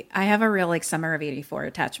 I have a real like summer of 84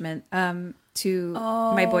 attachment to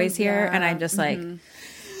my boys here. And I'm just like,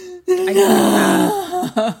 I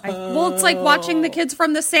know that. Well, it's like watching the kids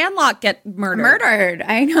from the Sandlot get murdered.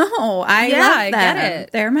 I know. I love them. I get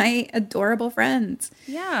it. They're my adorable friends.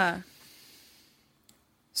 Yeah.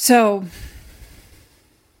 So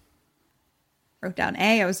wrote down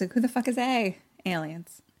A. I was like, who the fuck is A?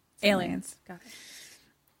 Aliens. Aliens. Got it.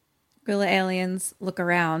 Gorilla aliens look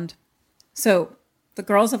around. So the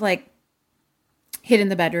girls have like hid in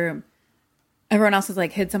the bedroom. Everyone else is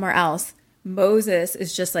like hid somewhere else. Moses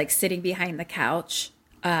is just like sitting behind the couch,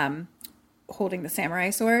 holding the samurai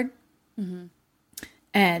sword. Mm-hmm.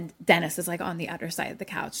 And Dennis is like on the other side of the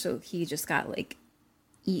couch. So he just got like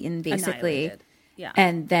eaten basically. Annihilated. Yeah.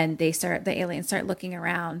 And then the aliens start looking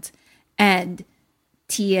around and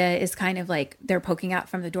Tia is kind of like, they're poking out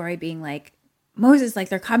from the doorway being like, Moses, like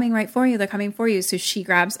they're coming right for you. They're coming for you. So she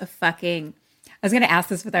grabs a fucking, I was going to ask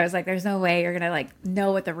this, but I was like, there's no way you're going to like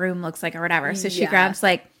know what the room looks like or whatever. So she grabs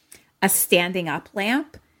like a standing up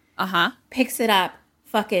lamp, picks it up,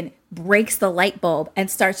 fucking breaks the light bulb and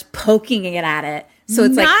starts poking it at it. So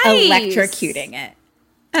it's like electrocuting it.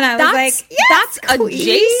 And I was like, yes, that's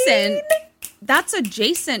adjacent. That's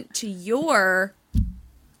adjacent to your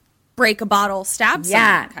break a bottle, stab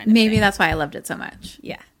someone kind of maybe thing. That's why I loved it so much.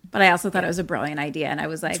 Yeah. But I also thought it was a brilliant idea. And I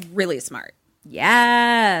was like, it's really smart.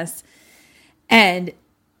 Yes. But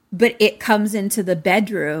it comes into the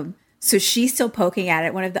bedroom. So she's still poking at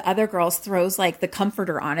it. One of the other girls throws like the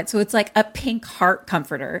comforter on it. So it's like a pink heart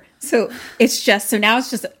comforter. So now it's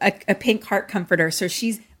just a pink heart comforter. So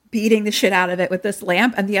she's beating the shit out of it with this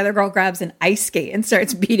lamp. And the other girl grabs an ice skate and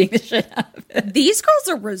starts beating the shit out of it. These girls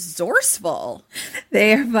are resourceful.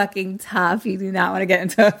 They are fucking tough. You do not want to get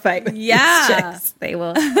into a fight with these chicks. They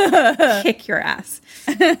will kick your ass.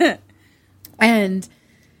 And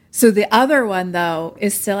so the other one, though,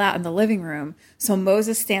 is still out in the living room. So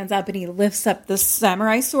Moses stands up and he lifts up the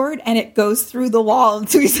samurai sword and it goes through the wall. And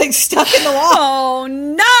so he's like stuck in the wall. Oh,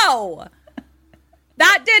 no.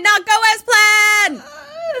 That did not go as planned.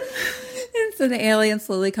 And so the alien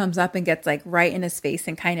slowly comes up and gets like right in his face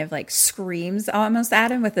and kind of like screams almost at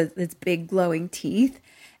him with its big glowing teeth.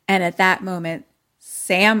 And at that moment,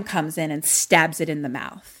 Sam comes in and stabs it in the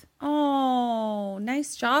mouth. Oh,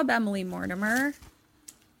 nice job, Emily Mortimer.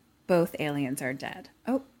 Both aliens are dead.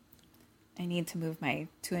 Oh, I need to move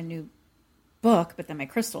to a new book, but then my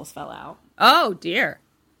crystals fell out. Oh, dear.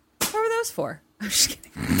 What were those for? I'm just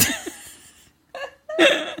kidding.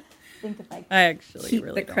 Think if I actually keep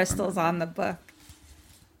really the crystals on the book.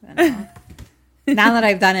 Now that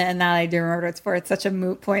I've done it and now that I do remember what it's for, it's such a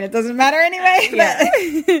moot point. It doesn't matter anyway.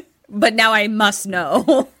 Yeah. But now I must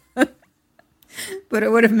know. But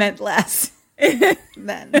it would have meant less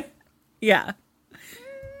then. Yeah.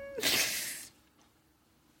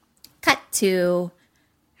 Cut to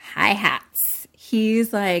hi-hats.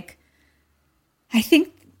 He's like, I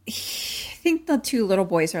think think the two little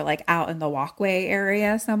boys are like out in the walkway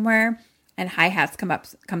area somewhere, and Hi-Hats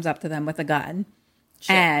comes up to them with a gun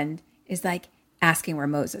and is like asking where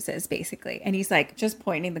Moses is, basically. And he's like just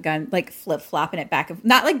pointing the gun, like flip-flopping it back,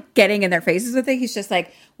 not like getting in their faces with it. He's just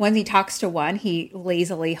like, when he talks to one, he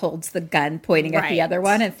lazily holds the gun pointing at the other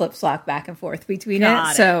one and flip-flop back and forth between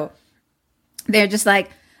it. So they're just like,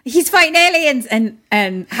 he's fighting aliens.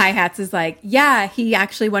 And Hi-Hats is like, yeah, he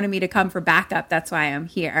actually wanted me to come for backup. That's why I'm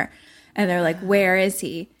here. And they're like, where is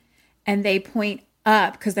he? And they point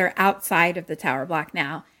up because they're outside of the tower block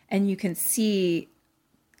now. And you can see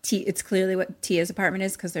it's clearly what Tia's apartment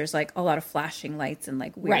is because there's like a lot of flashing lights and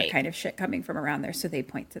like weird kind of shit coming from around there. So they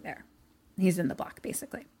point to there. He's in the block,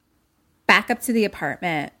 basically. Back up to the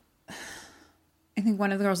apartment. I think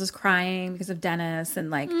one of the girls is crying because of Dennis and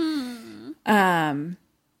like, you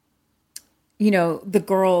know, the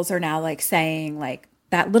girls are now like saying like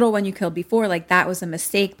that little one you killed before, like that was a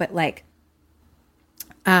mistake. But like,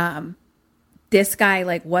 this guy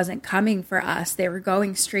like wasn't coming for us. They were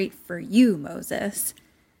going straight for you, Moses.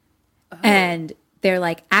 Oh. And they're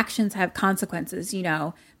like, actions have consequences, you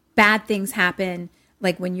know, bad things happen.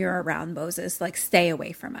 Like when you're around Moses, like stay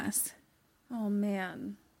away from us. Oh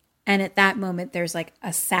man. And at that moment, there's like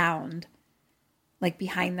a sound like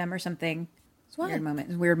behind them or something. It's a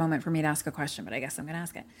weird moment for me to ask a question, but I guess I'm going to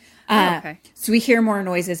ask it. Okay. So we hear more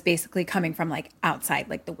noises basically coming from like outside,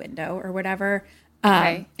 like the window or whatever.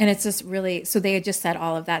 And it's just really, so they had just said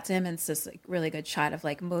all of that to him. And it's just like really good shot of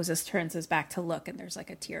like Moses turns his back to look and there's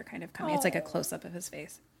like a tear kind of coming. It's like a close up of his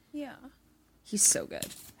face. Yeah. He's so good.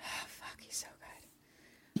 Oh, fuck. He's so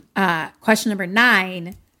good. Question number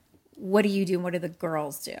 9. What do you do? And what do the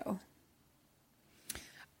girls do?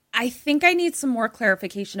 I think I need some more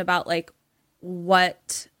clarification about like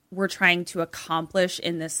what we're trying to accomplish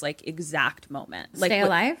in this like exact moment. Like stay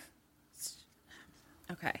alive?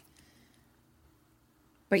 Okay.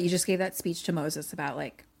 But you just gave that speech to Moses about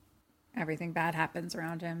like everything bad happens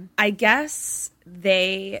around him. I guess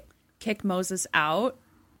they kick Moses out.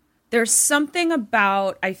 There's something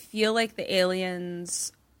about, I feel like the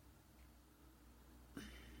aliens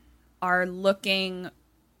are looking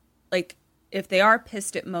like if they are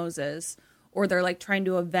pissed at Moses or they're like trying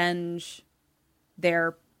to avenge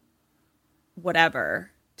their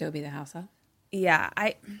whatever. Dobie the house up? Yeah.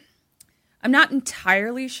 I'm not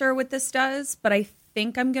entirely sure what this does, but I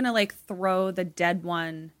think I'm going to like throw the dead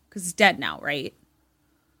one because it's dead now, right?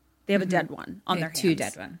 They have a dead one on their hands. 2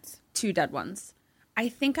 dead ones. 2 dead ones. I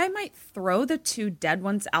think I might throw the 2 dead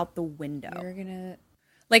ones out the window. You're going to...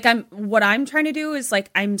 Like what I'm trying to do is like,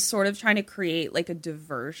 I'm sort of trying to create like a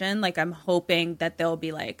diversion. Like I'm hoping that they'll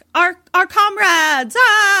be like, our comrades.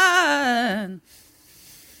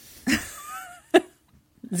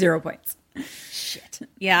 0 points. Shit.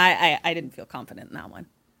 Yeah, I didn't feel confident in that one.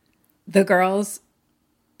 The girls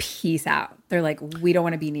peace out. They're like, we don't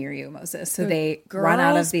want to be near you, Moses. So they run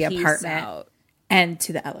out of the apartment and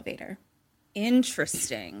to the elevator.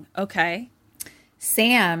 Interesting. Okay.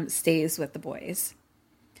 Sam stays with the boys.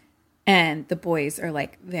 And the boys are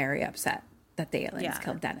like very upset that the aliens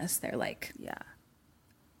killed Dennis. They're like,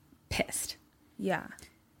 pissed. Yeah.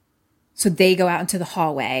 So they go out into the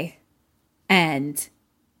hallway. And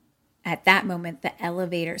at that moment, the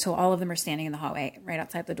elevator, so all of them are standing in the hallway right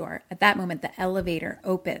outside the door. At that moment, the elevator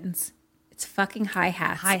opens. It's fucking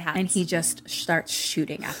Hi-Hats. And he just starts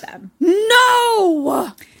shooting at them.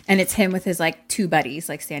 No! And it's him with his like 2 buddies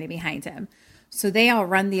like standing behind him. So they all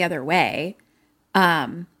run the other way.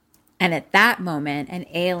 And at that moment, an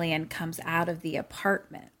alien comes out of the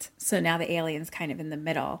apartment. So now the alien's kind of in the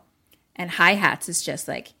middle. And Hi-Hats is just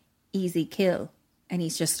like, easy kill. And he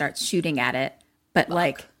just starts shooting at it. But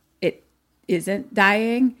like, it isn't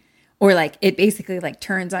dying. Or like, it basically like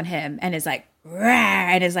turns on him and is like,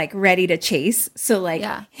 and is like ready to chase. So like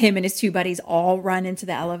him and his 2 buddies all run into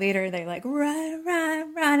the elevator. They're like, run.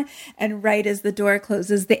 And right as the door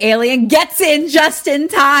closes, the alien gets in just in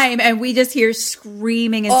time. And we just hear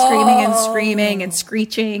screaming and screaming and screaming and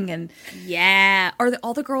screeching. And yeah. Are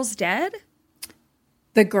all the girls dead?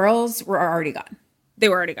 The girls were already gone. They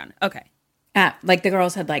were already gone. Okay. Like the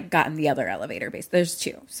girls had like gotten the other elevator base. There's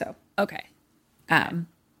 2. So. Okay.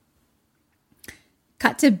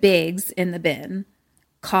 Cut to Biggs in the bin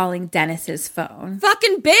calling Dennis's phone.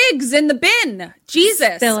 Fucking Biggs in the bin.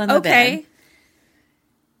 Jesus. Still in the bin.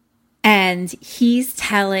 And he's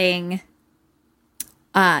telling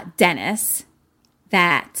Dennis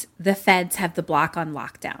that the feds have the block on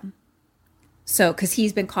lockdown. So, because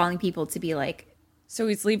he's been calling people to be like. So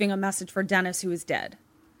he's leaving a message for Dennis who is dead.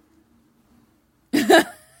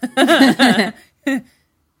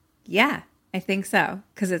 Yeah, I think so.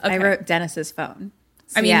 Because I wrote Dennis's phone.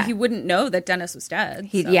 I mean, he wouldn't know that Dennis was dead.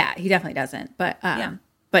 Yeah, he definitely doesn't. But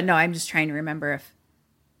but no, I'm just trying to remember if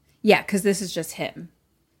because this is just him.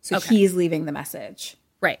 So he's leaving the message.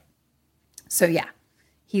 Right. So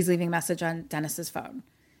he's leaving a message on Dennis's phone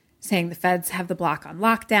saying the feds have the block on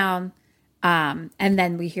lockdown. And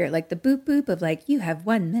then we hear like the boop boop of like, you have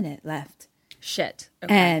 1 minute left. Shit.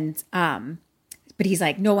 Okay. And but he's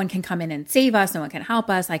like, no one can come in and save us. No one can help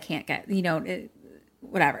us. I can't get,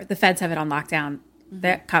 whatever. The feds have it on lockdown.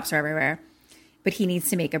 The cops are everywhere. But he needs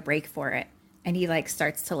to make a break for it. And he like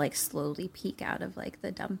starts to like slowly peek out of like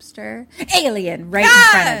the dumpster. Alien right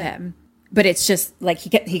in front of him. But it's just like he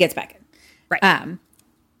gets back in. Right.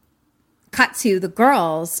 Cut to the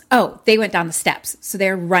girls. Oh, they went down the steps. So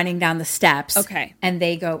they're running down the steps. Okay. And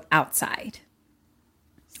they go outside.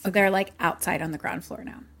 So they're like outside on the ground floor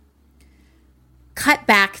now. Cut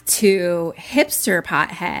back to hipster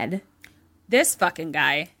pothead. This fucking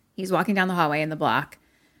guy. He's walking down the hallway in the block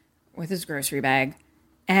with his grocery bag.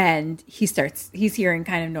 And he's hearing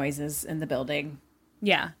kind of noises in the building.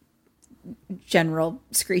 Yeah. General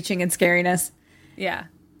screeching and scariness. Yeah.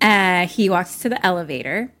 He walks to the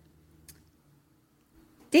elevator.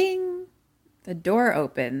 Ding. The door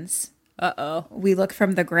opens. Uh-oh. We look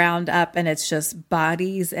from the ground up and it's just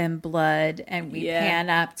bodies and blood. And we pan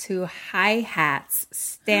up to Hi-Hats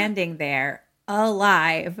standing there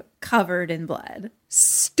alive, covered in blood.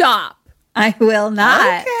 Stop. I will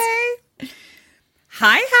not. Okay.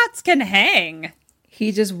 Hi-Hats can hang.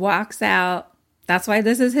 He just walks out. That's why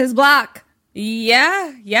this is his block.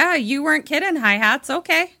 Yeah. You weren't kidding. Hi-Hats.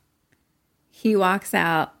 Okay. He walks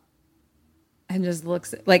out and just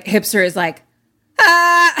looks like hipster is like,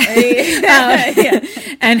 ah.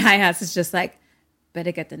 And Hi-Hats is just like,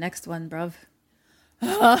 better get the next one, bruv.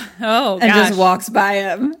 Oh, and just walks by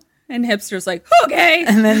him. And hipster's like, okay.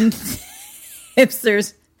 And then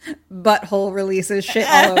hipster's butthole releases shit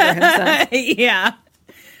all over himself. Yeah.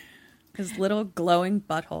 His little glowing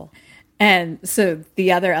butthole. And so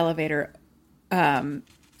the other elevator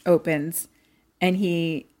opens and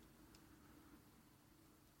he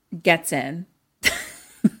gets in.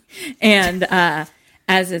 And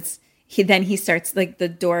as he starts, like the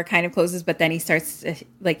door kind of closes, but then he starts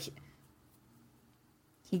like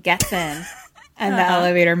he gets in and the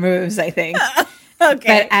elevator moves, I think.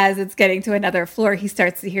 Okay. But as it's getting to another floor, he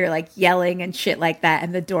starts to hear like yelling and shit like that.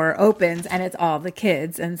 And the door opens and it's all the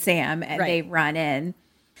kids and Sam and they run in.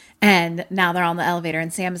 And now they're on the elevator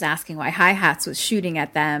and Sam's asking why Hi-Hats was shooting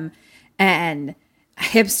at them. And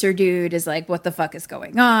hipster dude is like, what the fuck is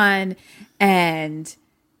going on? And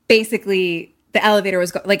basically the elevator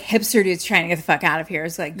was like hipster dude's trying to get the fuck out of here.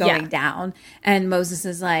 It's like going down. And Moses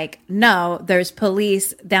is like, no, there's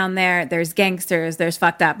police down there. There's gangsters. There's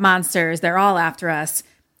fucked up monsters. They're all after us.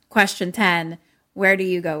 Question 10, where do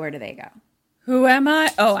you go? Where do they go? Who am I?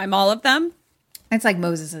 Oh, I'm all of them? It's like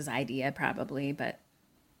Moses's idea probably, but.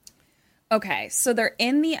 Okay, so they're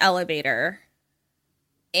in the elevator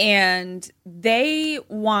and they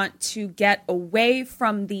want to get away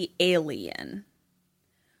from the alien.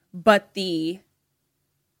 But the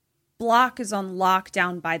block is on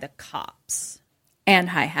lockdown by the cops. And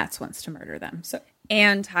Hi-Hats wants to murder them.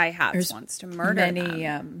 And Hi-Hats wants to murder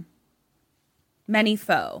them. Many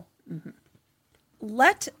foe. Mm-hmm.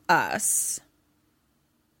 Let us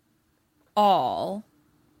all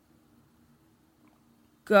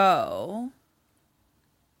go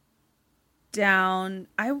down.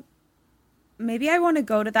 Maybe I want to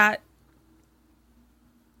go to that.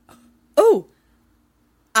 Oh,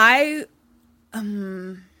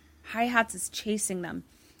 Hi-Hats is chasing them.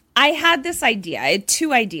 I had this idea. I had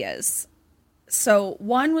two ideas. So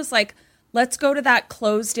one was like, let's go to that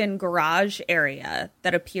closed-in garage area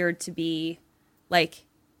that appeared to be like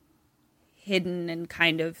hidden and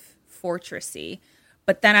kind of fortressy.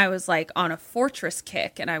 But then I was like on a fortress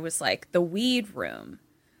kick and I was like, the weed room.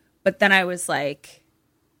 But then I was like,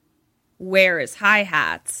 where is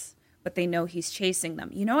Hi-Hats? But they know he's chasing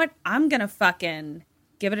them. You know what? I'm going to fucking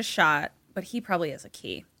give it a shot. But he probably has a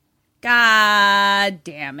key. God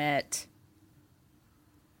damn it.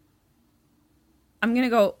 I'm going to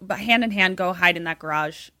go hand in hand, go hide in that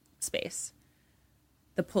garage space.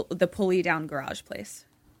 The pulley down garage place.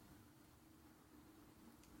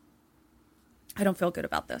 I don't feel good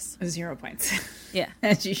about this. 0 points. Yeah.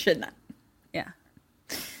 As you should not. Yeah.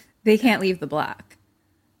 They can't leave the block.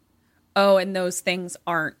 Oh, and those things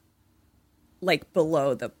aren't like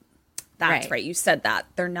below the... That's right. You said that.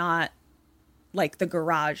 They're not like the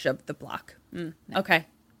garage of the block. No. Okay.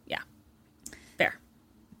 Yeah. Fair.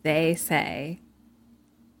 They say,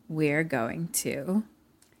 we're going to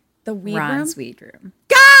the weed Ron's room? weed room.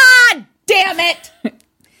 God damn it!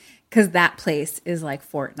 Because that place is like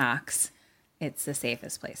Fort Knox. It's the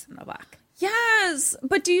safest place in the block. Yes,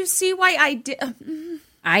 but do you see why I did?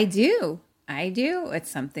 I do. It's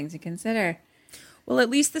something to consider. Well, at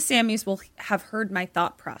least the Sammys will have heard my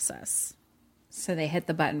thought process. So they hit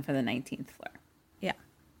the button for the 19th floor. Yeah.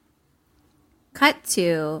 Cut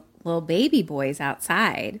to little baby boys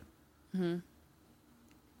outside. Mm-hmm.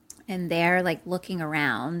 And they're like looking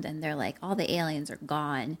around and they're like, all the aliens are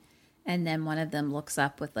gone. And then one of them looks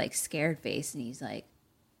up with like scared face and he's like,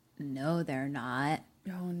 no, they're not.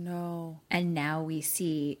 Oh, no. And now we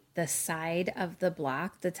see the side of the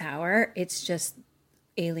block, the tower. It's just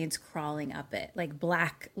aliens crawling up it, like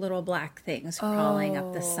little black things crawling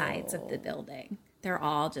up the sides of the building. They're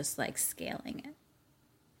all just like scaling it.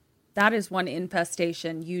 That is one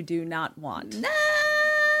infestation you do not want. No!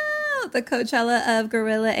 The Coachella of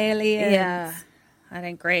gorilla aliens. Yeah, that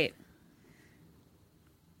ain't great.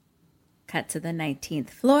 Cut to the 19th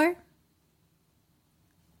floor.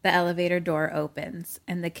 The elevator door opens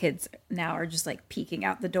and the kids now are just like peeking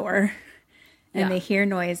out the door and they hear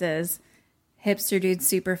noises. Hipster dude's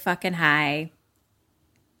super fucking high.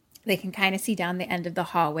 They can kind of see down the end of the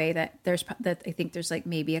hallway that I think there's like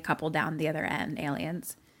maybe a couple down the other end,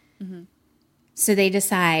 aliens. Mm-hmm. So they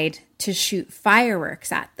decide to shoot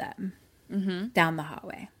fireworks at them down the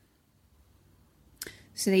hallway.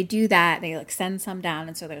 So they do that. They like send some down.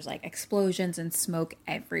 And so there's like explosions and smoke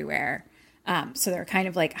everywhere. So they're kind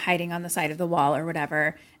of like hiding on the side of the wall or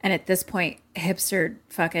whatever. And at this point, hipster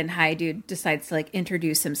fucking high dude decides to like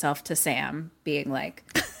introduce himself to Sam, being like,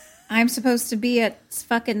 I'm supposed to be at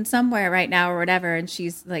fucking somewhere right now or whatever. And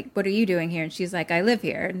she's like, what are you doing here? And she's like, I live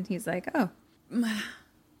here. And he's like, oh.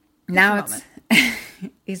 Now it's,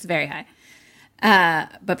 he's very high.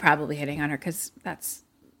 But probably hitting on her because that's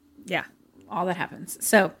all that happens.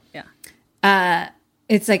 So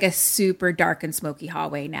it's like a super dark and smoky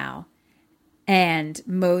hallway now. And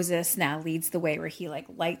Moses now leads the way where he like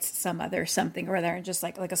lights some other something or other and just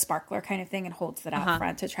like a sparkler kind of thing and holds it out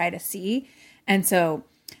front to try to see. And so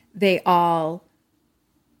they all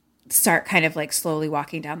start kind of like slowly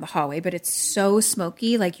walking down the hallway, but it's so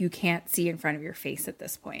smoky, like you can't see in front of your face at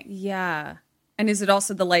this point. Yeah. And is it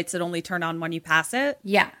also the lights that only turn on when you pass it?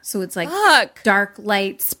 Yeah. So it's like dark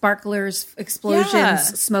lights, sparklers,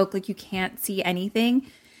 explosions, smoke, like you can't see anything.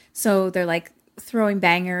 So they're like throwing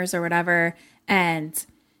bangers or whatever. And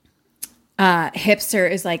hipster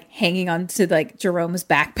is like hanging on to like Jerome's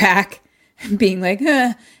backpack being like,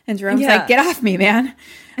 and Jerome's like, get off me, man.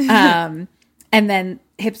 And then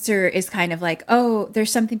hipster is kind of like, oh,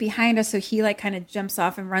 there's something behind us. So he like kind of jumps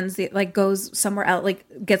off and runs goes somewhere else,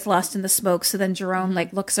 like gets lost in the smoke. So then Jerome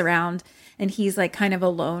like looks around and he's like kind of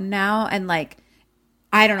alone now. And like,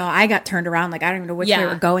 I don't know, I got turned around. Like, I don't even know which way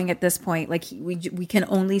we're going at this point. Like we can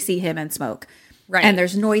only see him and smoke. Right. And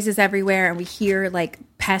there's noises everywhere. And we hear like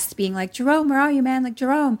Pest being like, Jerome, where are you, man? Like,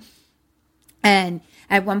 Jerome. And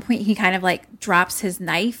at one point he kind of like drops his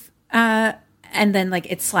knife, and then like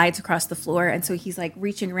it slides across the floor. And so he's like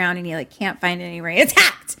reaching around and he like can't find it anywhere. It's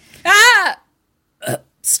hacked.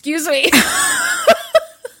 Excuse me.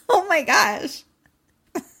 Oh my gosh.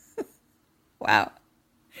 Wow.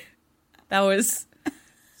 That was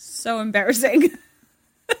so embarrassing.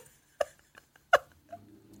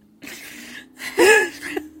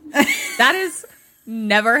 That has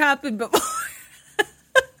never happened before.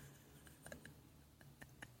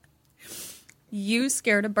 You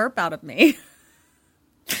scared a burp out of me.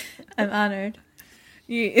 I'm honored.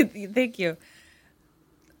 Thank you.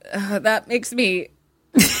 That makes me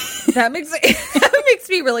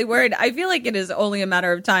really worried. I feel like it is only a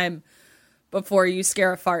matter of time before you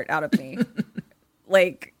scare a fart out of me.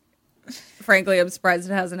 Like, frankly, I'm surprised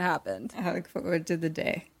it hasn't happened. I look forward to the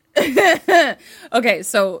day. Okay,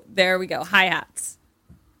 so there we go. Hi-hats.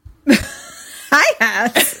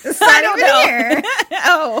 Hi-hats? I don't know.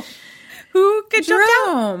 Oh. Who could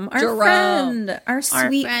Jerome, our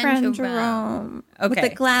sweet friend Jerome. Okay. With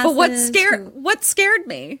the glasses. But what scared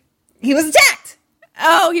me? He was attacked.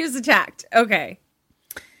 Oh, he was attacked. Okay.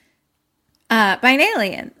 By an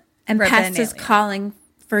alien. And Pest is calling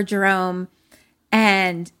for Jerome.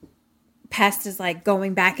 And Pest is like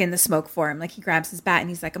going back in the smoke for him. Like he grabs his bat and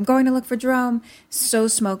he's like, I'm going to look for Jerome. So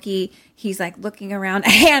smoky. He's like looking around. A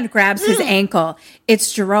hand grabs his ankle.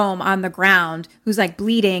 It's Jerome on the ground who's like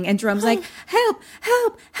bleeding. And Jerome's like, help,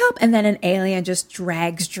 help, help. And then an alien just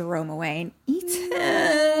drags Jerome away and eats him.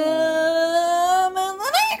 And then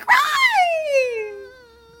I cry.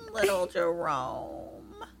 Little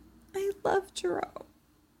Jerome. I love Jerome.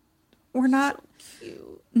 We're not so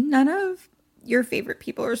cute. None of your favorite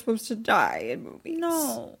people are supposed to die in movies.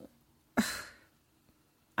 No.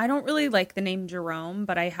 I don't really like the name Jerome,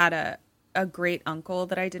 but I had a great uncle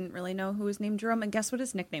that I didn't really know who was named Jerome. And guess what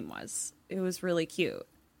his nickname was? It was really cute.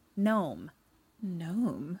 Gnome.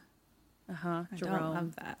 Gnome. Uh-huh. I Jerome. don't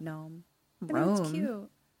love that. Gnome. Rome. It's cute.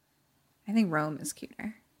 I think Rome is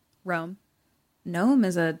cuter. Rome. Gnome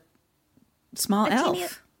is a small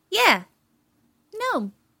elf. Yeah.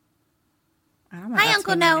 Gnome. I don't know. Hi,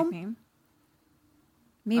 Uncle Gnome. Nickname.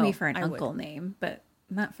 Maybe Oh, for an I uncle would. name, but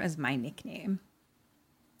not as my nickname.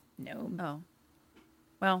 Gnome. Oh.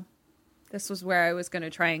 Well, this was where I was going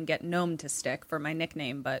to try and get Gnome to stick for my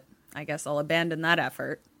nickname, but I guess I'll abandon that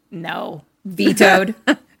effort. No. Vetoed.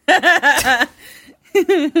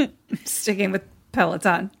 Sticking with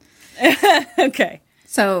Peloton. Okay.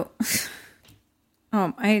 So,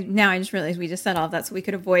 I just realized we just said all of that so we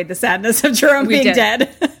could avoid the sadness of Jerome being did.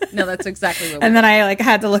 dead. No, that's exactly what we And then I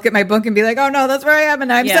had to look at my book and be like, oh no, that's where I am,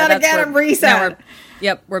 and I'm sad that's again. where- I'm reset.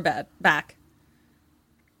 We're bad. Back.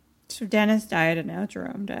 So Dennis died, and now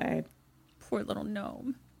Jerome died. Poor little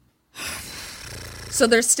gnome. So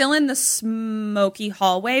they're still in the smoky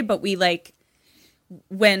hallway, but we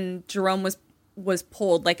when Jerome was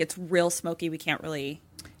pulled, it's real smoky. We can't really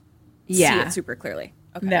see it super clearly.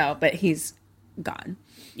 Okay. No, but he's gone.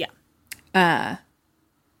 Yeah. I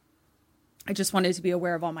just wanted to be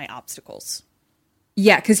aware of all my obstacles.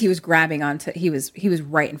 Yeah, because he was grabbing onto he was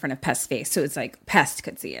right in front of Pest's face, so it's like Pest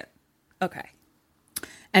could see it. Okay.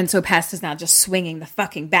 And so Pest is now just swinging the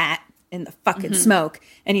fucking bat in the fucking smoke,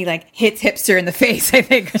 and he hits Hipster in the face, I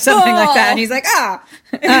think, or something like that. And he's like,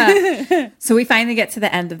 So we finally get to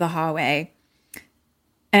the end of the hallway,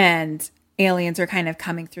 and aliens are kind of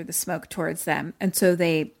coming through the smoke towards them. And so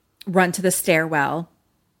they run to the stairwell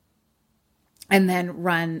and then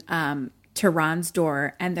run to Ron's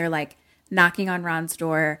door, and they're knocking on Ron's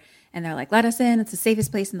door, and they're like, let us in. It's the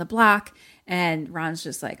safest place in the block. And Ron's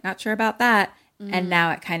just not sure about that. And now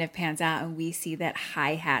it kind of pans out, and we see that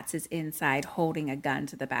Hi Hats is inside holding a gun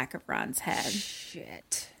to the back of Ron's head.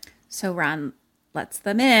 Shit. So Ron lets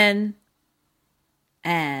them in,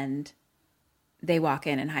 and they walk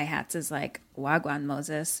in, and Hi Hats is like, Wagwan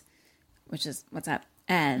Moses, which is, what's up?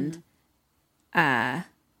 And and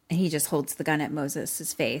he just holds the gun at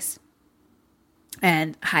Moses' face.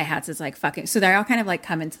 And Hi Hats is fucking. So they're all kind of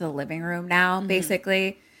come into the living room now,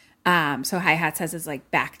 basically. So Hi Hats has his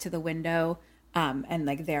back to the window. And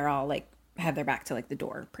they're all have their back to the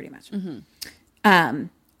door pretty much. And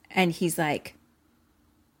he's like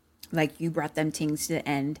you brought them things to the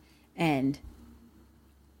end, and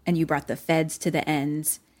you brought the feds to the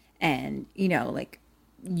ends, and you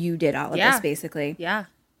did all of this basically. Yeah.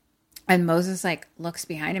 And Moses looks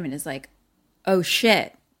behind him and is like, oh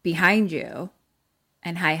shit, behind you.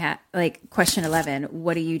 And Hi Hat, question 11,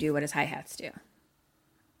 what do you do? What does Hi Hats do?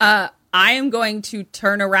 I am going to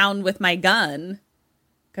turn around with my gun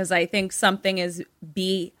because I think something is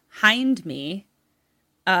behind me.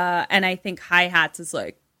 And I think Hi Hats is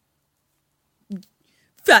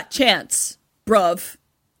fat chance, bruv.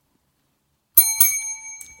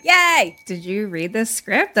 Yay! Did you read the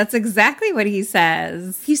script? That's exactly what he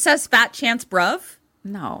says. He says fat chance, bruv?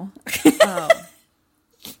 No. Oh.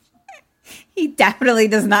 He definitely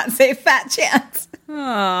does not say fat chance.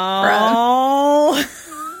 Oh.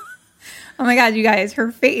 Oh my God, you guys,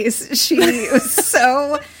 her face. She was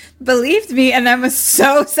so believed me, and then was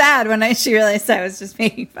so sad when she realized I was just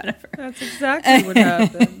making fun of her. That's exactly what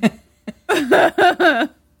happened.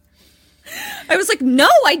 I was like, no,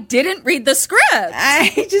 I didn't read the script.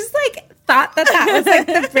 I just thought that was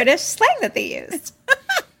the British slang that they used.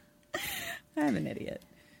 I'm an idiot.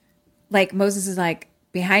 Moses is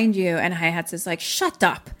behind you, and Hi Hats is shut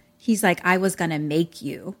up. He's I was gonna make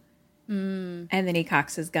you. And then he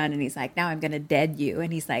cocks his gun, and he's like, now I'm gonna dead you.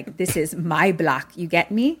 And he's like, this is my block, you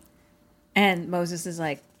get me? And Moses is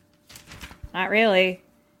like, not really.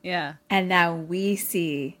 Yeah. And now we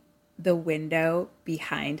see the window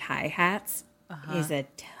behind Hi Hats is a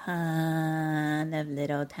ton of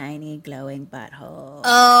little tiny glowing buttholes.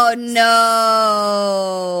 Oh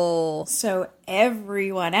no. So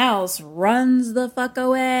everyone else runs the fuck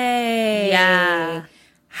away. Yeah.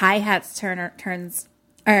 Hi Hats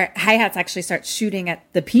Hi Hats actually starts shooting at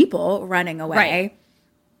the people running away. Right.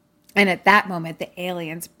 And at that moment, the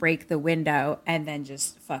aliens break the window and then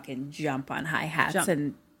just fucking jump on Hi Hats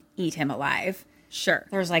and eat him alive. Sure.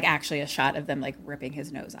 There's actually a shot of them ripping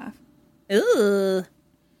his nose off. Ooh.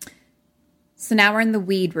 So now we're in the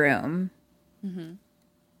weed room.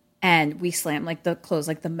 And we slam close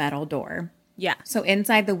the metal door. Yeah. So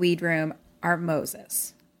inside the weed room are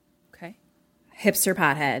Moses, Okay. Hipster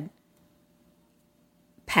Pothead,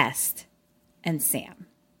 Pest, and Sam.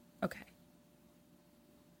 Okay.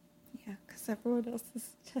 Yeah, because everyone else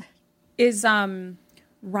is Is Ron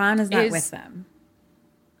is not with them.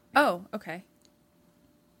 Oh, okay.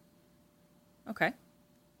 Okay.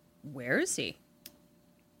 Where is he?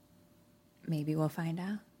 Maybe we'll find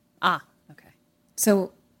out. Ah, okay.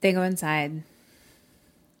 So they go inside,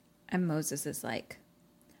 and Moses is like,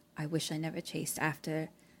 I wish I never chased after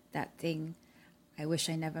that thing. I wish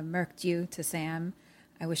I never murked you to Sam.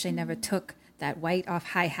 I wish I never took that white off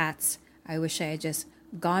hi-hats. I wish I had just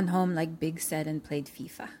gone home like Big said and played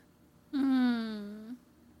FIFA.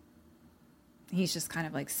 He's just kind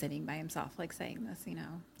of like sitting by himself, like saying this, you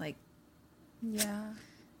know, like. Yeah.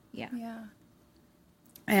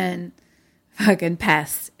 And fucking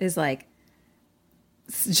Pest is like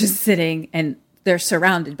just sitting, and they're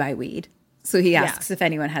surrounded by weed. So he asks if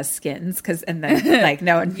anyone has skins, and then like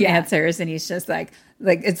no one answers, and he's just like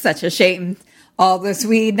it's such a shame, all this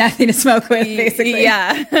weed, nothing to smoke with, basically.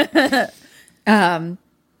 Yeah. And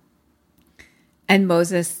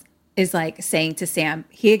Moses is like saying to Sam,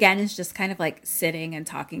 he again is just kind of like sitting and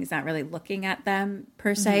talking. He's not really looking at them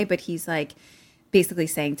per se, but he's like basically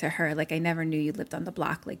saying to her, like, I never knew you lived on the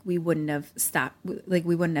block. Like, we wouldn't have stepped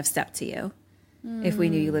to you if we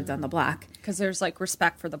knew you lived on the block. Because there's like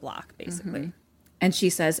respect for the block, basically. And she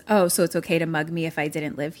says, oh, so it's okay to mug me if I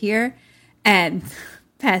didn't live here? And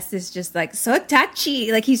Pest is just like, so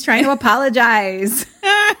touchy. Like, he's trying to apologize.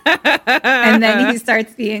 And then he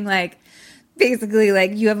starts being like, basically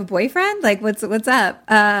like, you have a boyfriend? Like, what's up?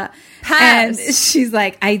 And she's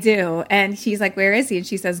like, I do. And she's like, where is he? And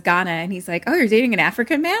she says, Ghana. And he's like, oh, you're dating an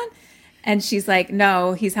African man? And she's like,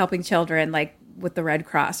 no, he's helping children, like with the Red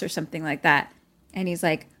Cross or something like that. And he's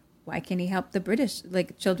like, why can't he help the British,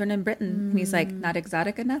 like children in Britain? And he's like, not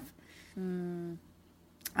exotic enough. And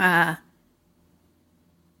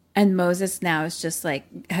Moses now is just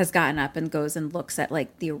like, has gotten up and goes and looks at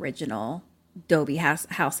like the original Dobie house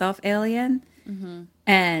elf alien.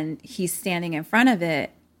 And he's standing in front of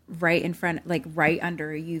it, right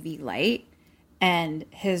under a UV light. And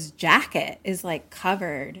his jacket is like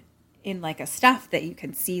covered in like a stuff that you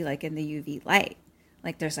can see like in the UV light.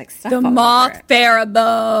 Like there's like stuff. The moth pheromones.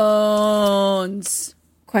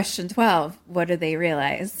 Question 12. What do they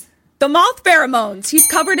realize? The moth pheromones. He's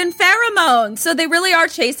covered in pheromones. So they really are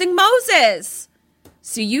chasing Moses.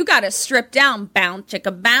 So you got to strip down. Bow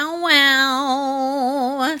chicka bow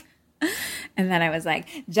wow. And then I was like,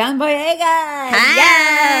 John Boyega.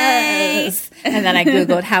 Yes. And then I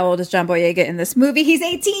Googled how old is John Boyega in this movie. He's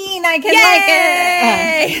 18. I can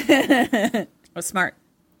like it. Oh, smart.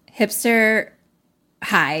 Hipster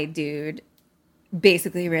high dude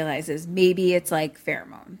basically realizes maybe it's like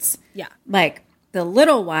pheromones. Yeah. Like the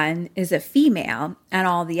little one is a female and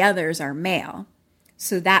all the others are male.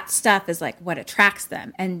 So that stuff is like what attracts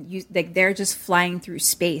them. And they're just flying through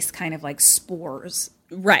space, kind of like spores.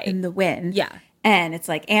 Right. In the wind. Yeah. And it's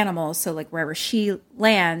like animals. So like wherever she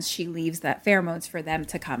lands, she leaves that pheromones for them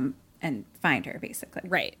to come and find her, basically.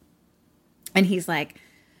 Right. And he's like,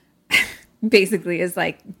 basically is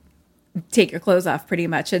like, take your clothes off pretty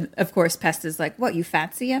much. And of course, Pest is like, what, you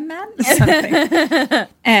fancy him, man? Something.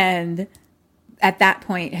 And at that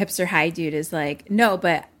point, Hipster High Dude is like, no,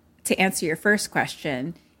 but to answer your first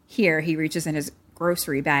question, here he reaches in his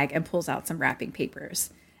grocery bag and pulls out some wrapping papers.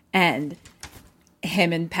 And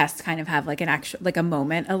him and Pest kind of have like a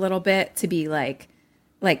moment a little bit to be like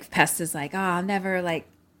Pest is like, oh, I'll never like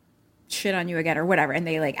shit on you again or whatever. And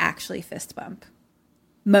they like actually fist bump.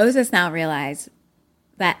 Moses now realized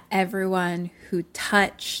that everyone who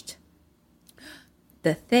touched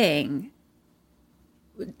the thing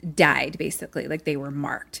died, basically. Like they were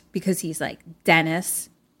marked because he's like, Dennis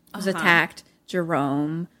was attacked,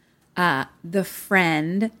 Jerome, the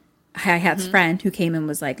friend, Hi-Hat's friend who came and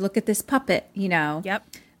was like, look at this puppet, you know. Yep.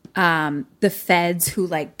 The feds who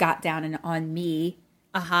like got down on me.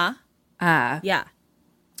 Yeah.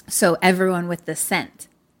 So everyone with the scent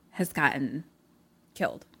has gotten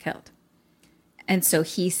killed. And so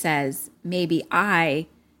he says, maybe I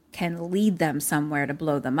can lead them somewhere to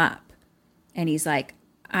blow them up. And he's like,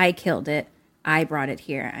 I killed it. I brought it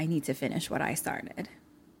here. I need to finish what I started.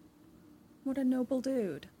 What a noble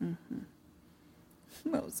dude.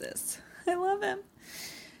 Moses. I love him.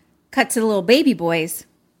 Cut to the little baby boys.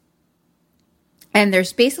 And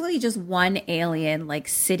there's basically just one alien like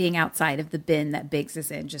sitting outside of the bin that Biggs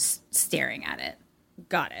is in, just staring at it.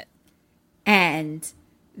 Got it. And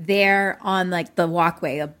they're on like the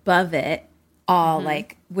walkway above it, all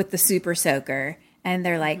like with the super soaker. And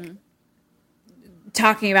they're like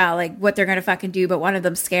talking about like what they're going to fucking do, but one of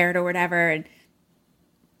them's scared or whatever.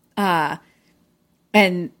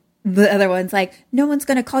 And the other one's like, no one's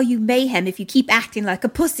going to call you Mayhem if you keep acting like a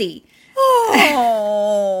pussy.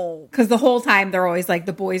 Oh. No. Because the whole time they're always like,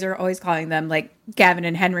 the boys are always calling them like Gavin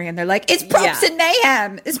and Henry, and they're like, it's Props and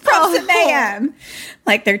Mayhem. It's Props and Mayhem.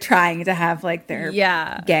 Like they're trying to have like their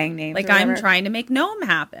gang names. Like I'm trying to make Gnome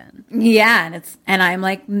happen. Yeah. And I'm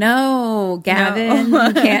like, no, Gavin,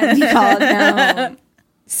 you can't be called Gnome.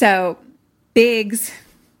 So Biggs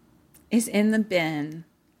is in the bin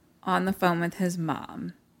on the phone with his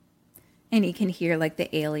mom. And he can hear like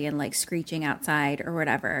the alien like screeching outside or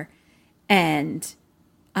whatever. And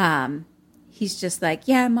he's just like,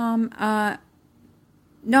 yeah, Mom,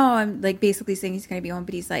 no, I'm like basically saying he's going to be home.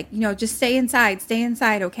 But he's like, just stay inside,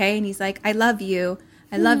 okay? And he's like, I love you,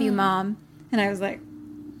 Mom. And I was like,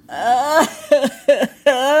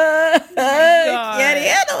 can't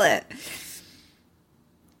handle it.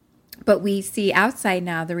 But we see outside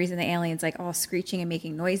now, the reason the alien's like all screeching and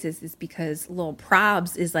making noises is because little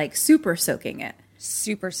Probs is like super soaking it.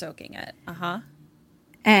 Uh-huh.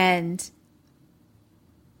 And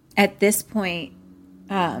at this point,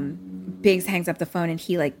 Biggs hangs up the phone and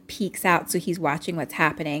he like peeks out. So he's watching what's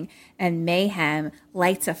happening. And Mayhem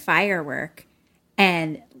lights a firework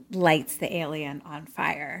and lights the alien on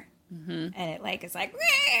fire. Mm-hmm. And it like is like,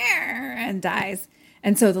 and dies.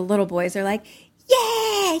 And so the little boys are like,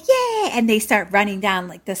 yeah, and they start running down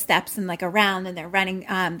like the steps and like around, and they're running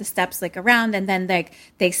the steps like around, and then like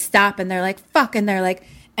they stop and they're like, fuck, and they're like,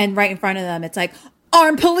 and right in front of them it's like,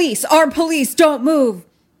 armed police, don't move.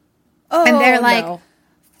 And they're like, no.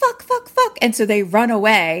 fuck, and so they run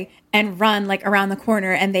away and run like around the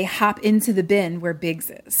corner, and they hop into the bin where Biggs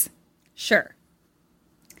is. Sure.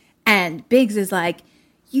 And Biggs is like,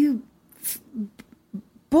 you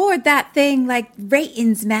board that thing like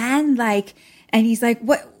ratings, man, like. And he's like,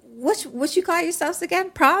 what you call yourselves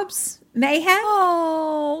again? Probs? Mayhem?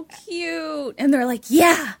 Oh, cute. And they're like,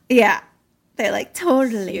 yeah. Yeah. They're like,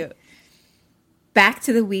 totally. Cute. Back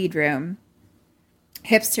to the weed room.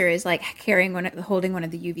 Hipster is like holding one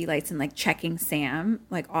of the UV lights and like checking Sam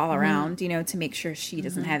like all around, to make sure she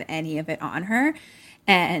doesn't have any of it on her.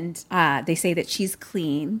 And they say that she's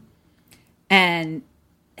clean. And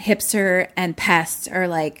Hipster and Pest are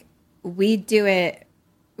like, we'd do it.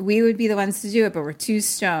 We would be the ones to do it, but we're too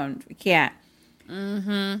stoned. We can't.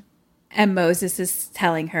 Mm-hmm. And Moses is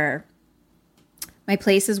telling her, my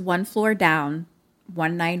place is 1 floor down,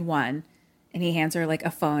 191. And he hands her like a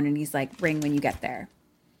phone and he's like, ring when you get there.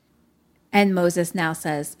 And Moses now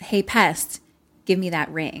says, hey, Pest, give me that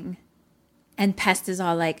ring. And Pest is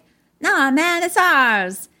all like, nah, man, it's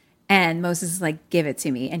ours. And Moses is like, give it to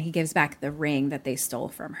me. And he gives back the ring that they stole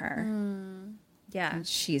from her. Yeah. And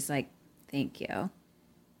she's like, thank you.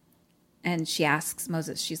 And she asks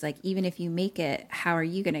Moses, she's like, even if you make it, how are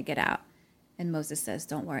you going to get out? And Moses says,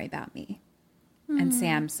 don't worry about me. And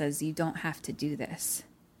Sam says, you don't have to do this.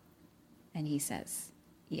 And he says,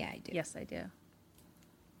 yeah, I do. Yes, I do.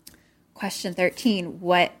 Question 13,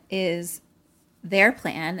 what is their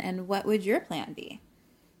plan and what would your plan be?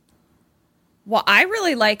 Well, I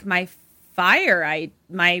really like my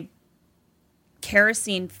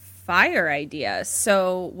kerosene fire idea.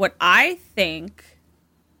 So what I think...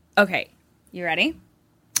 Okay, you ready?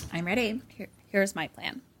 I'm ready. Here's my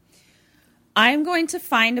plan. I'm going to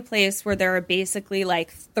find a place where there are basically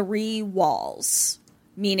like 3 walls,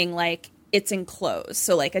 meaning like it's enclosed.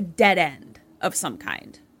 So like a dead end of some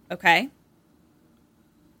kind. Okay?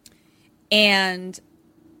 And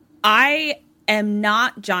I am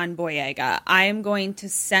not John Boyega. I am going to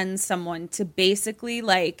send someone to basically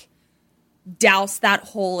like douse that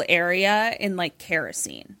whole area in like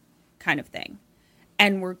kerosene kind of thing.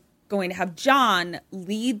 And we're going to have John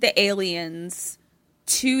lead the aliens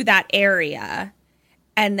to that area.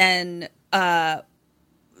 And then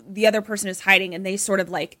the other person is hiding. And they sort of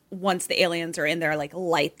like, once the aliens are in there, like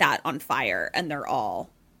light that on fire. And they're all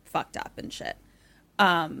fucked up and shit.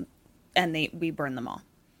 And we burn them all.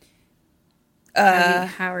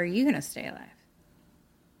 How are you going to stay alive?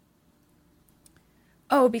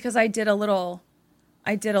 Oh, because I did a little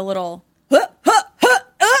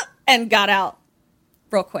and got out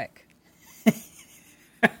real quick.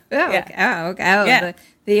 Okay. Yeah.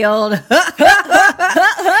 The old.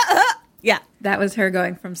 Yeah. That was her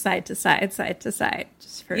going from side to side,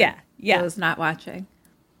 just for those not watching.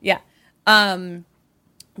 Yeah.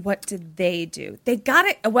 What did they do? They got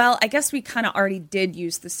it. Well, I guess we kind of already did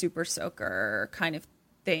use the super soaker kind of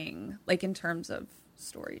thing, like in terms of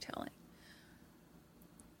storytelling.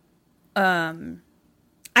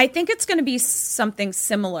 I think it's going to be something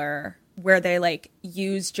similar where they like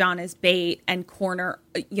use John as bait and corner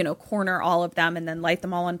all of them and then light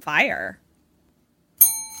them all on fire.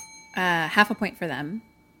 Half a point for them.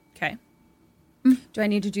 Okay. Do I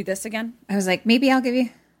need to do this again? I was like, maybe I'll give you.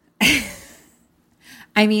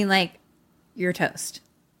 I mean, like, you're toast.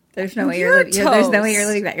 There's no way there's no way you're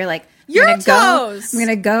living that. You're like, I'm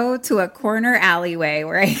gonna go to a corner alleyway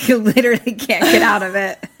where I literally can't get out of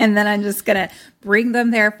it, and then I'm just gonna bring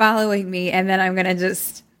them there following me, and then I'm gonna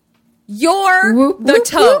just the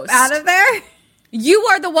toast whoop out of there. You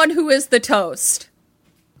are the one who is the toast.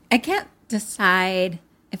 I can't decide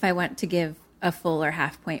if I want to give a full or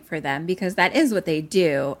half point for them because that is what they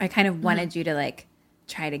do. I kind of wanted you to like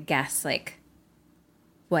try to guess like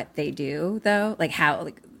what they do though, like how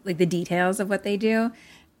like the details of what they do.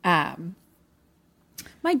 My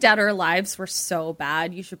dead or lives were so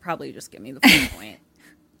bad. You should probably just give me the full point.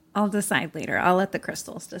 I'll decide later. I'll let the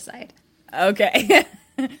crystals decide. Okay.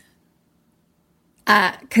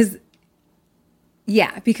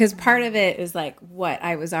 Because part of it is like what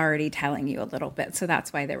I was already telling you a little bit. So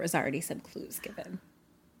that's why there was already some clues given.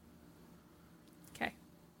 Okay.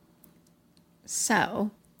 So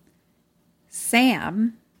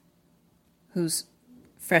Sam, who's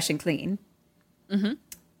fresh and clean,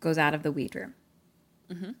 goes out of the weed room.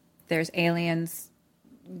 There's aliens,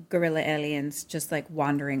 gorilla aliens, just like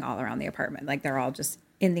wandering all around the apartment. Like they're all just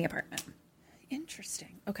in the apartment.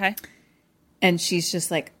 Interesting. Okay. And she's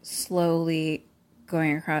just like slowly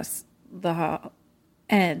going across the hall.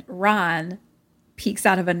 And Ron peeks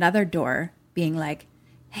out of another door being like,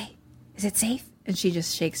 hey, is it safe? And she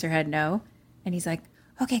just shakes her head no. And he's like,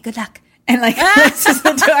 okay, good luck. And like closes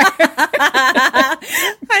the door.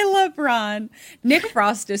 I love Ron. Nick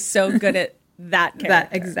Frost is so good at that character.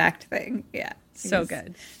 That exact thing. Yeah. So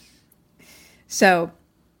good. So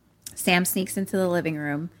Sam sneaks into the living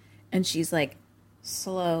room and she's like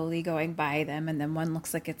slowly going by them. And then one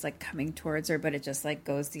looks like it's like coming towards her, but it just like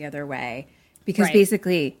goes the other way because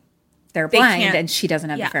basically they're blind and she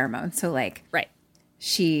doesn't have the pheromone. So like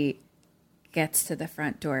she gets to the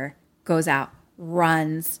front door, goes out,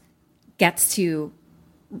 runs, gets to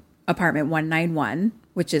apartment 191,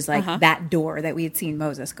 which is like that door that we had seen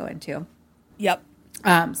Moses go into. Yep.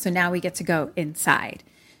 So now we get to go inside.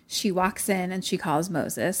 She walks in and she calls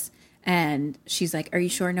Moses and she's like, are you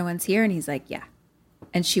sure no one's here? And he's like, yeah.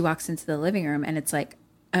 And she walks into the living room and it's like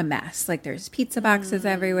a mess. Like there's pizza boxes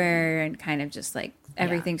everywhere and kind of just like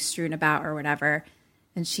everything's strewn about or whatever.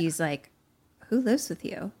 And she's like, who lives with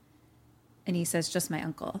you? And he says, just my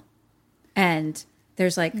uncle. And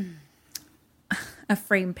there's like a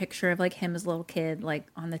frame picture of like him as a little kid, like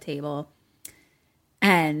on the table.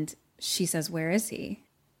 And she says, where is he?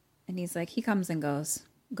 And he's like, he comes and goes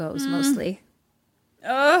mostly.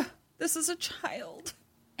 This is a child.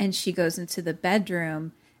 And she goes into the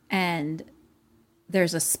bedroom and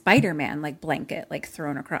there's a Spider-Man like blanket like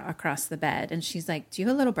thrown across the bed. And she's like, do you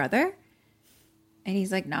have a little brother? And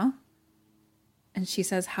he's like, no. And she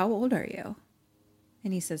says, how old are you?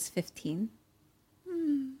 And he says, 15.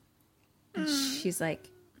 And she's like,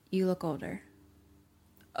 you look older.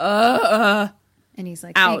 And he's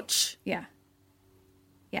like, ouch. Hey. Yeah.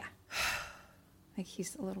 Yeah. Like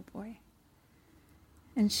he's a little boy.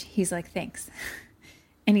 And he's like, thanks.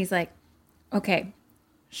 And he's like, okay,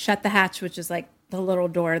 shut the hatch, which is like the little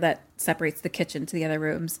door that separates the kitchen to the other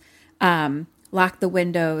rooms. Lock the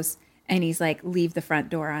windows. And he's like, leave the front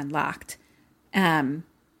door unlocked. And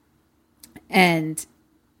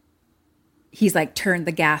he's like, turn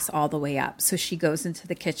the gas all the way up. So she goes into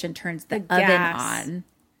the kitchen, turns the oven on.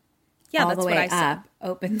 Yeah, all that's the way what I up,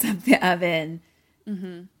 opens up the oven,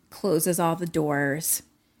 closes all the doors.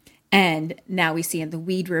 And now we see in the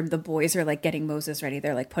weed room, the boys are like getting Moses ready.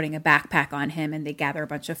 They're like putting a backpack on him and they gather a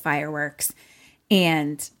bunch of fireworks.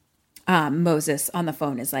 And Moses on the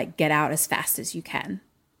phone is like, get out as fast as you can.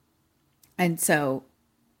 And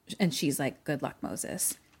she's like, good luck,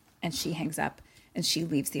 Moses. And she hangs up and she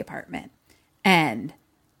leaves the apartment. And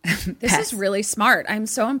this is really smart. I'm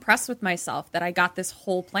so impressed with myself that I got this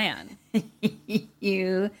whole plan.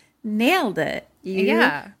 You nailed it. You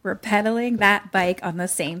were pedaling that bike on the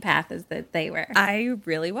same path as that they were. I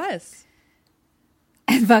really was.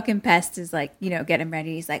 And fucking Pest is like, getting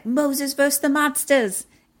ready. He's like, Moses versus the monsters.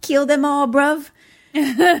 Kill them all, bruv.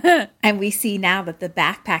 And we see now that the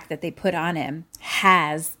backpack that they put on him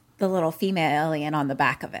has the little female alien on the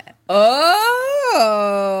back of it.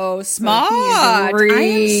 Oh, smart. So I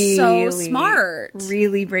am so smart.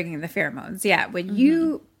 Really bringing the pheromones. Yeah. When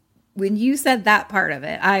you said that part of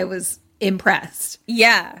it, I was impressed.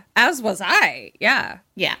 Yeah. As was I. Yeah.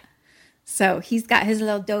 Yeah. So he's got his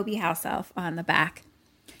little Dobie house elf on the back.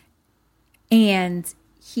 And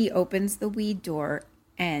he opens the weed door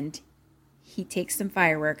and he takes some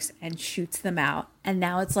fireworks and shoots them out. And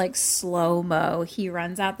now it's like slow-mo. He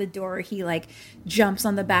runs out the door. He like jumps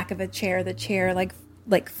on the back of a chair. The chair like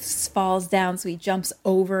like falls down. So he jumps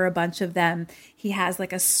over a bunch of them. He has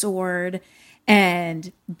like a sword,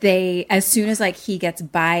 and they, as soon as like he gets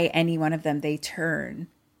by any one of them, they turn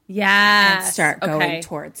and start going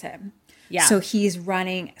towards him. Yeah. So he's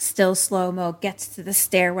running, still slow-mo, gets to the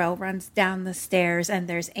stairwell, runs down the stairs, and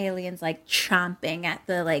there's aliens like chomping at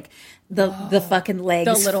the like the fucking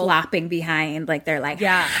legs flopping behind, like they're like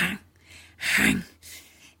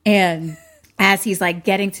and as he's like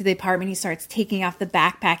getting to the apartment, he starts taking off the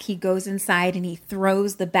backpack. He goes inside and he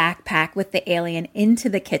throws the backpack with the alien into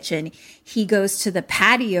the kitchen. He goes to the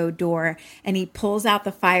patio door and he pulls out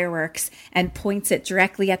the fireworks and points it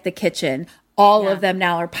directly at the kitchen. All of them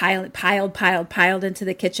now are piled into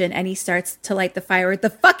the kitchen, and he starts to light the firework.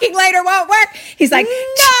 The fucking lighter won't work. He's like, no!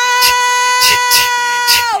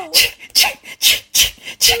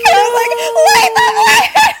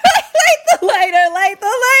 Light the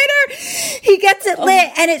lighter. He gets it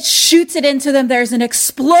lit, and it shoots it into them. There's an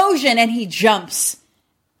explosion, and he jumps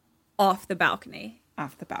off the balcony.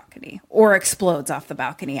 Or explodes off the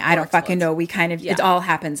balcony. I don't fucking know. We kind of, it all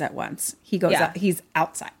happens at once. He goes up, he's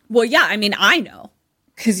outside. Well, yeah, I mean, I know.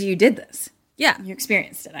 Because you did this. Yeah. You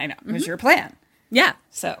experienced it. I know. It was your plan. Yeah.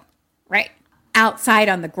 So, right. Outside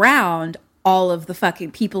on the ground, all of the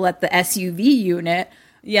fucking people at the SUV unit.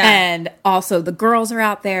 Yeah. And also the girls are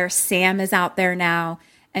out there. Sam is out there now.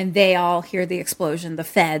 And they all hear the explosion. The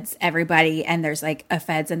feds, everybody. And there's like a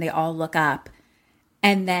feds, and they all look up.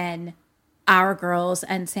 And then our girls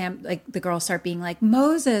and Sam, like the girls start being like,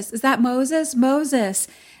 Moses, is that Moses? Moses.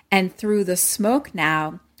 And through the smoke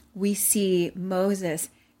now, we see Moses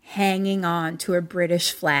hanging on to a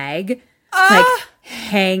British flag, like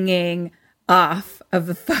hanging off of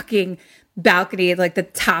the fucking balcony at like the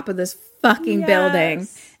top of this fucking building.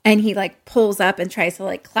 And he like pulls up and tries to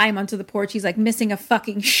like climb onto the porch. He's like missing a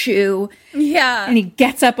fucking shoe. Yeah. And he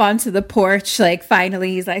gets up onto the porch. Like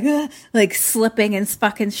finally he's like slipping and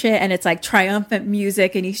fucking shit. And it's like triumphant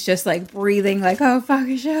music. And he's just like breathing like, oh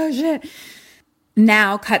fucking shit, oh shit.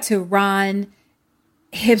 Now cut to Ron,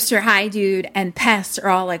 Hipster High Dude, and Pest are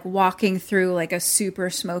all like walking through like a super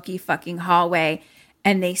smoky fucking hallway.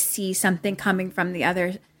 And they see something coming from the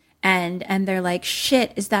other end. And they're like,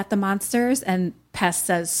 shit, is that the monsters? And Pest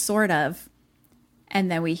says, sort of.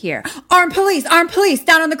 And then we hear, armed police,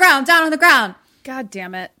 down on the ground. God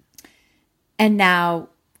damn it. And now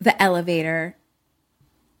the elevator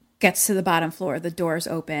gets to the bottom floor. The doors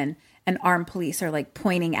open, and armed police are like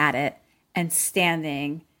pointing at it, and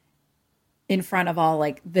standing in front of all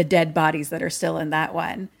like the dead bodies that are still in that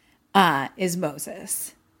one is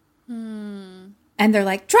Moses. And they're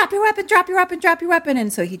like, drop your weapon.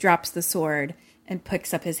 And so he drops the sword and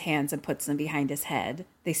picks up his hands and puts them behind his head.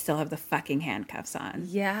 They still have the fucking handcuffs on.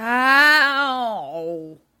 Yeah.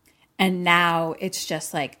 And now it's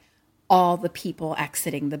just like all the people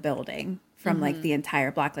exiting the building from like the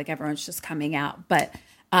entire block. Like everyone's just coming out. But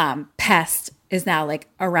Pest is now like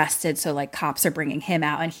arrested. So like cops are bringing him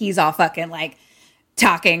out, and he's all fucking like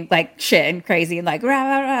talking like shit and crazy and like, rah,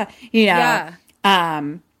 rah, rah, you know.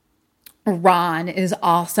 Yeah. Ron is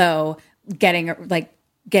also getting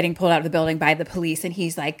pulled out of the building by the police, and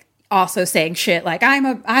he's like also saying shit like, I'm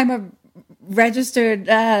a registered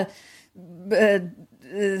nurse.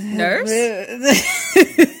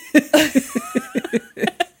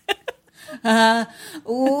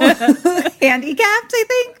 Handicapped, I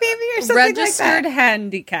think, maybe, or something registered like that.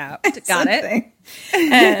 Handicapped. Got it.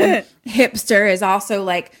 And Hipster is also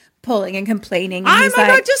like pulling and complaining. And I'm a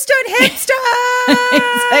registered hipster.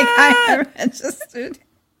 It's like, I'm a registered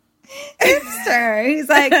hipster. He's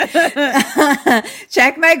like,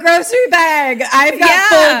 check my grocery bag. I've got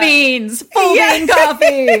full beans, bean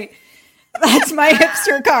coffee. That's my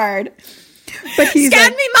hipster card. But he's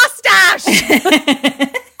Scan me mustache.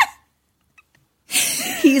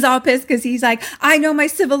 He's all pissed because he's like, I know my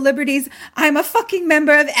civil liberties. I'm a fucking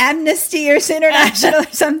member of Amnesty or International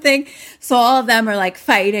or something. So all of them are like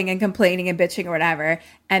fighting and complaining and bitching or whatever.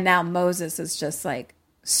 And now Moses is just like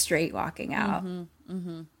straight walking out.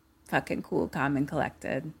 Fucking cool, calm, and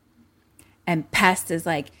collected. And Pest is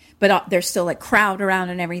like, but there's still like crowd around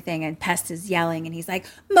and everything. And Pest is yelling, and he's like,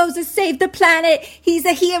 Moses saved the planet. He's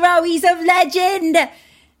a hero. He's a legend.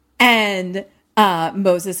 And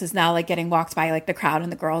Moses is now like getting walked by like the crowd,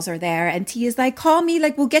 and the girls are there. And T is like, call me,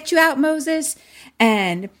 like, we'll get you out, Moses.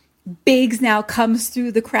 And Biggs now comes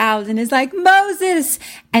through the crowd and is like, Moses.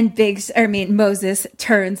 And Moses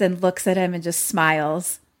turns and looks at him and just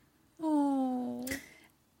smiles. Oh.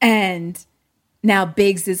 And now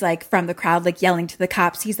Biggs is like from the crowd, like yelling to the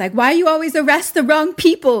cops. He's like, why you always arrest the wrong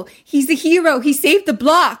people? He's a hero. He saved the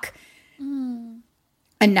block. And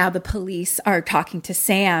now the police are talking to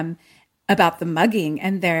Sam about the mugging,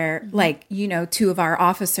 and they're like, you know, 2 of our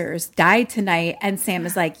officers died tonight. And Sam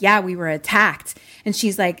is like, yeah, we were attacked. And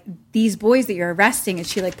she's like, these boys that you're arresting, and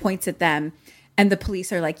she like points at them, and the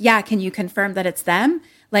police are like, yeah, can you confirm that it's them?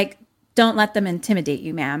 Like, don't let them intimidate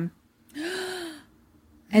you, ma'am.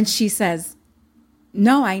 And she says,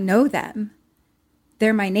 no, I know them.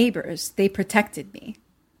 They're my neighbors. They protected me.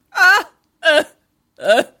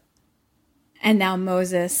 And now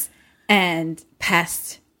Moses and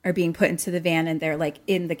Pest are being put into the van, and they're like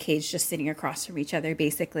in the cage, just sitting across from each other,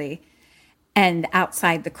 basically. And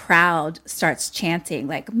outside, the crowd starts chanting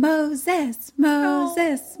like, Moses,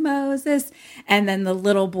 Moses, Moses. And then the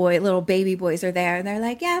little baby boys are there, and they're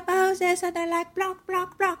like, yeah, Moses. And they're like, block,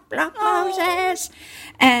 block, block, block, Moses.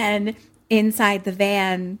 And inside the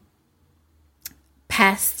van,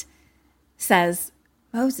 Pest says,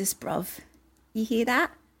 Moses, bruv, you hear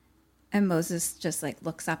that? And Moses just like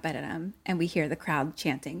looks up at him, and we hear the crowd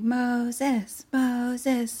chanting, Moses,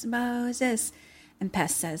 Moses, Moses. And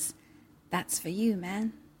Pest says, that's for you,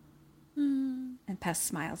 man. And Pest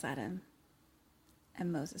smiles at him,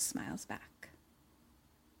 and Moses smiles back.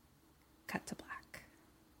 Cut to black.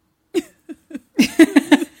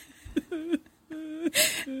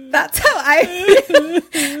 That's how I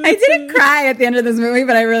didn't cry at the end of this movie,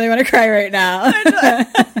 but I really want to cry right now.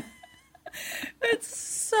 It's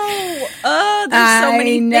so there's so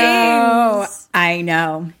many things. I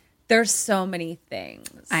know. There's so many things.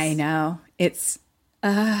 I know. It's so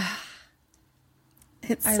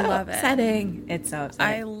love upsetting. It's so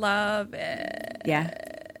upsetting. I love it.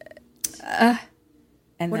 Yeah.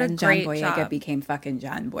 And what then a John great Boyega job. became fucking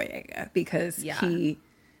John Boyega because he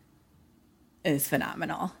is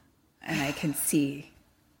phenomenal. And I can see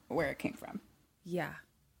where it came from. Yeah.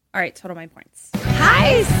 All right, total my points.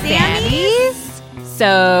 Hi, Sammys!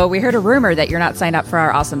 So we heard a rumor that you're not signed up for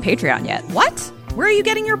our awesome Patreon yet. What? Where are you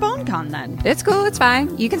getting your BoneCon then? It's cool, it's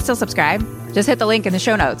fine. You can still subscribe. Just hit the link in the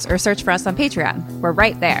show notes or search for us on Patreon. We're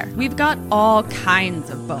right there. We've got all kinds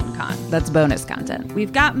of BoneCon. That's bonus content.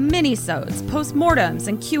 We've got mini-sodes, postmortems,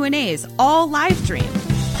 and Q&As, all live streamed.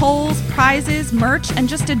 Polls, prizes, merch, and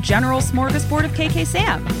just a general smorgasbord of KK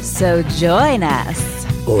Sam. So join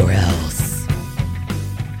us. Or else.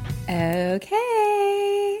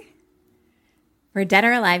 Okay. For Dead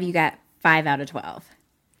or Alive, you got 5 out of 12.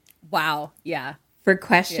 Wow. Yeah. For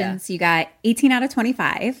questions, you got 18 out of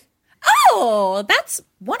 25. Oh, that's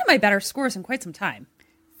one of my better scores in quite some time.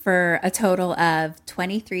 For a total of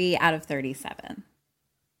 23 out of 37.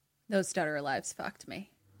 Those Dead or Alives fucked me.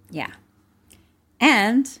 Yeah.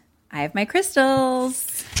 And I have my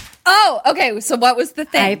crystals. Oh, okay. So what was the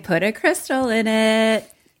thing? I put a crystal in it.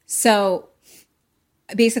 So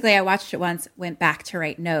basically, I watched it once, went back to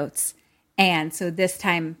write notes. And so this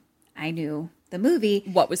time I knew the movie.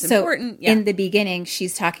 What was important. Yeah. In the beginning,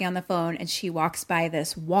 she's talking on the phone and she walks by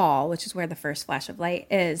this wall, which is where the first flash of light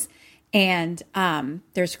is. And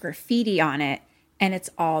there's graffiti on it. And it's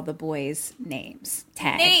all the boys' names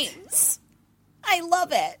tagged. Names. I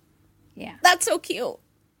love it. Yeah. That's so cute.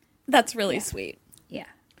 That's really sweet. Yeah.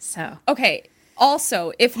 So. Okay.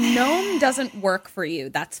 Also, if Gnome doesn't work for you,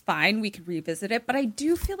 that's fine. We can revisit it. But I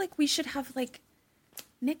do feel like we should have, like,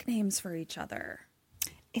 nicknames for each other.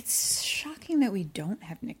 It's shocking that we don't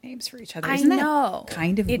have nicknames for each other. I Isn't know. That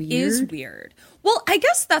kind of weird? It is weird. Well, I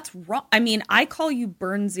guess that's wrong. I mean, I call you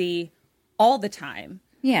Burnsy all the time.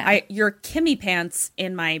 Yeah. You're Kimmy Pants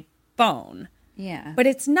in my phone. Yeah. But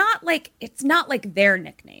it's not like their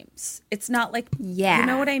nicknames. It's not like, you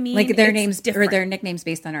know what I mean? Like their It's names different. or their nicknames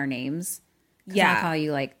based on our names. Yeah. I'll call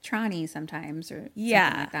you like Tronny sometimes or something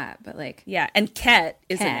like that. But like. Yeah. And Ket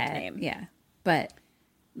is a nickname. Yeah. But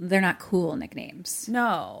they're not cool nicknames.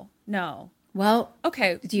 No. Well,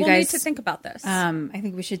 okay. Do you we'll guys need to think about this. I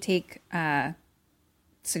think we should take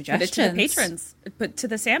suggestions. Put it to the patrons. Put to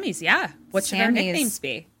the Sammys, yeah. What should our nicknames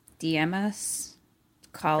be? DM us.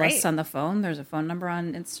 Call us on the phone. There's a phone number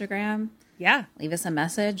on Instagram. Yeah. Leave us a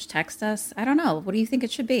message. Text us. I don't know. What do you think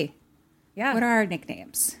it should be? Yeah. What are our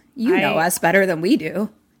nicknames? You know us better than we do.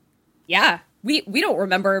 Yeah. We don't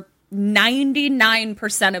remember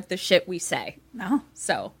 99% of the shit we say. No.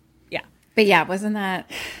 So, yeah. But yeah, wasn't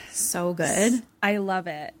that so good? I love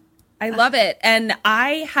it. I love it. And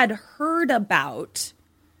I had heard about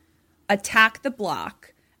Attack the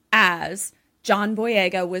Block as John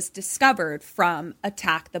Boyega was discovered from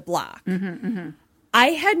Attack the Block. Mm-hmm, mm-hmm. I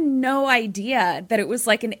had no idea that it was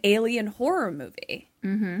like an alien horror movie.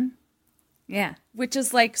 Mm-hmm. Yeah. Which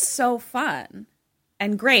is like so fun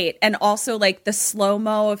and great. And also like the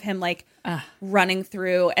slow-mo of him like running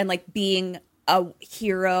through and like being a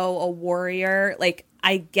hero, a warrior. Like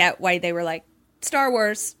I get why they were like, Star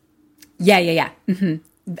Wars. Yeah.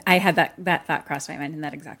 Mm-hmm. I had that thought cross my mind in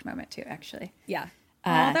that exact moment too, actually. Yeah.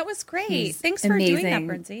 That was great. Thanks for doing that,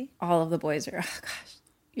 Brinzy. All of the boys are, oh gosh,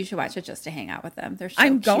 you should watch it just to hang out with them. They're so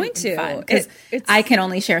I'm going cute to. and fun, 'cause I can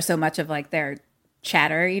only share so much of like their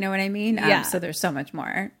chatter, you know what I mean? Yeah. So there's so much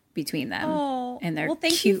more between them and their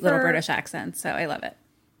thank cute you for, little British accents. So I love it.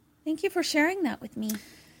 Thank you for sharing that with me.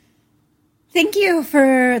 Thank you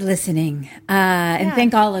for listening. And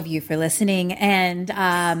thank all of you for listening.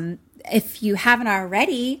 And if you haven't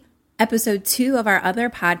already, episode 2 of our other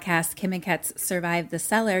podcast, Kim and Ket's Survive the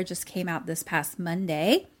Cellar, just came out this past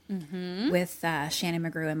Monday with Shannon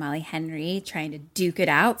McGrew and Molly Henry trying to duke it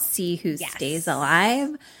out, see who stays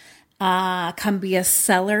alive. Come be a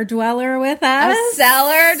cellar dweller with us. A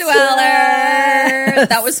cellar dweller.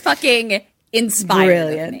 That was fucking inspiring.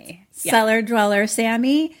 Brilliant. Me. Yeah. Cellar dweller,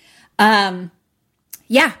 Sammy.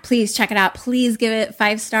 Please check it out. Please give it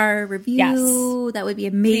 5-star review. Yes. That would be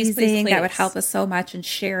amazing. Please. That would help us so much, and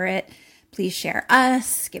share it. Please share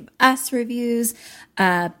us. Give us reviews.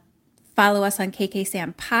 Follow us on KK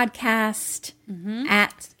Sam Podcast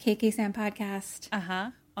at KK Sam Podcast.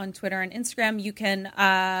 On Twitter and Instagram. You can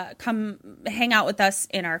come hang out with us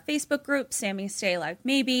in our Facebook group, Sammy Stay Alive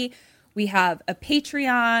Maybe. We have a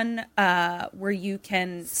Patreon where you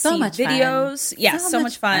can see videos. Yeah, so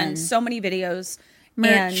much fun. So many videos.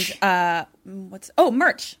 Merch. And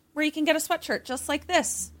merch, where you can get a sweatshirt just like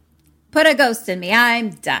this. Put a ghost in me.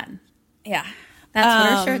 I'm done. Yeah. That's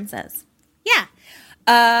what our shirt says. Yeah.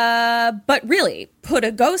 But really, put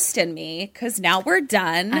a ghost in me, because now we're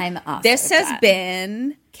done. I'm also This has done.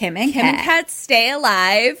 been Kim and Kat Stay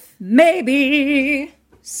Alive. Maybe.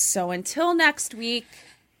 So until next week,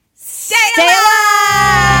 stay alive!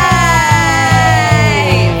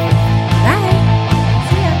 Bye.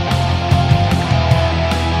 See ya.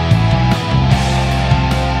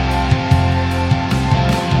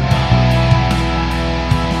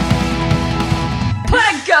 Put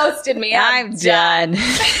a ghost in me. I'm done.